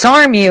is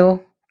disarm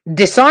you,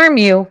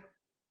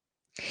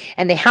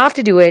 and they have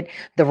to do it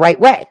the right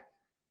way.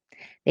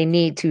 They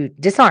need to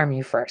disarm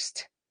you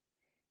first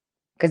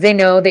because they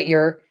know that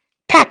you're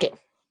packing.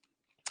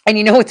 And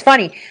you know what's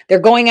funny? They're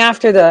going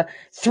after the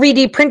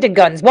 3D printed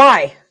guns.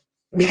 Why?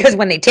 Because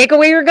when they take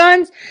away your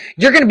guns,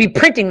 you're going to be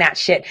printing that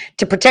shit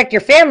to protect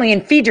your family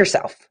and feed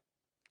yourself.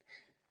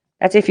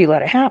 That's if you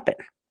let it happen.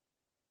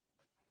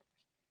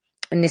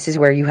 And this is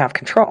where you have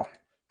control.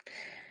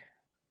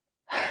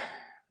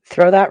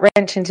 Throw that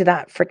wrench into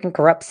that freaking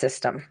corrupt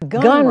system.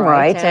 Gun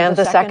rights and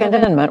the Second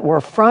Amendment were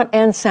front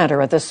and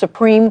center at the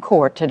Supreme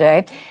Court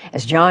today.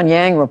 As John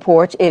Yang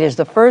reports, it is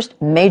the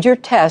first major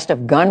test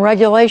of gun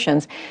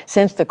regulations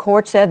since the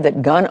court said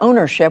that gun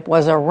ownership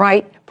was a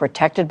right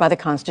protected by the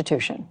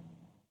Constitution.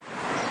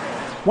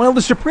 While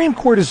the Supreme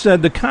Court has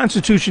said the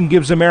Constitution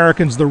gives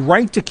Americans the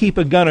right to keep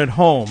a gun at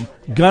home,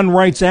 gun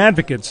rights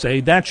advocates say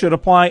that should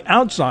apply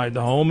outside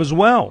the home as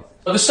well.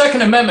 The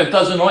Second Amendment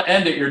doesn't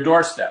end at your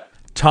doorstep.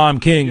 Tom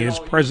King is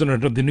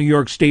president of the New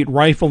York State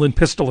Rifle and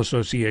Pistol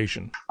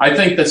Association. I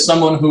think that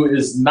someone who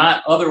is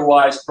not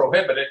otherwise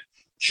prohibited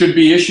should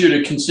be issued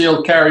a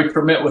concealed carry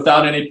permit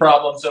without any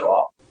problems at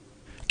all.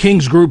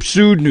 King's group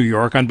sued New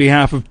York on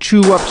behalf of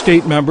 2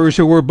 upstate members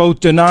who were both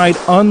denied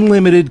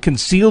unlimited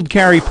concealed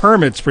carry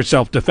permits for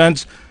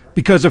self-defense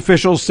because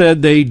officials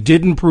said they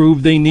didn't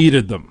prove they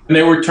needed them. And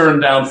they were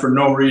turned down for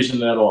no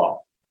reason at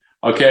all.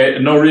 Okay,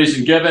 no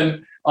reason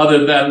given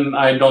other than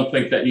I don't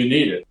think that you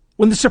need it.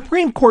 When the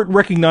Supreme Court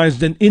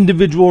recognized an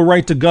individual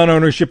right to gun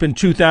ownership in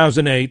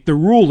 2008, the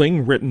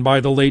ruling, written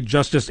by the late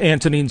Justice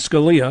Antonin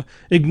Scalia,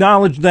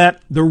 acknowledged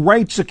that the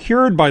right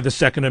secured by the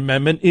Second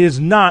Amendment is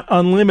not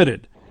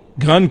unlimited.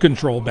 Gun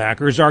control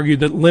backers argue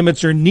that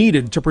limits are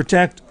needed to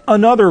protect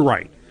another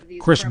right.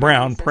 Chris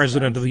Brown,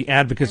 president of the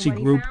advocacy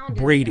group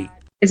Brady.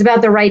 It's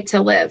about the right to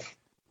live,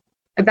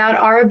 about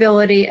our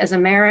ability as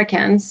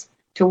Americans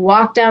to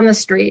walk down the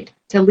street,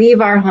 to leave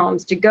our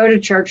homes, to go to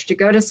church, to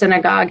go to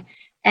synagogue,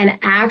 and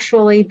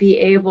actually be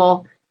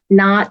able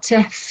not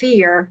to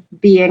fear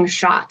being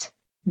shot.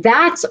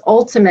 That's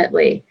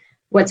ultimately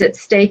what's at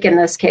stake in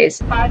this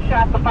case.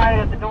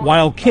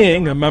 While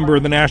King, a member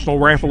of the National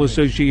Rifle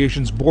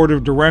Association's board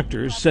of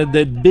directors, said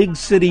that big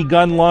city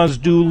gun laws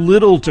do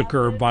little to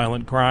curb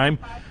violent crime,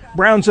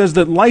 Brown says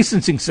that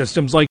licensing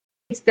systems like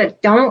states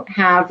that don't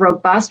have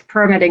robust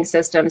permitting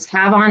systems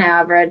have on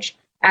average,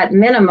 at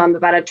minimum,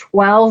 about a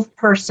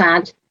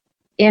 12%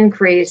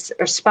 increase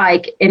or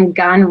spike in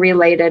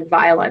gun-related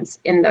violence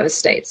in those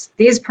states.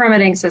 These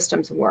permitting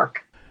systems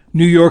work.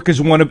 New York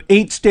is one of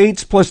 8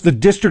 states plus the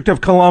District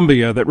of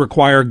Columbia that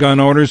require gun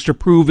owners to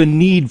prove a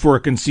need for a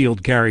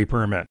concealed carry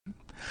permit.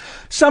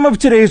 Some of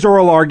today's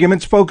oral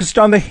arguments focused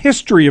on the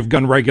history of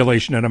gun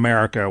regulation in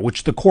America,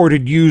 which the court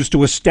had used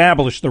to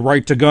establish the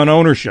right to gun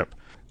ownership.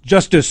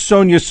 Justice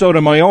Sonia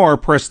Sotomayor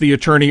pressed the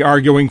attorney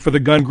arguing for the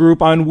gun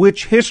group on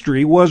which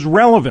history was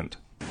relevant.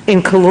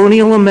 In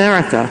colonial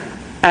America,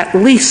 at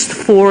least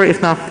 4,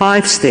 if not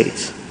 5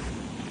 states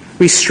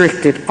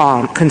restricted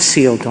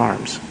concealed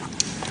arms.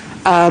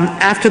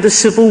 After the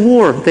Civil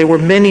War, there were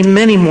many,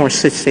 many more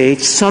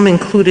states, some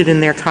included in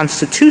their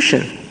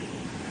constitution,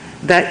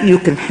 that you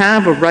can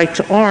have a right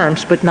to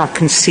arms but not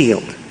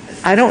concealed.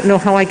 I don't know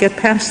how I get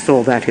past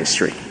all that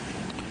history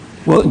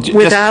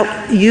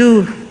without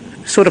you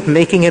sort of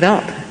making it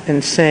up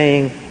and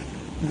saying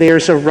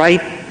there's a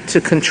right to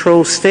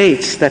control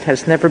states that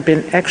has never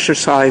been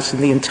exercised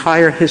in the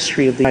entire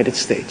history of the United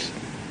States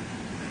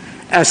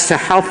as to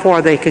how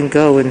far they can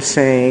go in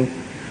saying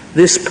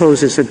this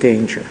poses a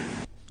danger.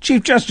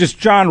 Chief Justice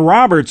John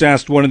Roberts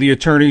asked one of the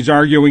attorneys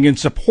arguing in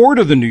support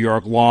of the New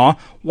York law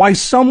why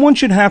someone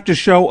should have to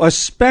show a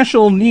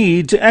special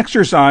need to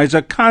exercise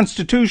a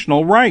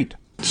constitutional right.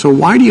 So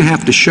why do you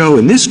have to show,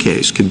 in this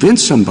case,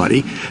 convince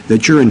somebody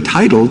that you're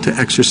entitled to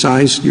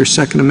exercise your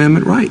Second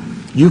Amendment right?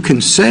 You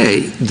can say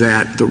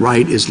that the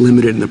right is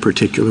limited in a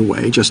particular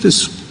way, just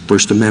as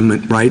First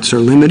Amendment rights are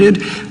limited,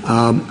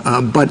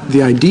 but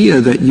the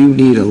idea that you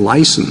need a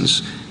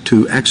license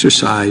to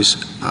exercise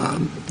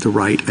the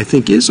right, I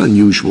think, is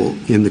unusual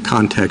in the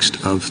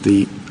context of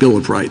the Bill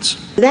of Rights.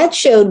 That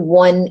showed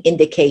one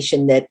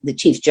indication that the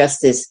Chief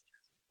Justice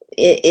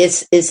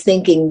is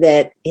thinking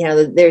that,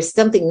 there's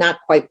something not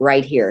quite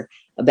right here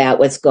about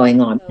what's going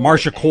on.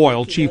 Marcia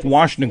Coyle, Chief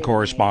Washington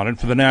Correspondent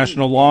for the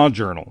National Law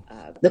Journal.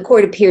 The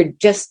court appeared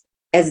just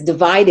as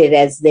divided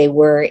as they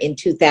were in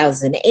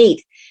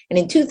 2008. And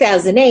in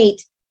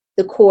 2008,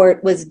 the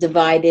court was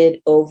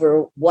divided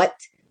over what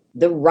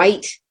the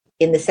right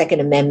in the Second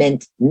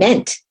Amendment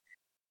meant.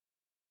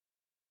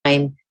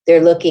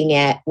 They're looking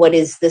at what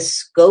is the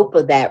scope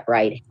of that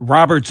right.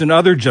 Roberts and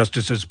other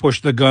justices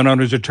pushed the gun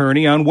owner's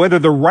attorney on whether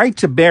the right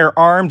to bear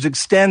arms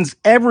extends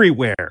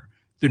everywhere.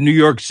 the New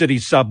York City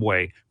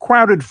subway,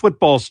 crowded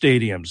football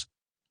stadiums.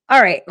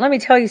 All right, let me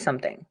tell you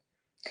something.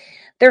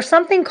 There's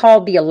something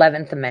called the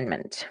 11th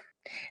Amendment.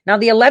 Now,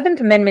 the 11th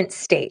Amendment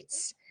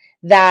states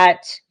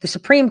that the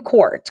Supreme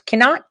Court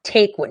cannot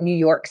take what New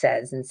York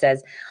says and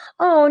says,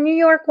 oh, New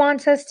York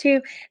wants us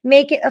to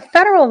make it a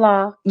federal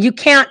law. You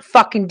can't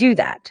fucking do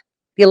that.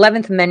 The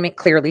 11th Amendment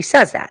clearly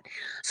says that.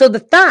 So the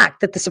fact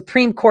that the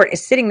Supreme Court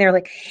is sitting there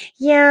like,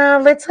 yeah,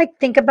 let's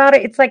think about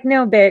it. It's like,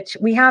 no, bitch,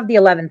 we have the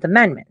 11th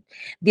Amendment.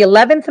 The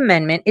 11th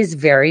Amendment is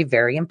very,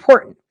 very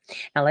important.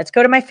 Now let's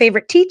go to my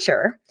favorite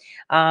teacher,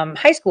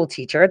 high school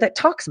teacher that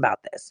talks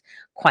about this.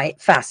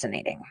 Quite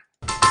fascinating.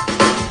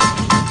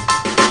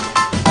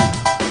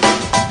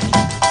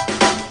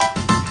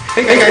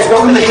 Hey guys,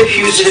 welcome to Hip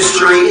Hughes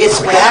History. It's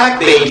back,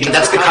 baby.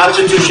 That's the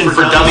Constitution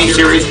for Dummies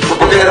series. We're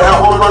going to have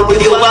a home run with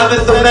the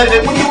 11th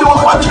Amendment. What are you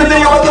doing watching the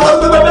video on the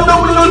 11th Amendment?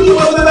 Nobody's on the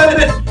 11th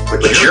Amendment.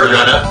 But you're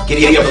gonna.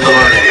 Giddy up and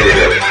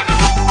learn.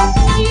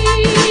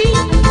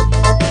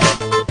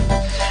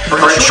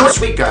 All right, short,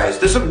 sweet guys.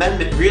 This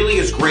amendment really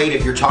is great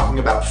if you're talking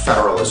about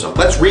federalism.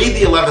 Let's read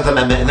the 11th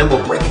Amendment and then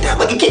we'll break it down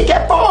like a Kit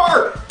Kat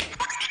bar.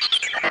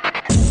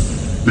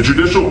 The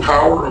judicial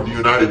power of the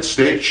United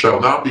States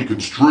shall not be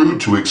construed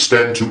to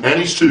extend to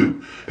any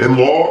suit in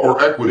law or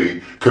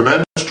equity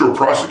commenced or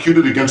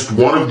prosecuted against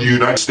one of the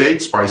United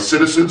States by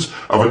citizens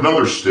of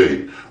another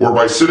state, or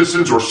by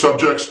citizens or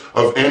subjects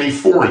of any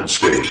foreign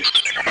state.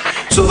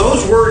 So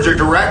those words are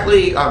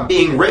directly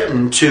being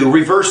written to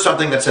reverse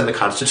something that's in the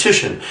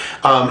Constitution.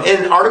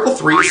 In Article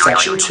 3,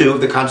 Section 2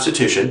 of the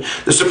Constitution,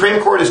 the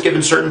Supreme Court has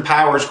given certain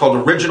powers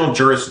called original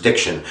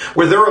jurisdiction,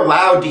 where they're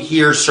allowed to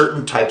hear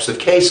certain types of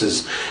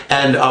cases.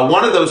 And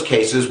one of those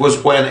cases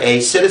was when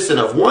a citizen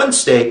of one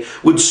state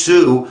would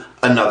sue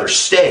another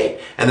state.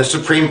 And the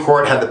Supreme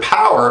Court had the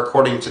power,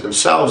 according to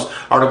themselves,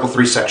 Article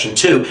 3, Section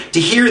 2, to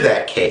hear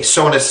that case.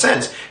 So in a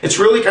sense, it's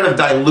really kind of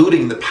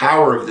diluting the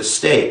power of the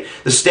state.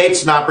 The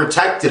state's not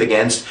protected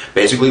against,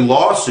 basically,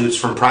 lawsuits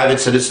from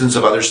private citizens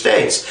of other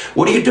states.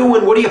 What are you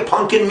doing? What are you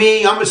punking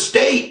me? I'm a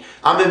state.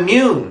 I'm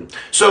immune.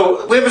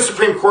 So we have a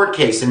Supreme Court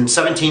case in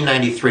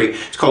 1793.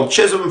 It's called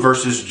Chisholm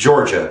versus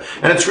Georgia.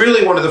 And it's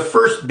really one of the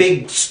first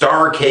big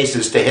star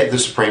cases to hit the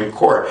Supreme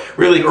Court,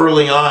 really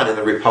early on in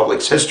the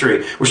Republic's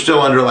history. We're still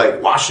under like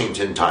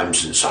Washington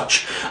times and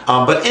such.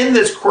 But in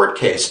this court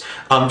case,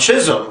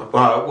 Chisholm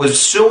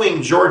was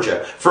suing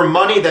Georgia for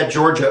money that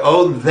Georgia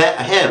owed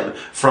him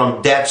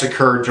from debts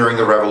occurred during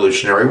the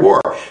Revolutionary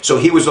War. So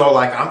he was all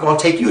like, I'm going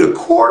to take you to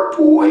court,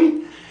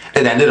 boy.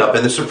 It ended up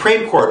in the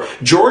Supreme Court.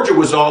 Georgia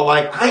was all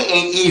like, I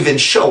ain't even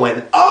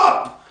showing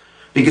up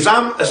because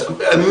I'm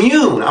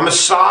immune. I'm a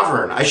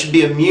sovereign. I should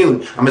be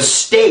immune. I'm a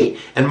state,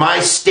 and my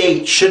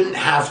state shouldn't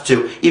have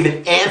to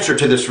even answer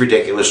to this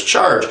ridiculous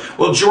charge.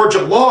 Well,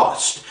 Georgia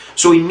lost.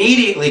 So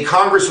immediately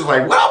Congress was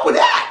like, what up with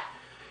that?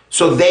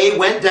 So they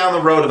went down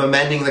the road of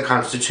amending the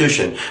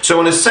Constitution.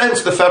 So in a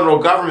sense, the federal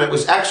government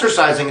was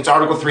exercising its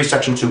Article 3,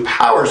 Section 2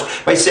 powers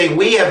by saying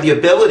we have the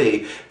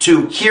ability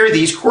to hear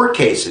these court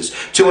cases,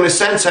 to in a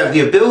sense have the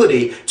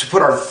ability to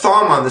put our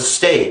thumb on the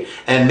state.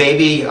 And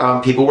maybe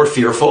people were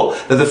fearful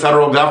that the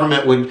federal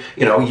government would,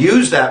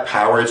 use that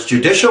power, its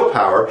judicial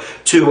power,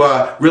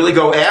 to really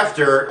go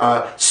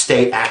after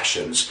state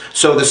actions.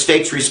 So the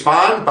states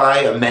respond by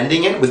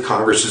amending it with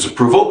Congress's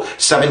approval.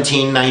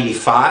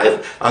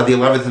 1795, the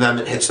 11th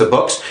Amendment hits the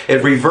books.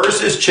 It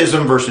reverses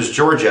Chisholm versus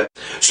Georgia.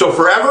 So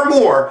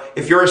forevermore,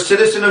 if you're a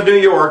citizen of New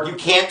York, you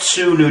can't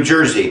sue New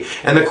Jersey.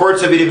 And the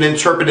courts have even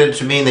interpreted it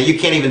to mean that you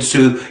can't even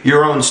sue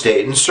your own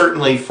state. And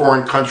certainly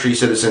foreign country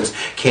citizens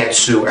can't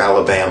sue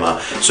Alabama.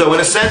 So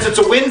in a sense, it's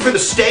a win for the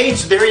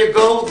states. There you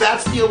go.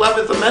 That's the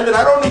 11th Amendment.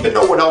 I don't even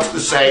know what else to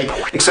say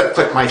except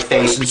click my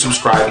face and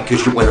subscribe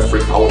because you win a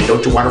free pony.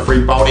 Don't you want a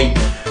free pony?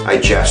 I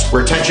jest.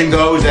 Where attention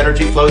goes,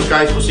 energy flows,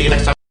 guys. We'll see you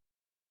next time.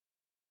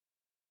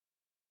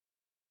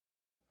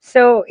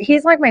 So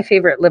he's like my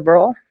favorite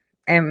liberal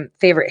and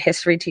favorite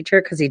history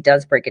teacher because he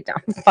does break it down.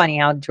 Funny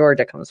how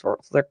Georgia comes full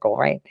circle,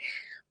 right?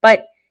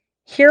 But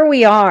here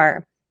we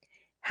are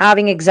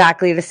having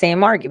exactly the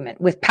same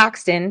argument. With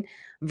Paxton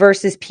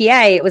versus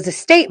PA, it was a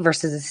state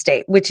versus a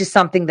state, which is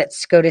something that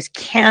SCOTUS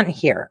can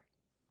hear.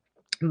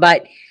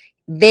 But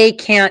they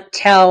can't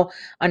tell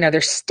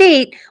another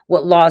state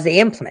what laws they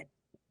implement.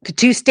 The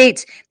two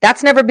states,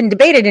 that's never been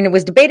debated, and it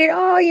was debated,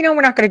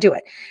 we're not going to do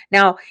it.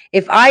 Now,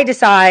 if I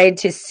decide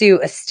to sue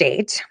a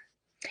state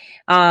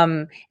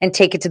and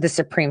take it to the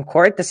Supreme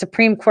Court, the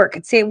Supreme Court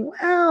could say,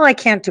 well, I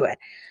can't do it.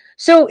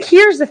 So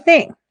here's the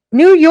thing.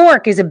 New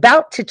York is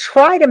about to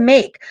try to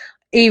make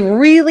a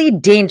really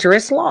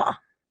dangerous law.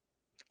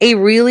 A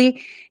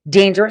really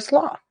dangerous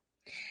law.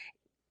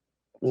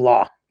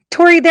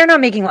 Tori, they're not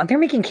making law. They're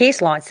making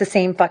case law. It's the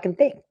same fucking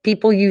thing.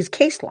 People use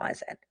case law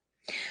as it.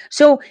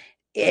 So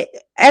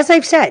as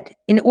I've said,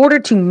 in order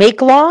to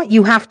make law,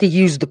 you have to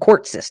use the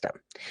court system.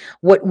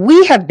 What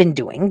we have been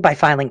doing by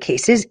filing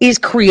cases is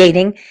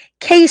creating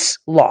case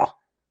law,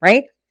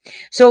 right?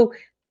 So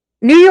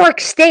New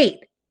York State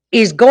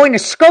is going to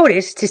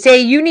SCOTUS to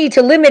say you need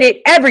to limit it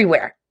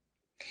everywhere.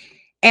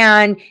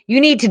 And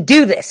you need to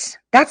do this.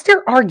 That's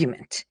their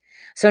argument.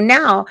 So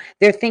now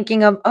they're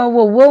thinking of, oh,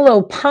 well, we'll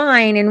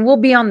opine and we'll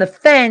be on the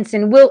fence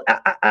and we'll,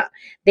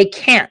 they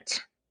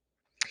can't.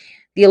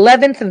 The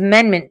 11th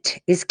Amendment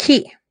is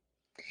key.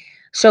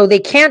 So they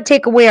can't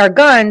take away our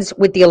guns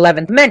with the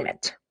 11th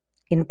Amendment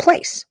in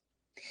place.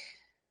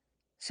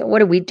 So what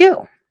do we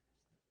do?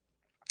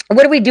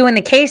 What do we do in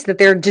the case that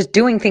they're just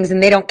doing things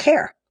and they don't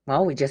care?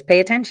 Well, we just pay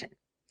attention.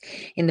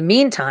 In the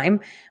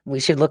meantime,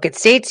 we should look at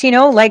states,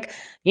 like,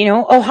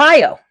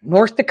 Ohio,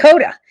 North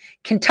Dakota,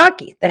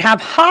 Kentucky, that have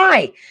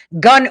high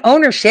gun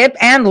ownership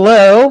and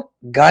low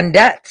gun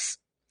deaths.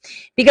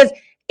 Because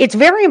it's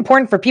very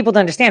important for people to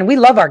understand we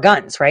love our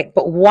guns, right?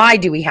 But why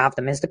do we have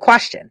them is the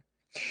question.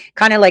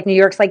 Kind of like New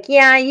York's like,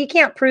 yeah, you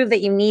can't prove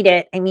that you need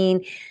it. I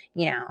mean,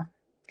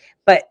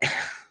 but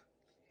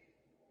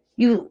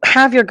you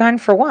have your gun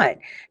for what?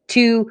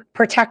 To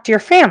protect your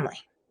family.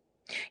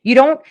 You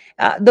don't,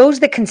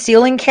 those that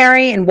conceal and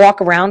carry and walk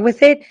around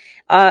with it,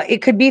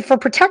 it could be for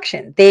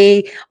protection.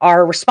 They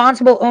are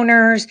responsible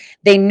owners.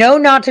 They know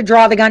not to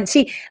draw the gun.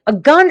 See, a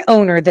gun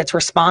owner that's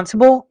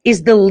responsible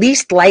is the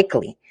least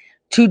likely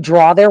to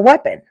draw their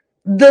weapon.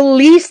 The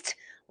least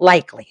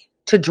likely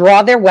to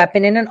draw their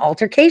weapon in an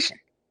altercation.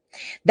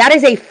 That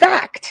is a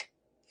fact.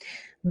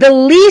 The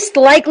least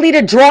likely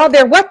to draw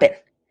their weapon.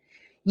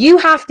 You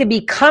have to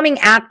be coming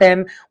at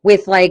them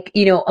with a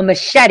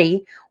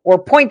machete or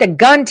point a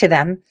gun to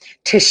them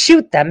to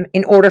shoot them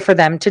in order for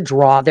them to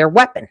draw their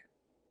weapon.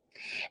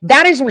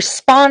 That is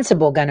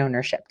responsible gun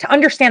ownership, to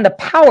understand the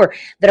power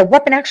that a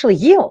weapon actually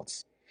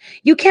yields.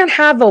 You can't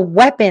have a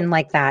weapon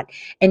like that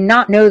and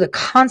not know the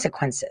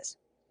consequences.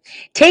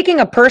 Taking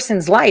a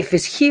person's life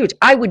is huge.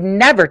 I would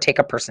never take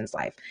a person's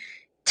life.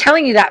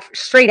 Telling you that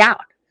straight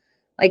out.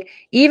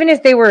 Even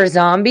if they were a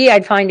zombie,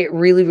 I'd find it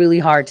really, really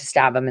hard to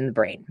stab them in the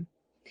brain.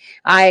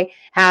 I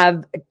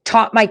have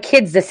taught my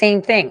kids the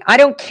same thing. I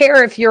don't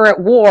care if you're at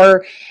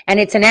war and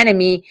it's an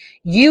enemy.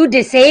 You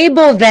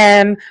disable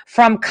them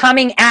from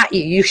coming at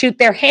you. You shoot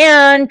their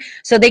hand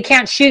so they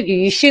can't shoot you.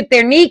 You shoot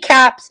their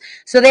kneecaps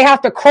so they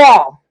have to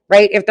crawl,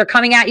 right? If they're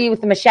coming at you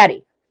with a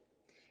machete.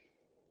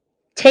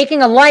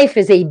 Taking a life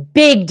is a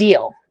big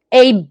deal.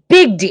 A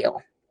big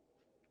deal.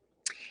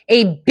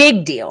 A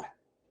big deal.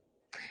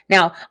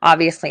 Now,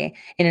 obviously,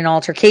 in an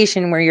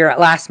altercation where you're at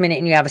last minute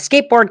and you have a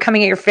skateboard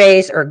coming at your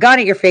face or a gun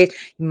at your face,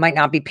 you might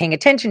not be paying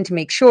attention to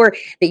make sure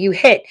that you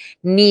hit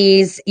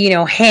knees,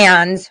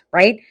 hands,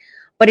 right?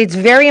 But it's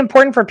very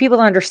important for people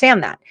to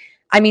understand that.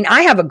 I mean,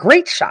 I have a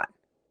great shot.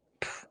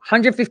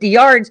 150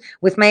 yards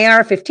with my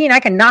AR-15, I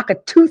can knock a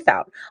tooth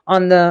out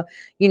on the,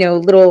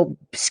 little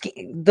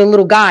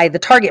guy, the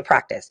target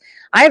practice.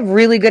 I have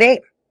really good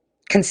aim.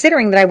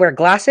 Considering that I wear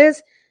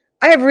glasses,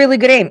 I have really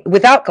good aim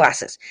without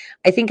glasses.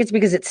 I think it's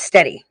because it's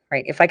steady,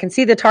 right? If I can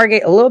see the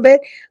target a little bit,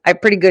 I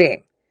have pretty good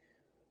aim.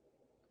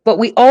 But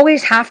we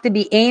always have to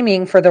be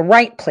aiming for the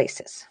right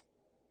places.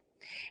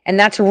 And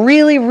that's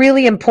really,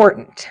 really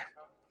important.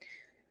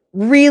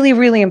 Really,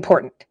 really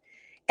important.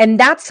 And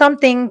that's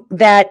something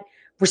that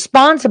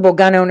responsible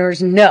gun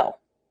owners know.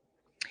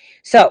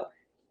 So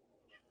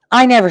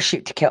I never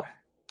shoot to kill,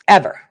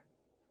 ever.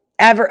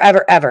 Ever,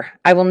 ever, ever.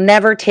 I will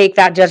never take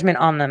that judgment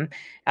on them.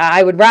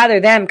 I would rather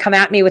them come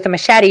at me with a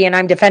machete and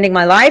I'm defending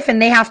my life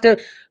and they have to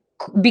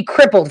be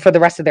crippled for the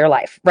rest of their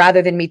life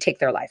rather than me take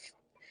their life.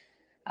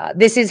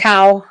 This is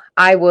how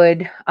I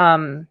would,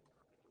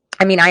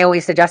 I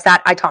always suggest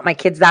that. I taught my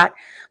kids that.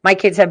 My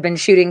kids have been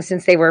shooting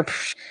since they were,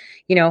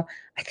 I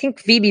think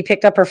Phoebe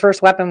picked up her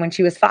first weapon when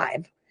she was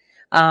 5.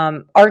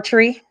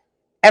 Archery,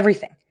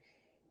 everything.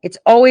 It's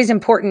always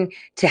important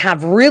to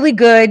have really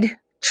good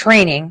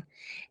training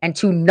and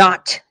to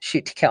not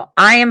shoot to kill.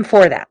 I am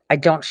for that. I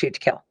don't shoot to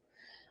kill.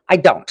 I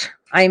don't.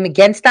 I am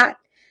against that.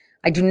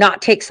 I do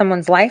not take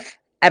someone's life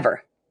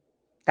ever.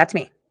 That's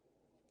me,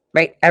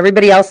 right?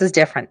 Everybody else is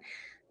different.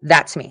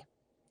 That's me.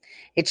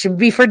 It should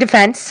be for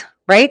defense,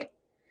 right?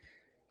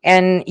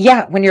 And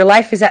yeah, when your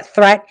life is at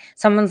threat,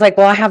 someone's like,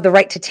 well, I have the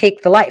right to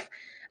take the life.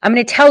 I'm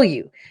going to tell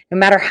you, no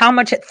matter how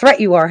much at threat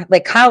you are,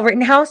 like Kyle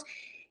Rittenhouse,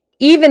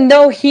 even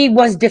though he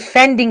was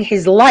defending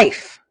his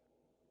life,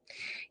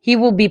 he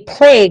will be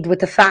plagued with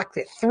the fact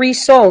that 3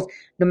 souls,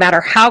 no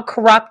matter how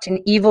corrupt and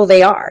evil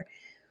they are,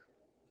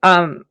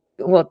 2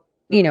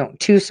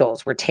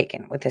 souls were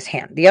taken with his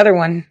hand. The other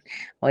one,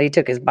 well, he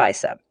took his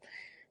bicep.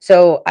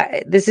 So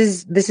this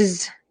is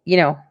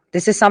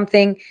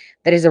something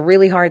that is a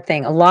really hard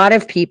thing. A lot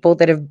of people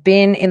that have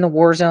been in the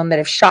war zone, that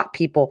have shot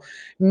people,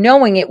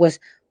 knowing it was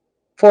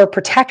for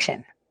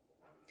protection,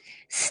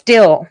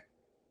 still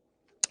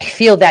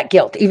feel that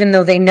guilt, even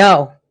though they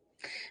know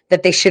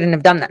that they shouldn't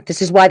have done that.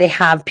 This is why they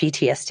have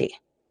PTSD.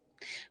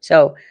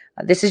 So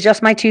this is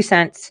just my 2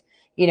 cents.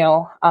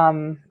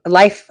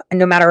 Life,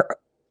 no matter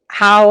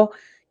how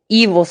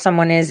evil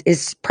someone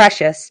is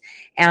precious.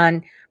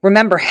 And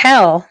remember,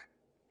 hell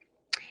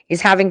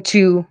is having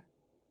to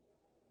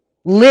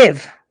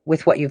live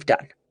with what you've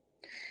done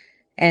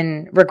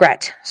and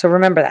regret. So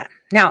remember that.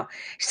 Now,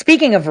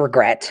 speaking of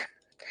regret,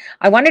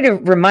 I wanted to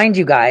remind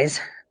you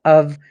guys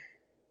of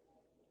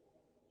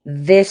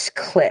this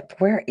clip.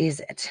 Where is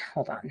it?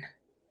 Hold on.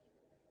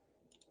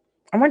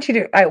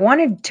 I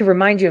wanted to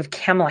remind you of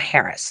Kamala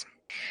Harris.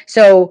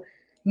 So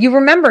you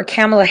remember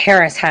Kamala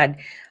Harris had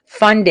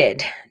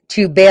funded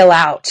to bail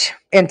out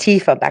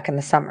Antifa back in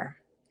the summer.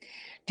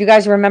 Do you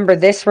guys remember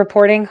this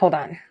reporting? Hold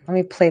on. Let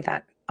me play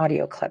that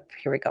audio clip.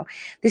 Here we go.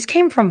 This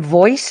came from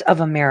Voice of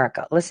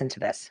America. Listen to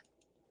this.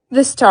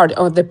 The start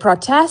of the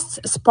protests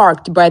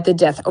sparked by the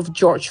death of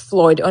George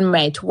Floyd on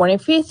May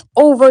 25th,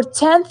 over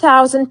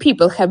 10,000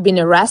 people have been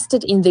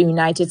arrested in the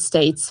United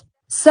States.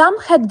 Some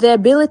had the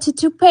ability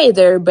to pay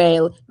their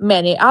bail.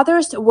 Many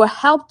others were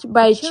helped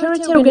by a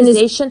charity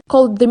organization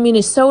called the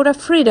Minnesota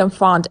Freedom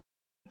Fund.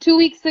 2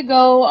 weeks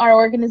ago, our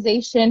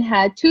organization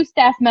had 2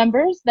 staff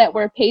members that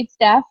were paid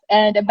staff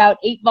and about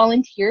 8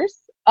 volunteers.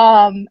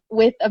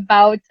 With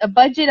about a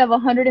budget of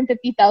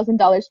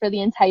 $150,000 for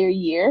the entire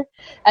year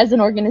as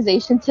an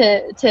organization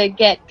to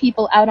get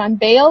people out on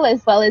bail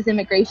as well as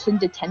immigration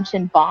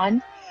detention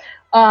bond.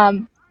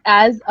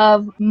 As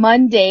of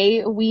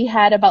Monday, we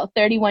had about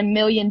 $31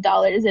 million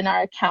in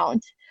our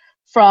account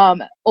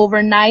from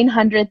over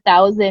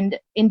 900,000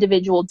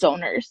 individual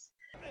donors.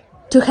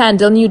 To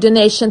handle new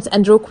donations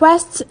and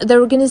requests, the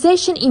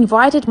organization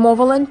invited more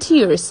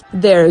volunteers.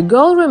 Their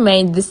goal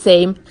remained the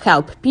same: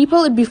 help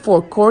people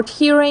before court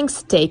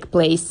hearings take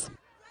place.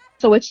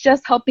 So it's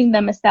just helping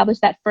them establish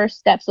that first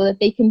step so that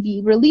they can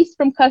be released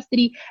from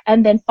custody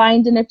and then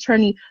find an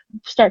attorney,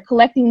 start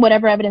collecting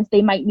whatever evidence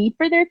they might need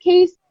for their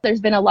case. There's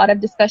been a lot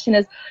of discussion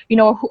as,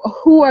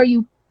 who are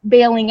you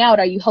bailing out?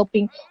 Are you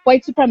helping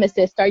white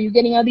supremacists? Are you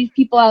getting all these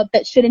people out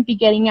that shouldn't be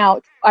getting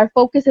out? Our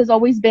focus has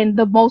always been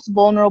the most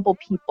vulnerable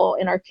people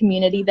in our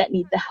community that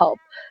need the help,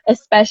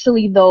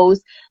 especially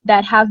those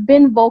that have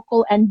been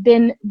vocal and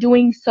been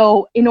doing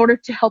so in order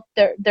to help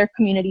their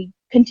community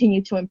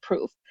continue to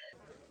improve.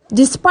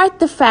 Despite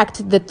the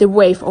fact that the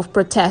wave of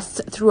protests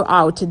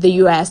throughout the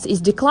U.S. is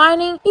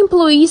declining,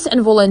 employees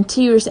and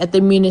volunteers at the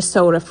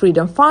Minnesota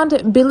Freedom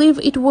Fund believe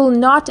it will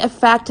not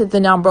affect the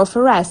number of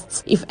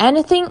arrests. If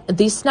anything,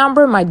 this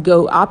number might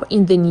go up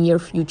in the near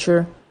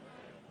future.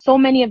 So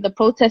many of the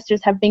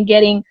protesters have been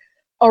getting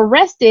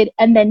arrested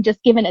and then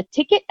just given a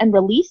ticket and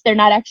released. They're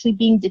not actually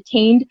being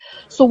detained.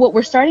 So what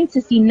we're starting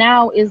to see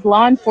now is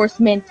law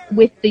enforcement,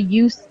 with the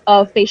use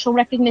of facial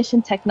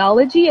recognition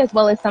technology as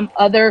well as some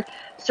other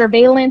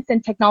surveillance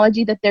and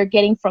technology that they're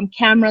getting from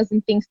cameras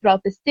and things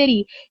throughout the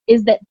city,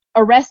 is that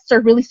arrests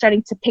are really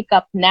starting to pick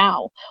up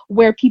now,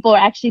 where people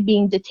are actually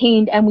being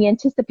detained, and we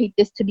anticipate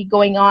this to be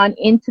going on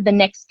into the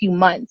next few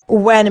months.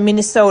 When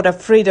Minnesota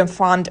Freedom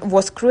Fund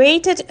was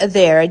created,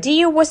 their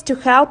idea was to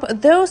help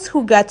those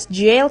who got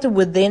jailed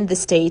within the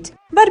state.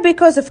 But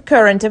because of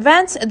current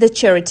events, the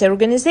charity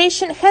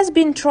organization has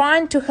been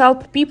trying to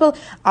help people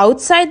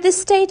outside the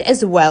state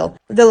as well.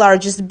 The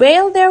largest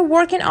bail they're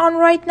working on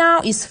right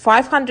now is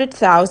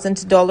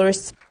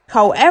 $500,000.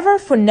 However,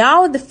 for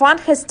now, the fund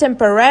has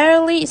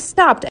temporarily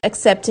stopped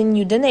accepting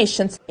new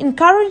donations,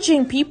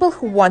 encouraging people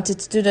who wanted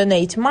to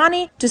donate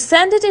money to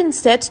send it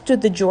instead to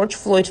the George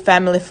Floyd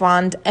Family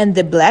Fund and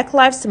the Black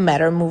Lives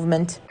Matter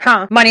movement.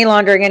 Money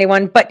laundering,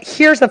 anyone? But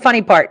here's the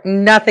funny part.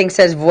 Nothing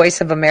says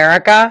Voice of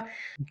America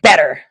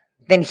better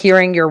than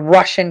hearing your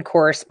Russian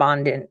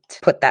correspondent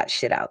put that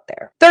shit out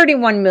there.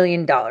 $31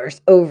 million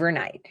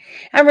overnight.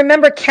 And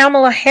remember,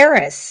 Kamala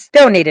Harris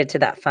donated to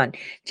that fund.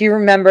 Do you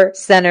remember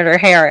Senator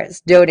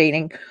Harris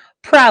donating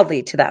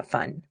proudly to that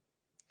fund?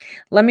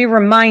 Let me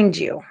remind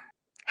you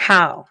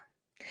how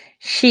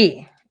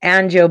she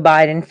and Joe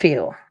Biden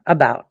feel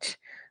about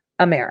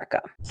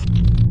America.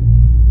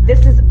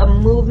 This is a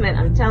movement,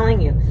 I'm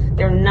telling you.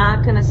 They're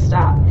not going to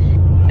stop,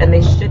 and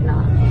they should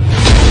not.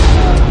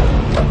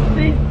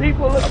 These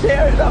people are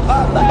tearing up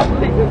our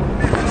livelihood.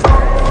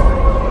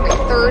 A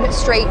third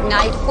straight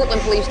night,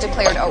 Portland police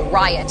declared a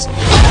riot.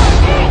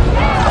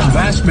 The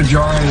vast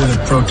majority of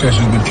the protest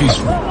has been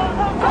peaceful.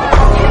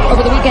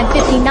 Over the weekend,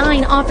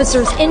 59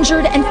 officers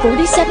injured and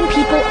 47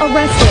 people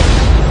arrested.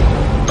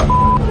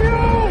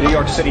 New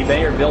York City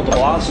Mayor Bill de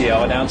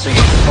Blasio announcing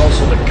a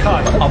proposal to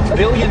cut $1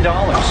 billion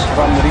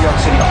from the New York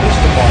City Police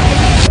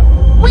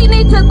Department. We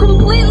need to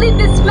completely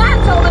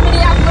dismantle the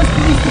Minneapolis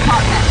Police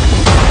Department.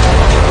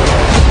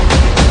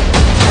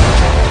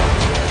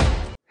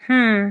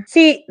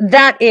 See,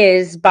 that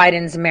is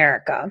Biden's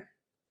America.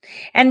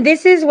 And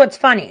this is what's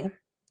funny.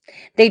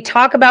 They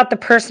talk about the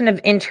person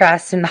of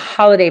interest in the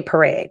holiday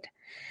parade.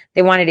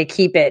 They wanted to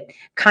keep it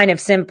kind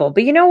of simple.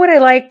 But you know what I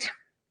liked?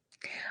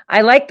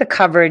 I liked the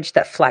coverage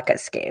that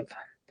Fleccas gave.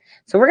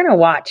 So we're going to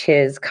watch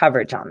his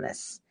coverage on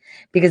this,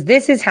 because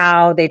this is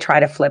how they try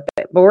to flip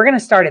it. But we're going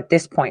to start at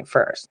this point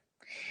first.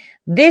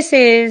 This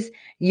is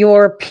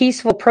your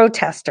peaceful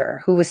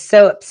protester who was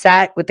so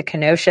upset with the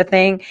Kenosha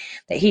thing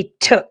that he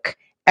took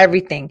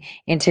everything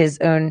into his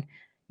own,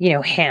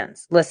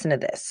 hands. Listen to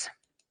this.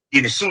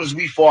 And as soon as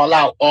we fall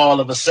out, all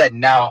of a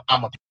sudden now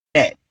I'm a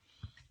dead.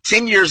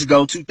 10 years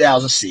ago,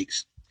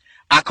 2006,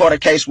 I caught a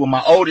case with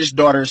my oldest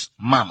daughter's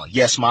mama.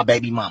 Yes, my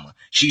baby mama.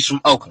 She's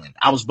from Oakland.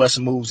 I was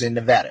busting moves in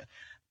Nevada.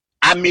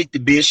 I meet the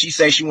bitch. She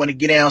says she want to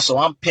get down, so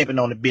I'm pimping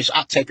on the bitch.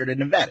 I'll take her to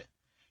Nevada.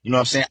 You know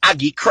what I'm saying? I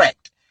get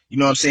cracked. You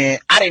know what I'm saying?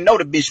 I didn't know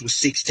the bitch was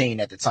 16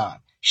 at the time.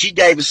 She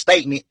gave a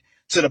statement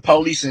to the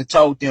police and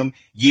told them,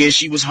 yeah,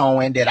 she was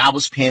hoeing, that I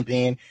was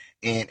pimping,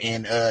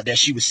 and that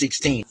she was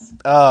 16.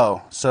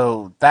 Oh,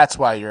 so that's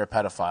why you're a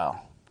pedophile.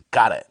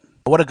 Got it.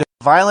 What a good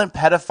violent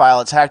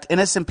pedophile attacked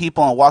innocent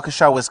people in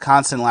Waukesha,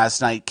 Wisconsin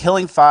last night,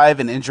 killing 5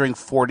 and injuring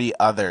 40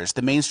 others.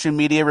 The mainstream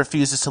media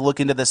refuses to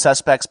look into the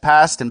suspect's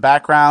past and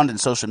background and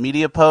social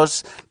media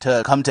posts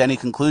to come to any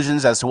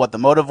conclusions as to what the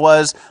motive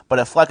was. But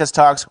at Fleccas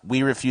Talks,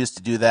 we refuse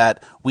to do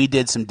that. We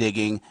did some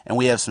digging, and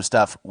we have some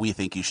stuff we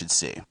think you should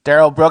see.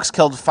 Darrell Brooks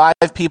killed 5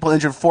 people,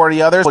 injured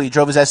 40 others when he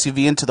drove his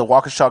SUV into the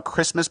Waukesha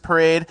Christmas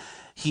parade.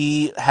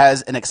 He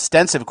has an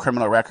extensive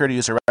criminal record. He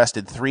was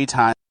arrested 3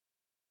 times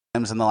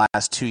in the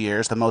last 2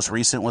 years. The most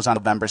recent was on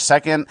November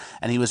 2nd,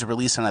 and he was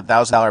released on a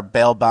 $1,000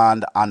 bail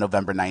bond on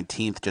November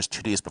 19th, just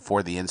 2 days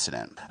before the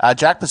incident.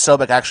 Jack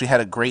Posobiec actually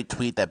had a great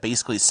tweet that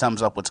basically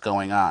sums up what's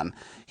going on.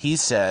 He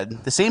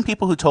said, the same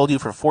people who told you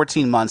for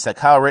 14 months that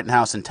Kyle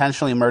Rittenhouse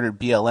intentionally murdered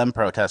BLM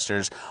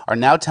protesters are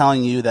now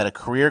telling you that a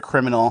career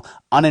criminal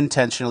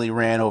unintentionally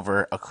ran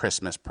over a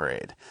Christmas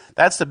parade.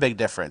 That's the big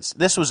difference.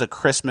 This was a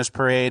Christmas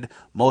parade,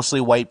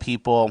 mostly white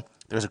people.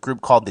 There's a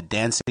group called the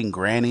Dancing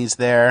Grannies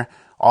there,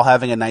 all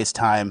having a nice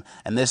time,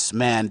 and this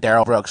man,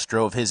 Darrell Brooks,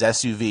 drove his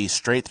SUV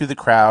straight through the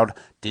crowd,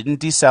 didn't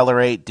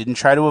decelerate, didn't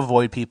try to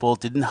avoid people,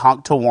 didn't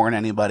honk to warn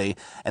anybody,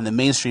 and the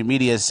mainstream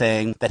media is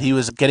saying that he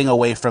was getting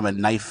away from a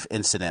knife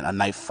incident, a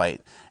knife fight,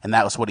 and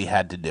that was what he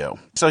had to do.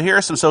 So here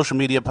are some social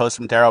media posts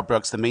from Darrell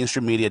Brooks the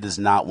mainstream media does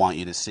not want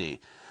you to see.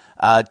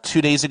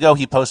 2 days ago,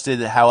 he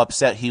posted how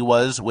upset he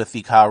was with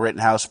the Kyle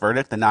Rittenhouse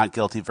verdict, the not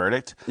guilty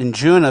verdict. In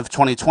June of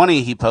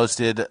 2020, he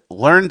posted,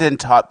 learned and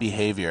taught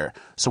behavior.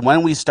 So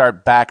when we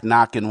start back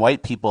knocking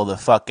white people the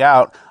fuck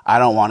out, I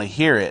don't want to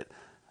hear it.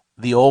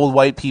 The old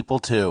white people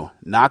too.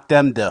 Knock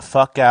them the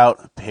fuck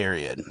out,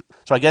 period.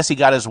 So I guess he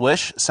got his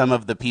wish. Some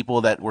of the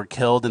people that were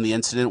killed in the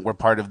incident were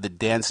part of the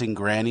Dancing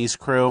Grannies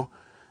crew,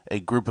 a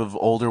group of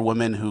older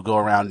women who go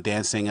around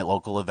dancing at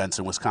local events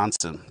in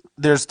Wisconsin.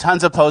 There's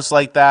tons of posts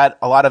like that,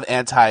 a lot of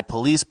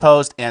anti-police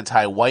posts,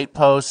 anti-white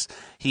posts.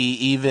 He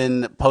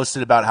even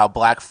posted about how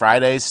Black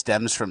Friday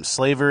stems from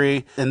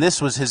slavery, and this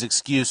was his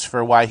excuse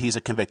for why he's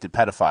a convicted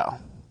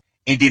pedophile.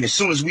 And then as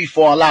soon as we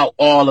fall out,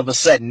 all of a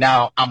sudden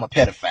now I'm a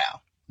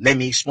pedophile. Let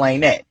me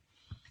explain that.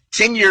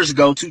 10 years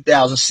ago,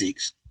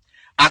 2006,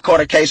 I caught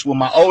a case with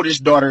my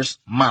oldest daughter's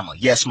mama.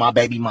 Yes, my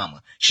baby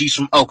mama. She's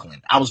from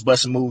Oakland. I was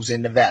busting moves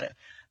in Nevada.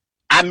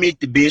 I meet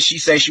the bitch. She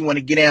says she want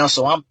to get down,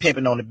 so I'm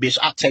pimping on the bitch.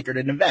 I'll take her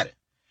to Nevada.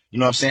 You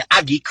know what I'm saying?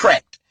 I get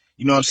cracked.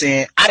 You know what I'm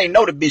saying? I didn't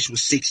know the bitch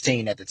was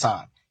 16 at the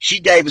time. She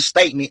gave a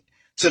statement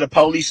to the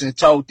police and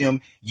told them,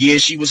 yeah,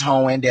 she was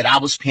hoeing, that I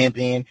was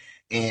pimping,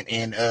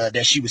 and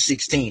that she was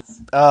 16.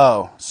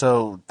 Oh,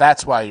 so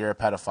that's why you're a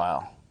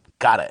pedophile.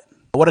 Got it.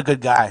 What a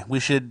good guy. We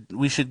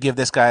should give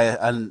this guy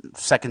a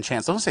second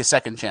chance. Don't say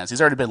second chance.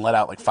 He's already been let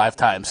out like 5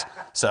 times.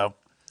 So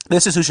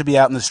this is who should be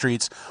out in the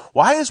streets.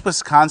 Why is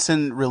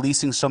Wisconsin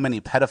releasing so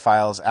many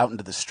pedophiles out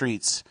into the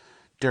streets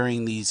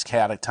during these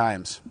chaotic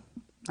times?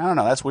 I don't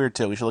know. That's weird,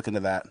 too. We should look into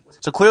that.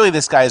 So clearly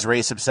this guy is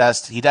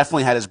race-obsessed. He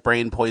definitely had his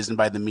brain poisoned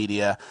by the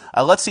media.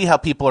 Let's see how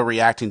people are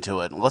reacting to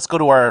it. Let's go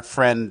to our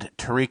friend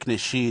Tariq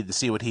Nasheed and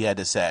see what he had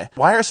to say.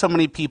 Why are so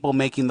many people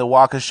making the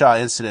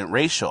Waukesha incident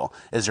racial?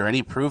 Is there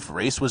any proof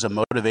race was a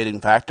motivating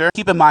factor?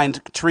 Keep in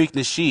mind, Tariq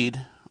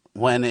Nasheed,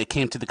 when it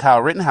came to the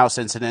Kyle Rittenhouse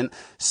incident,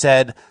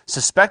 said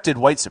suspected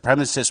white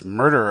supremacist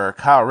murderer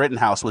Kyle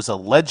Rittenhouse was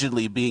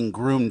allegedly being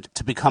groomed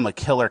to become a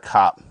killer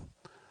cop.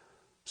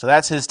 So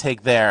that's his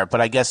take there,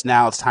 but I guess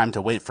now it's time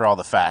to wait for all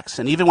the facts.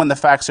 And even when the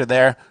facts are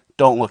there,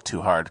 don't look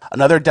too hard.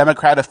 Another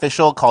Democrat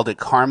official called it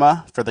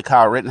karma for the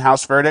Kyle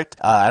Rittenhouse verdict.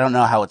 I don't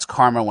know how it's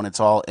karma when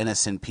it's all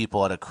innocent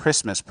people at a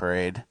Christmas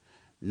parade,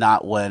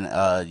 not when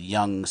a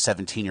young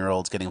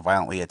 17-year-old's getting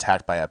violently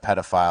attacked by a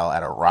pedophile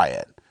at a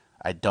riot.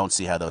 I don't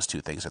see how those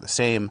two things are the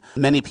same.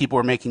 Many people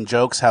were making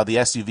jokes how the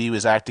SUV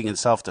was acting in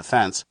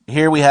self-defense.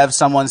 Here we have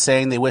someone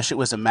saying they wish it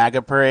was a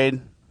MAGA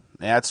parade.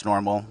 Yeah, it's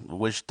normal.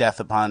 Wish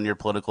death upon your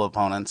political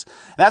opponents.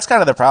 And that's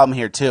kind of the problem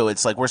here, too.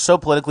 It's like we're so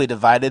politically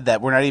divided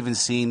that we're not even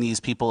seeing these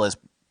people as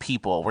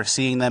people. We're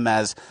seeing them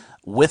as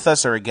with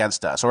us or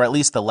against us, or at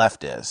least the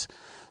left is.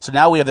 So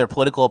now we have their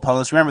political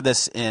opponents. Remember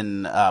this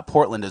in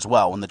Portland as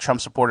well. When the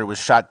Trump supporter was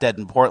shot dead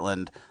in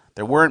Portland,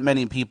 there weren't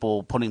many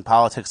people putting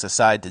politics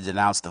aside to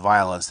denounce the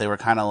violence. They were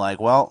kind of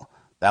like, well,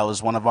 that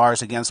was one of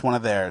ours against one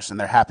of theirs, and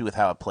they're happy with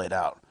how it played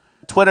out.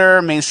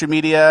 Twitter, mainstream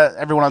media,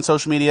 everyone on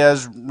social media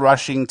is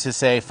rushing to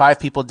say 5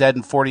 people dead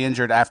and 40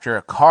 injured after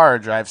a car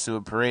drives through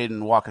a parade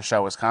in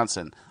Waukesha,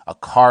 Wisconsin. A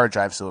car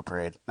drives through a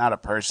parade, not a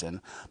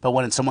person. But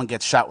when someone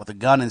gets shot with a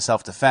gun in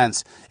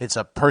self-defense, it's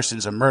a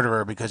person's a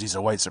murderer because he's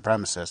a white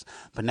supremacist.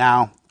 But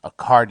now a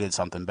car did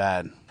something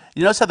bad.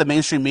 You notice how the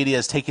mainstream media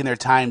is taking their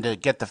time to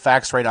get the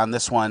facts right on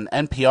this one.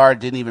 NPR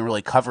didn't even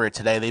really cover it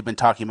today. They've been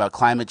talking about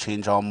climate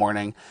change all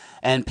morning.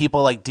 And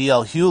people like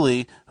D.L.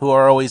 Hewley, who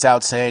are always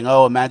out saying,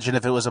 oh, imagine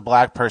if it was a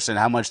black person,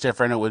 how much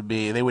different it would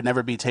be. They would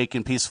never be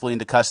taken peacefully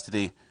into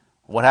custody.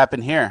 What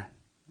happened here?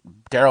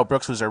 Darrell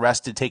Brooks was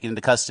arrested, taken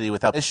into custody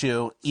without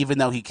issue, even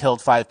though he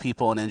killed 5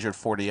 people and injured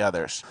 40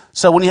 others.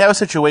 So when you have a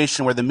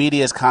situation where the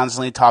media is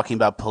constantly talking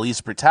about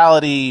police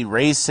brutality,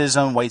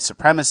 racism, white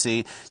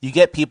supremacy, you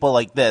get people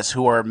like this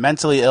who are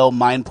mentally ill,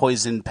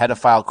 mind-poisoned,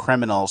 pedophile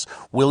criminals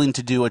willing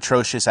to do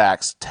atrocious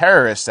acts,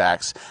 terrorist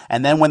acts,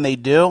 and then when they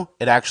do,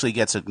 it actually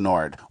gets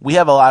ignored. We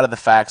have a lot of the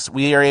facts.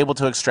 We are able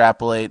to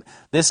extrapolate.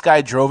 This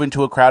guy drove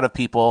into a crowd of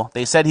people.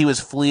 They said he was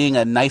fleeing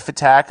a knife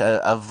attack,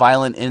 a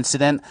violent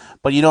incident,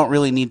 but you don't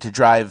really need to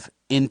drive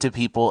into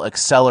people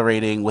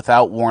accelerating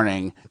without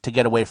warning to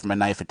get away from a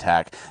knife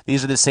attack.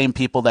 These are the same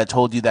people that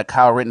told you that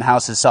Kyle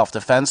Rittenhouse's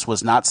self-defense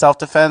was not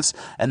self-defense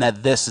and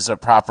that this is a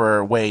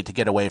proper way to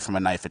get away from a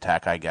knife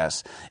attack, I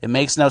guess. It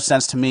makes no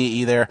sense to me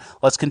either.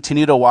 Let's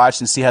continue to watch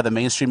and see how the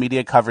mainstream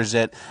media covers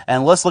it,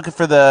 and let's look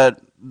for the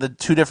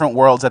 2 different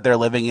worlds that they're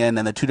living in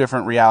and the 2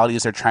 different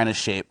realities they're trying to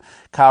shape.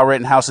 Kyle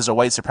Rittenhouse is a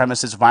white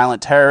supremacist,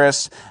 violent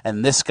terrorist,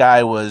 and this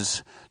guy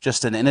was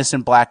just an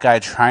innocent black guy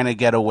trying to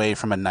get away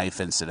from a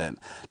knife incident.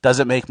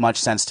 Doesn't make much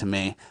sense to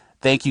me.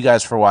 Thank you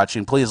guys for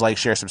watching. Please like,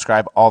 share,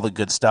 subscribe, all the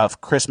good stuff.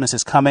 Christmas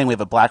is coming. We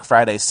have a Black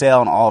Friday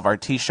sale on all of our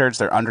t-shirts.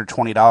 They're under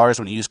 $20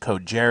 when you use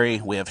code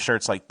Jerry. We have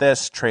shirts like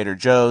this, Trader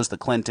Joe's, the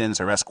Clintons,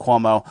 Arrest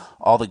Cuomo,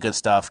 all the good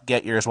stuff.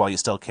 Get yours while you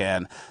still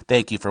can.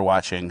 Thank you for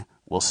watching.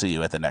 We'll see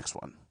you at the next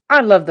one. I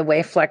love the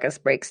way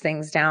Fleckus breaks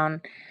things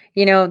down.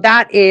 You know,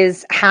 that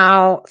is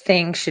how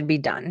things should be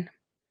done,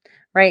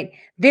 right?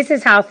 This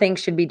is how things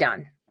should be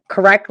done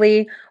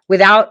correctly,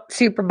 without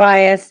super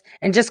bias,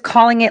 and just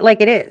calling it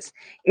like it is.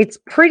 It's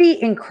pretty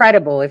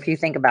incredible if you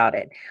think about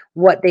it,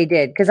 what they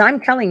did. Because I'm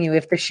telling you,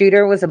 if the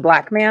shooter was a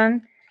black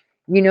man,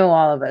 you know,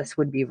 all of us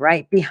would be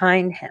right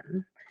behind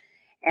him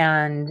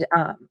and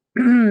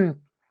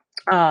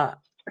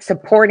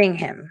supporting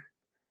him,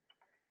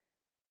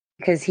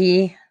 because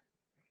he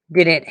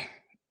did it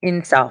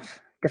in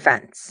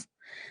self-defense.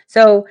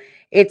 So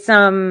it's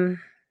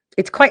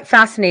quite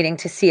fascinating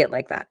to see it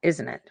like that,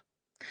 isn't it?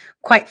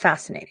 Quite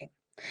fascinating.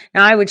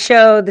 Now, I would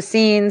show the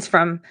scenes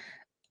from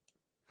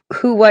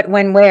who, what,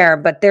 when, where,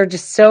 but they're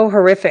just so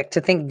horrific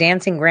to think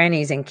dancing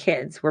grannies and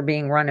kids were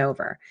being run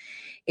over.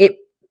 It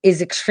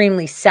is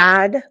extremely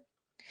sad.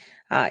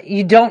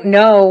 You don't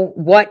know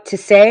what to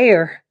say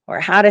or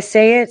how to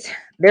say it.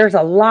 There's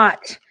a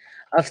lot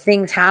of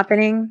things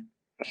happening.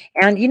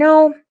 And, you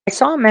know, I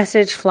saw a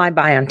message fly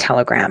by on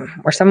Telegram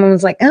where someone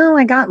was like, oh,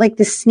 I got like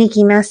this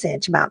sneaky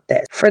message about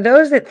this. For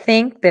those that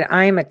think that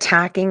I'm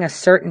attacking a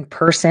certain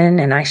person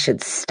and I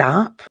should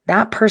stop,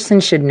 that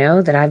person should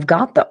know that I've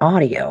got the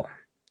audio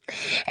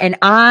and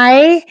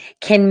I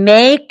can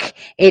make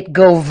it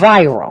go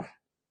viral.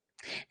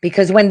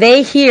 Because when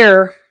they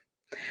hear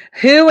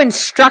who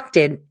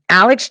instructed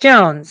Alex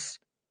Jones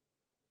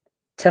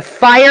to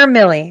fire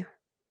Milley,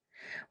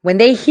 when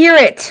they hear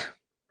it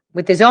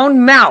with his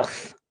own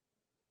mouth,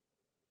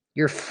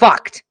 you're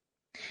fucked.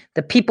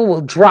 The people will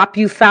drop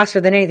you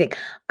faster than anything.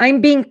 I'm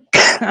being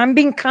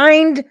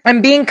kind.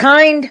 I'm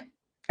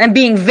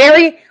being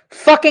very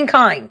fucking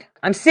kind.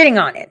 I'm sitting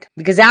on it.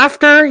 Because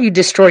after you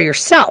destroy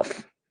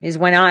yourself is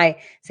when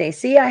I say,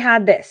 see, I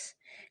had this.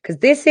 Because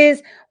this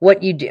is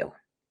what you do.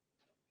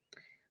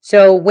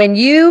 So when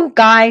you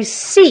guys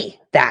see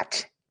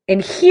that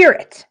and hear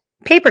it,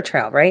 paper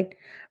trail, right?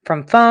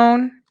 From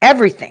phone,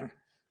 everything,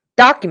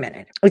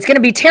 documented. It's going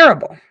to be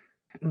terrible.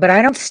 But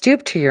I don't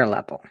stoop to your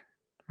level,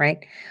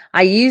 right?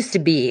 I used to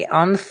be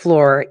on the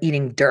floor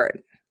eating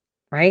dirt,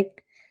 right?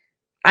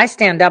 I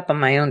stand up on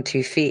my own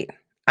 2 feet.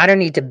 I don't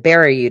need to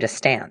bury you to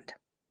stand.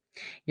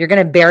 You're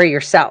going to bury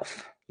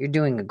yourself. You're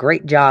doing a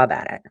great job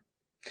at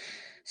it.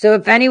 So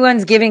if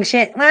anyone's giving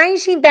shit, why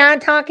is she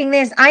bad talking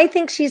this? I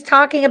think she's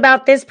talking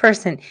about this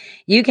person.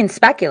 You can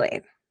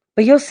speculate,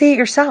 but you'll see it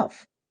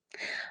yourself.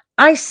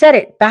 I said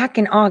it back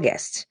in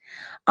August.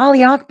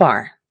 Ali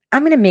Akbar,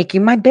 I'm going to make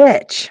you my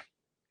bitch.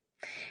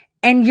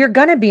 And you're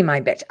going to be my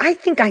bitch. I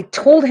think I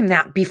told him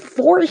that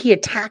before he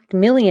attacked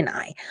Milley and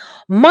I.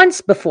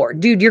 Months before.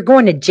 Dude, you're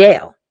going to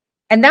jail.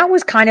 And that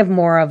was kind of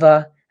more of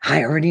a,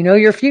 I already know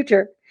your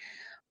future.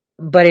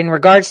 But in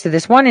regards to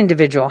this one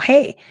individual,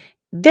 hey,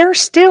 there's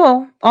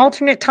still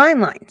alternate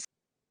timelines.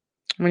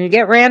 When you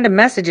get random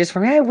messages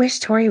from, I wish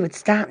Tori would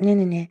stop.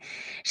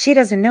 She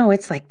doesn't know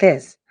it's like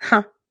this.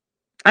 Huh.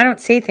 I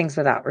don't say things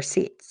without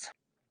receipts.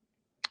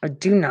 I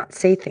do not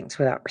say things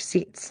without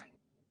receipts.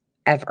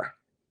 Ever.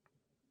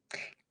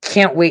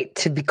 Can't wait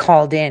to be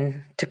called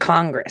in to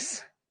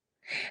Congress.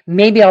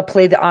 Maybe I'll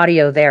play the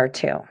audio there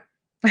too.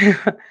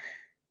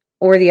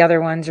 Or the other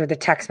ones or the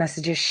text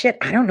messages. Shit,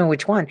 I don't know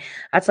which one.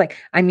 That's like,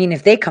 I mean,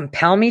 if they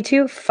compel me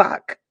to,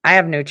 fuck, I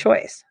have no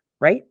choice,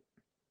 right?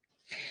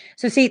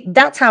 So see,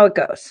 that's how it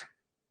goes.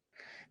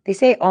 They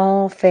say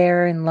all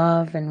fair in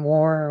love and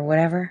war or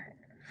whatever.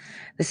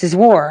 This is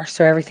war,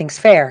 so everything's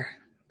fair.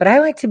 But I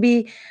like to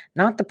be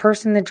not the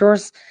person that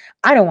draws.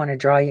 I don't want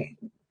to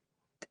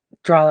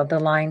draw the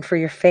line for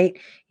your fate.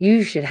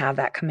 You should have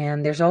that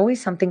command. There's always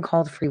something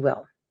called free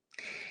will.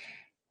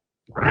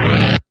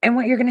 And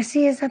what you're going to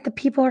see is that the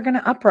people are going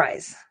to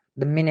uprise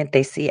the minute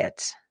they see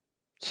it,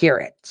 hear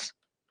it.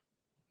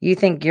 You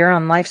think you're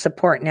on life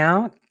support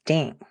now?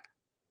 Dang.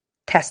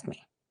 Test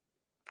me.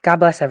 God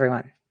bless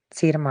everyone.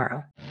 See you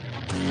tomorrow.